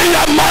 In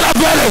your mother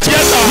village,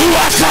 you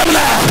are coming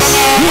out.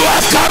 You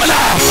are coming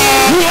out.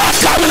 You are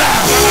coming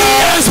out.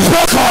 It's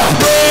broken.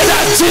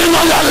 That chain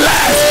on your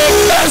leg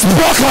is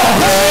broken.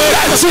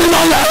 That chain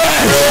on your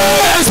head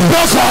is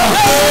broken.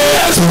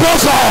 It's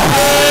broken.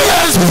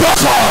 It's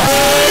broken.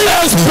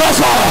 It's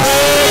broken.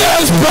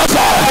 It's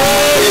broken.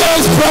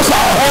 It's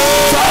broken.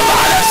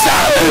 Somebody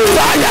shout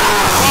fire.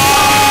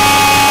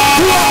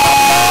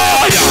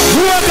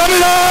 You are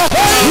coming out.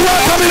 You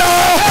are coming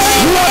out.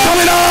 You are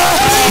coming out.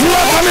 You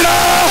are coming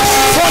out.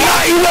 For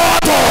now you are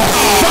out.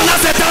 For now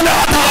Satan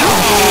out.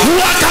 You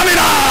are coming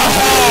out.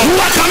 You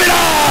are coming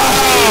out.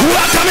 You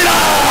are coming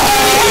out.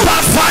 By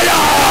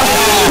fire.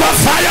 By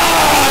fire.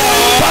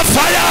 By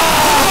fire.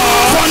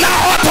 For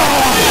now out.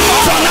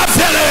 For now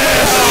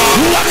village.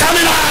 You are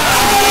coming out.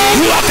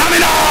 You are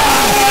coming out.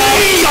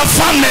 In your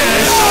family.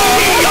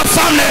 In your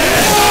family.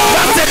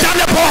 That's the damn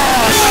poor.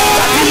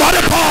 That's the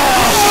mother poor.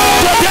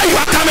 Today you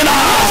are coming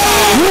out.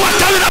 You are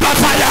coming out by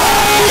fire.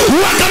 You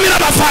are coming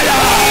out by fire.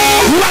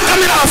 You are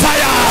coming out by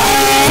fire.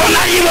 For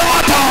now you are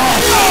out.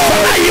 For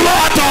now you are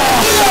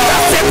out.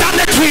 That's the damn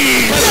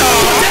tree.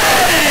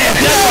 Today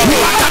you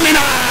are coming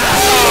out.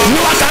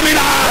 You are coming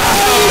out.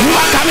 You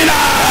are coming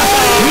out.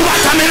 You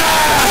are coming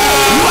out.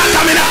 You are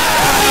coming out.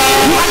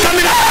 You are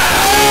coming out.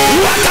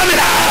 You are coming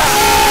out.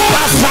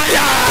 By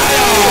fire.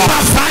 By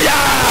fire.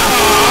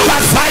 By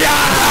fire.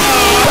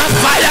 By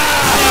fire.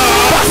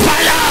 By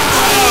fire.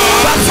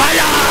 By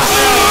fire.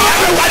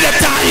 Everyone they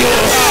tell you.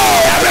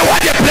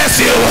 Everyone they bless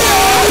you.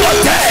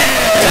 Today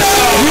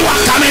you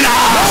are coming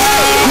out.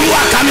 You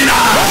are coming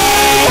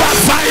out.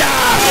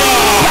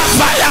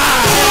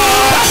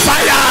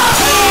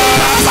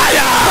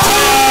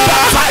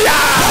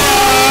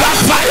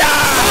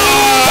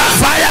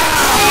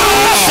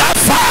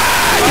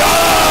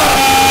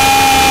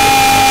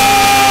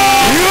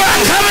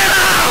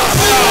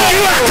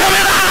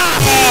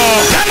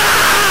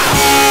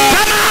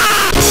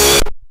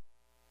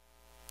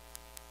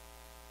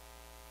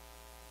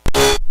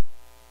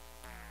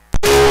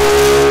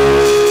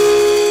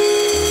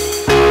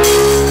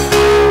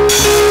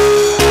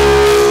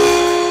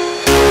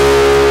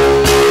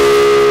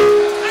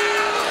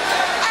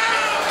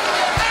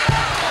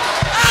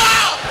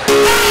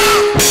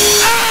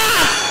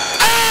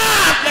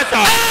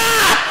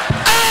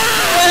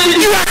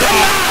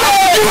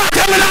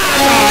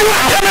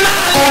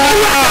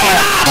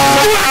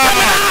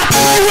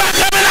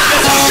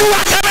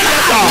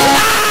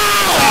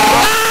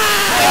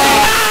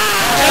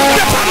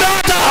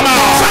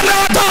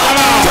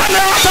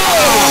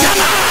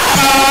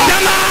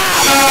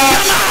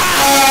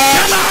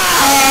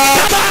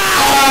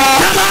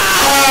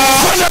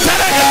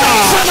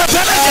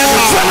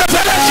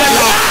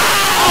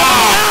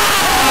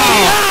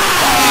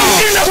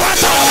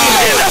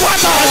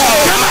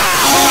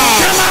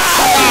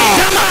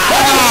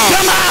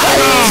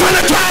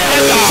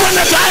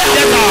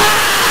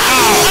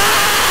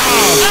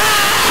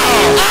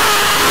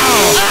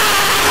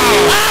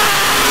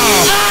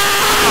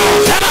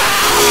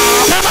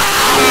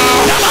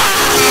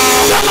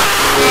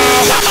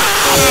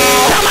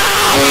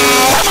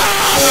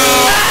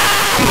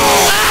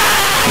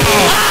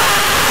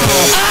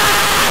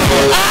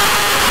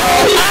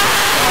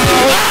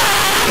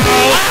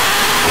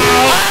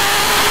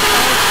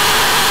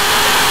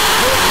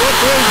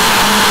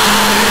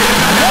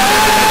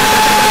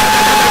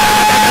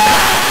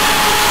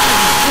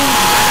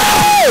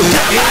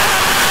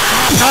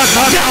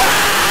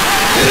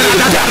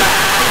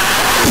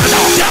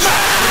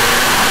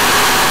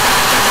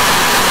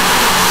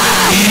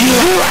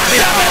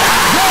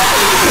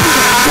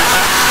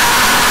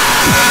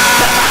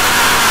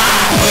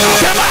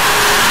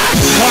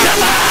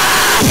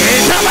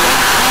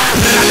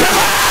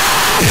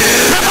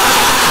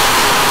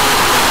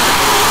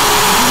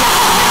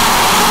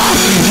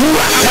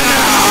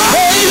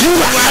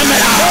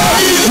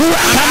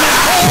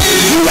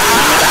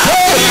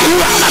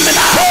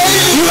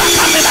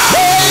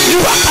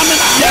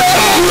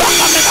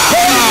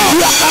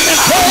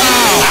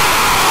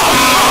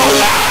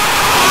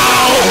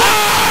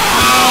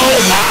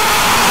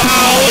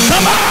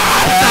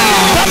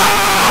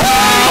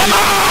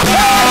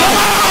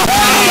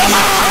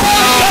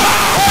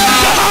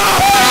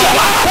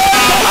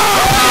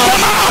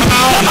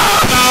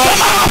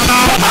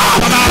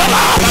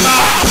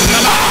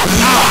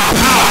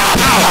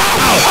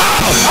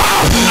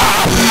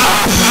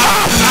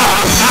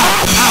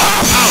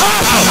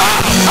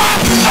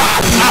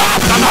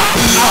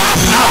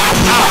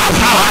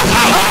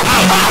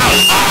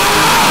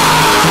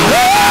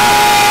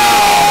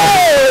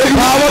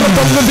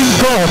 Living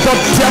God, the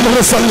devil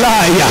is a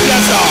liar.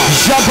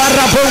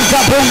 Jabarabonga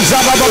bonza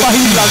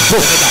babahila to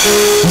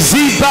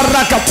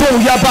Zibarakato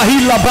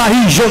yabahila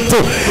bahijoto.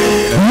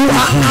 You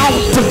are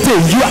out today.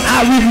 You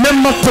are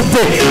remembered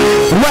today.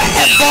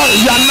 Wherever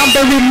you are not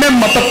being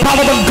remembered, the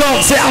power of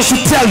God say I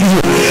should tell you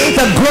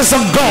the grace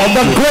of God,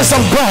 the grace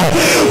of God.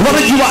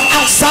 Whether you are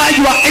outside,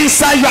 you are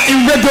inside, you are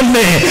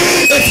irregular.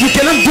 If you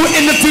cannot do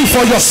anything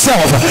for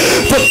yourself,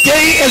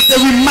 today is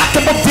the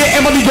remarkable day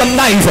ever in your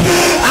life.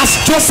 As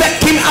Joseph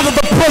came out of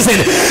the prison,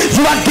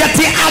 you are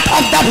getting out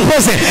of that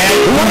prison.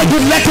 Whether you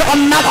like it or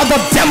not, or the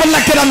devil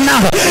like it or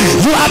not,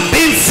 you are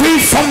being free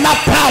from that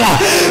power,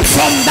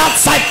 from that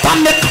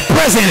satanic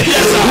prison.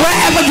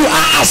 Wherever you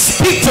are, I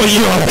speak to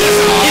you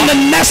in the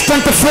next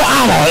 24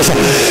 hours.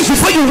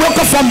 Before you wake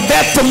up from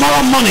bed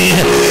tomorrow morning,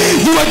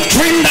 you will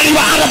dream that you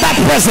are out of that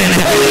prison.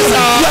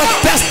 Your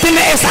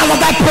destiny is out of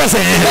that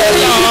prison.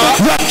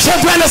 Your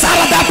children is out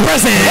of that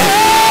prison.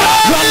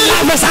 Your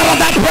life is out of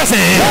that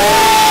prison.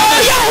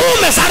 Your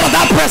home is out of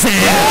that prison.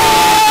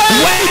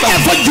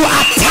 Wherever you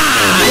are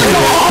tied,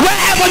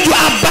 wherever you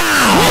are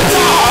bound,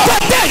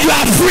 today you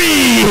are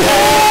free.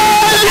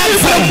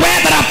 Everywhere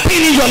that I've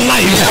been in your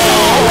life,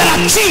 that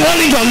I've seen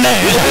holding your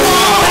leg,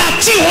 that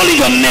I've seen holding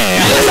your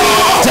neck,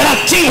 that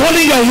I've seen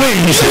holding your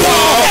wings,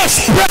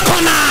 it's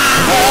broken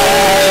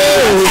now.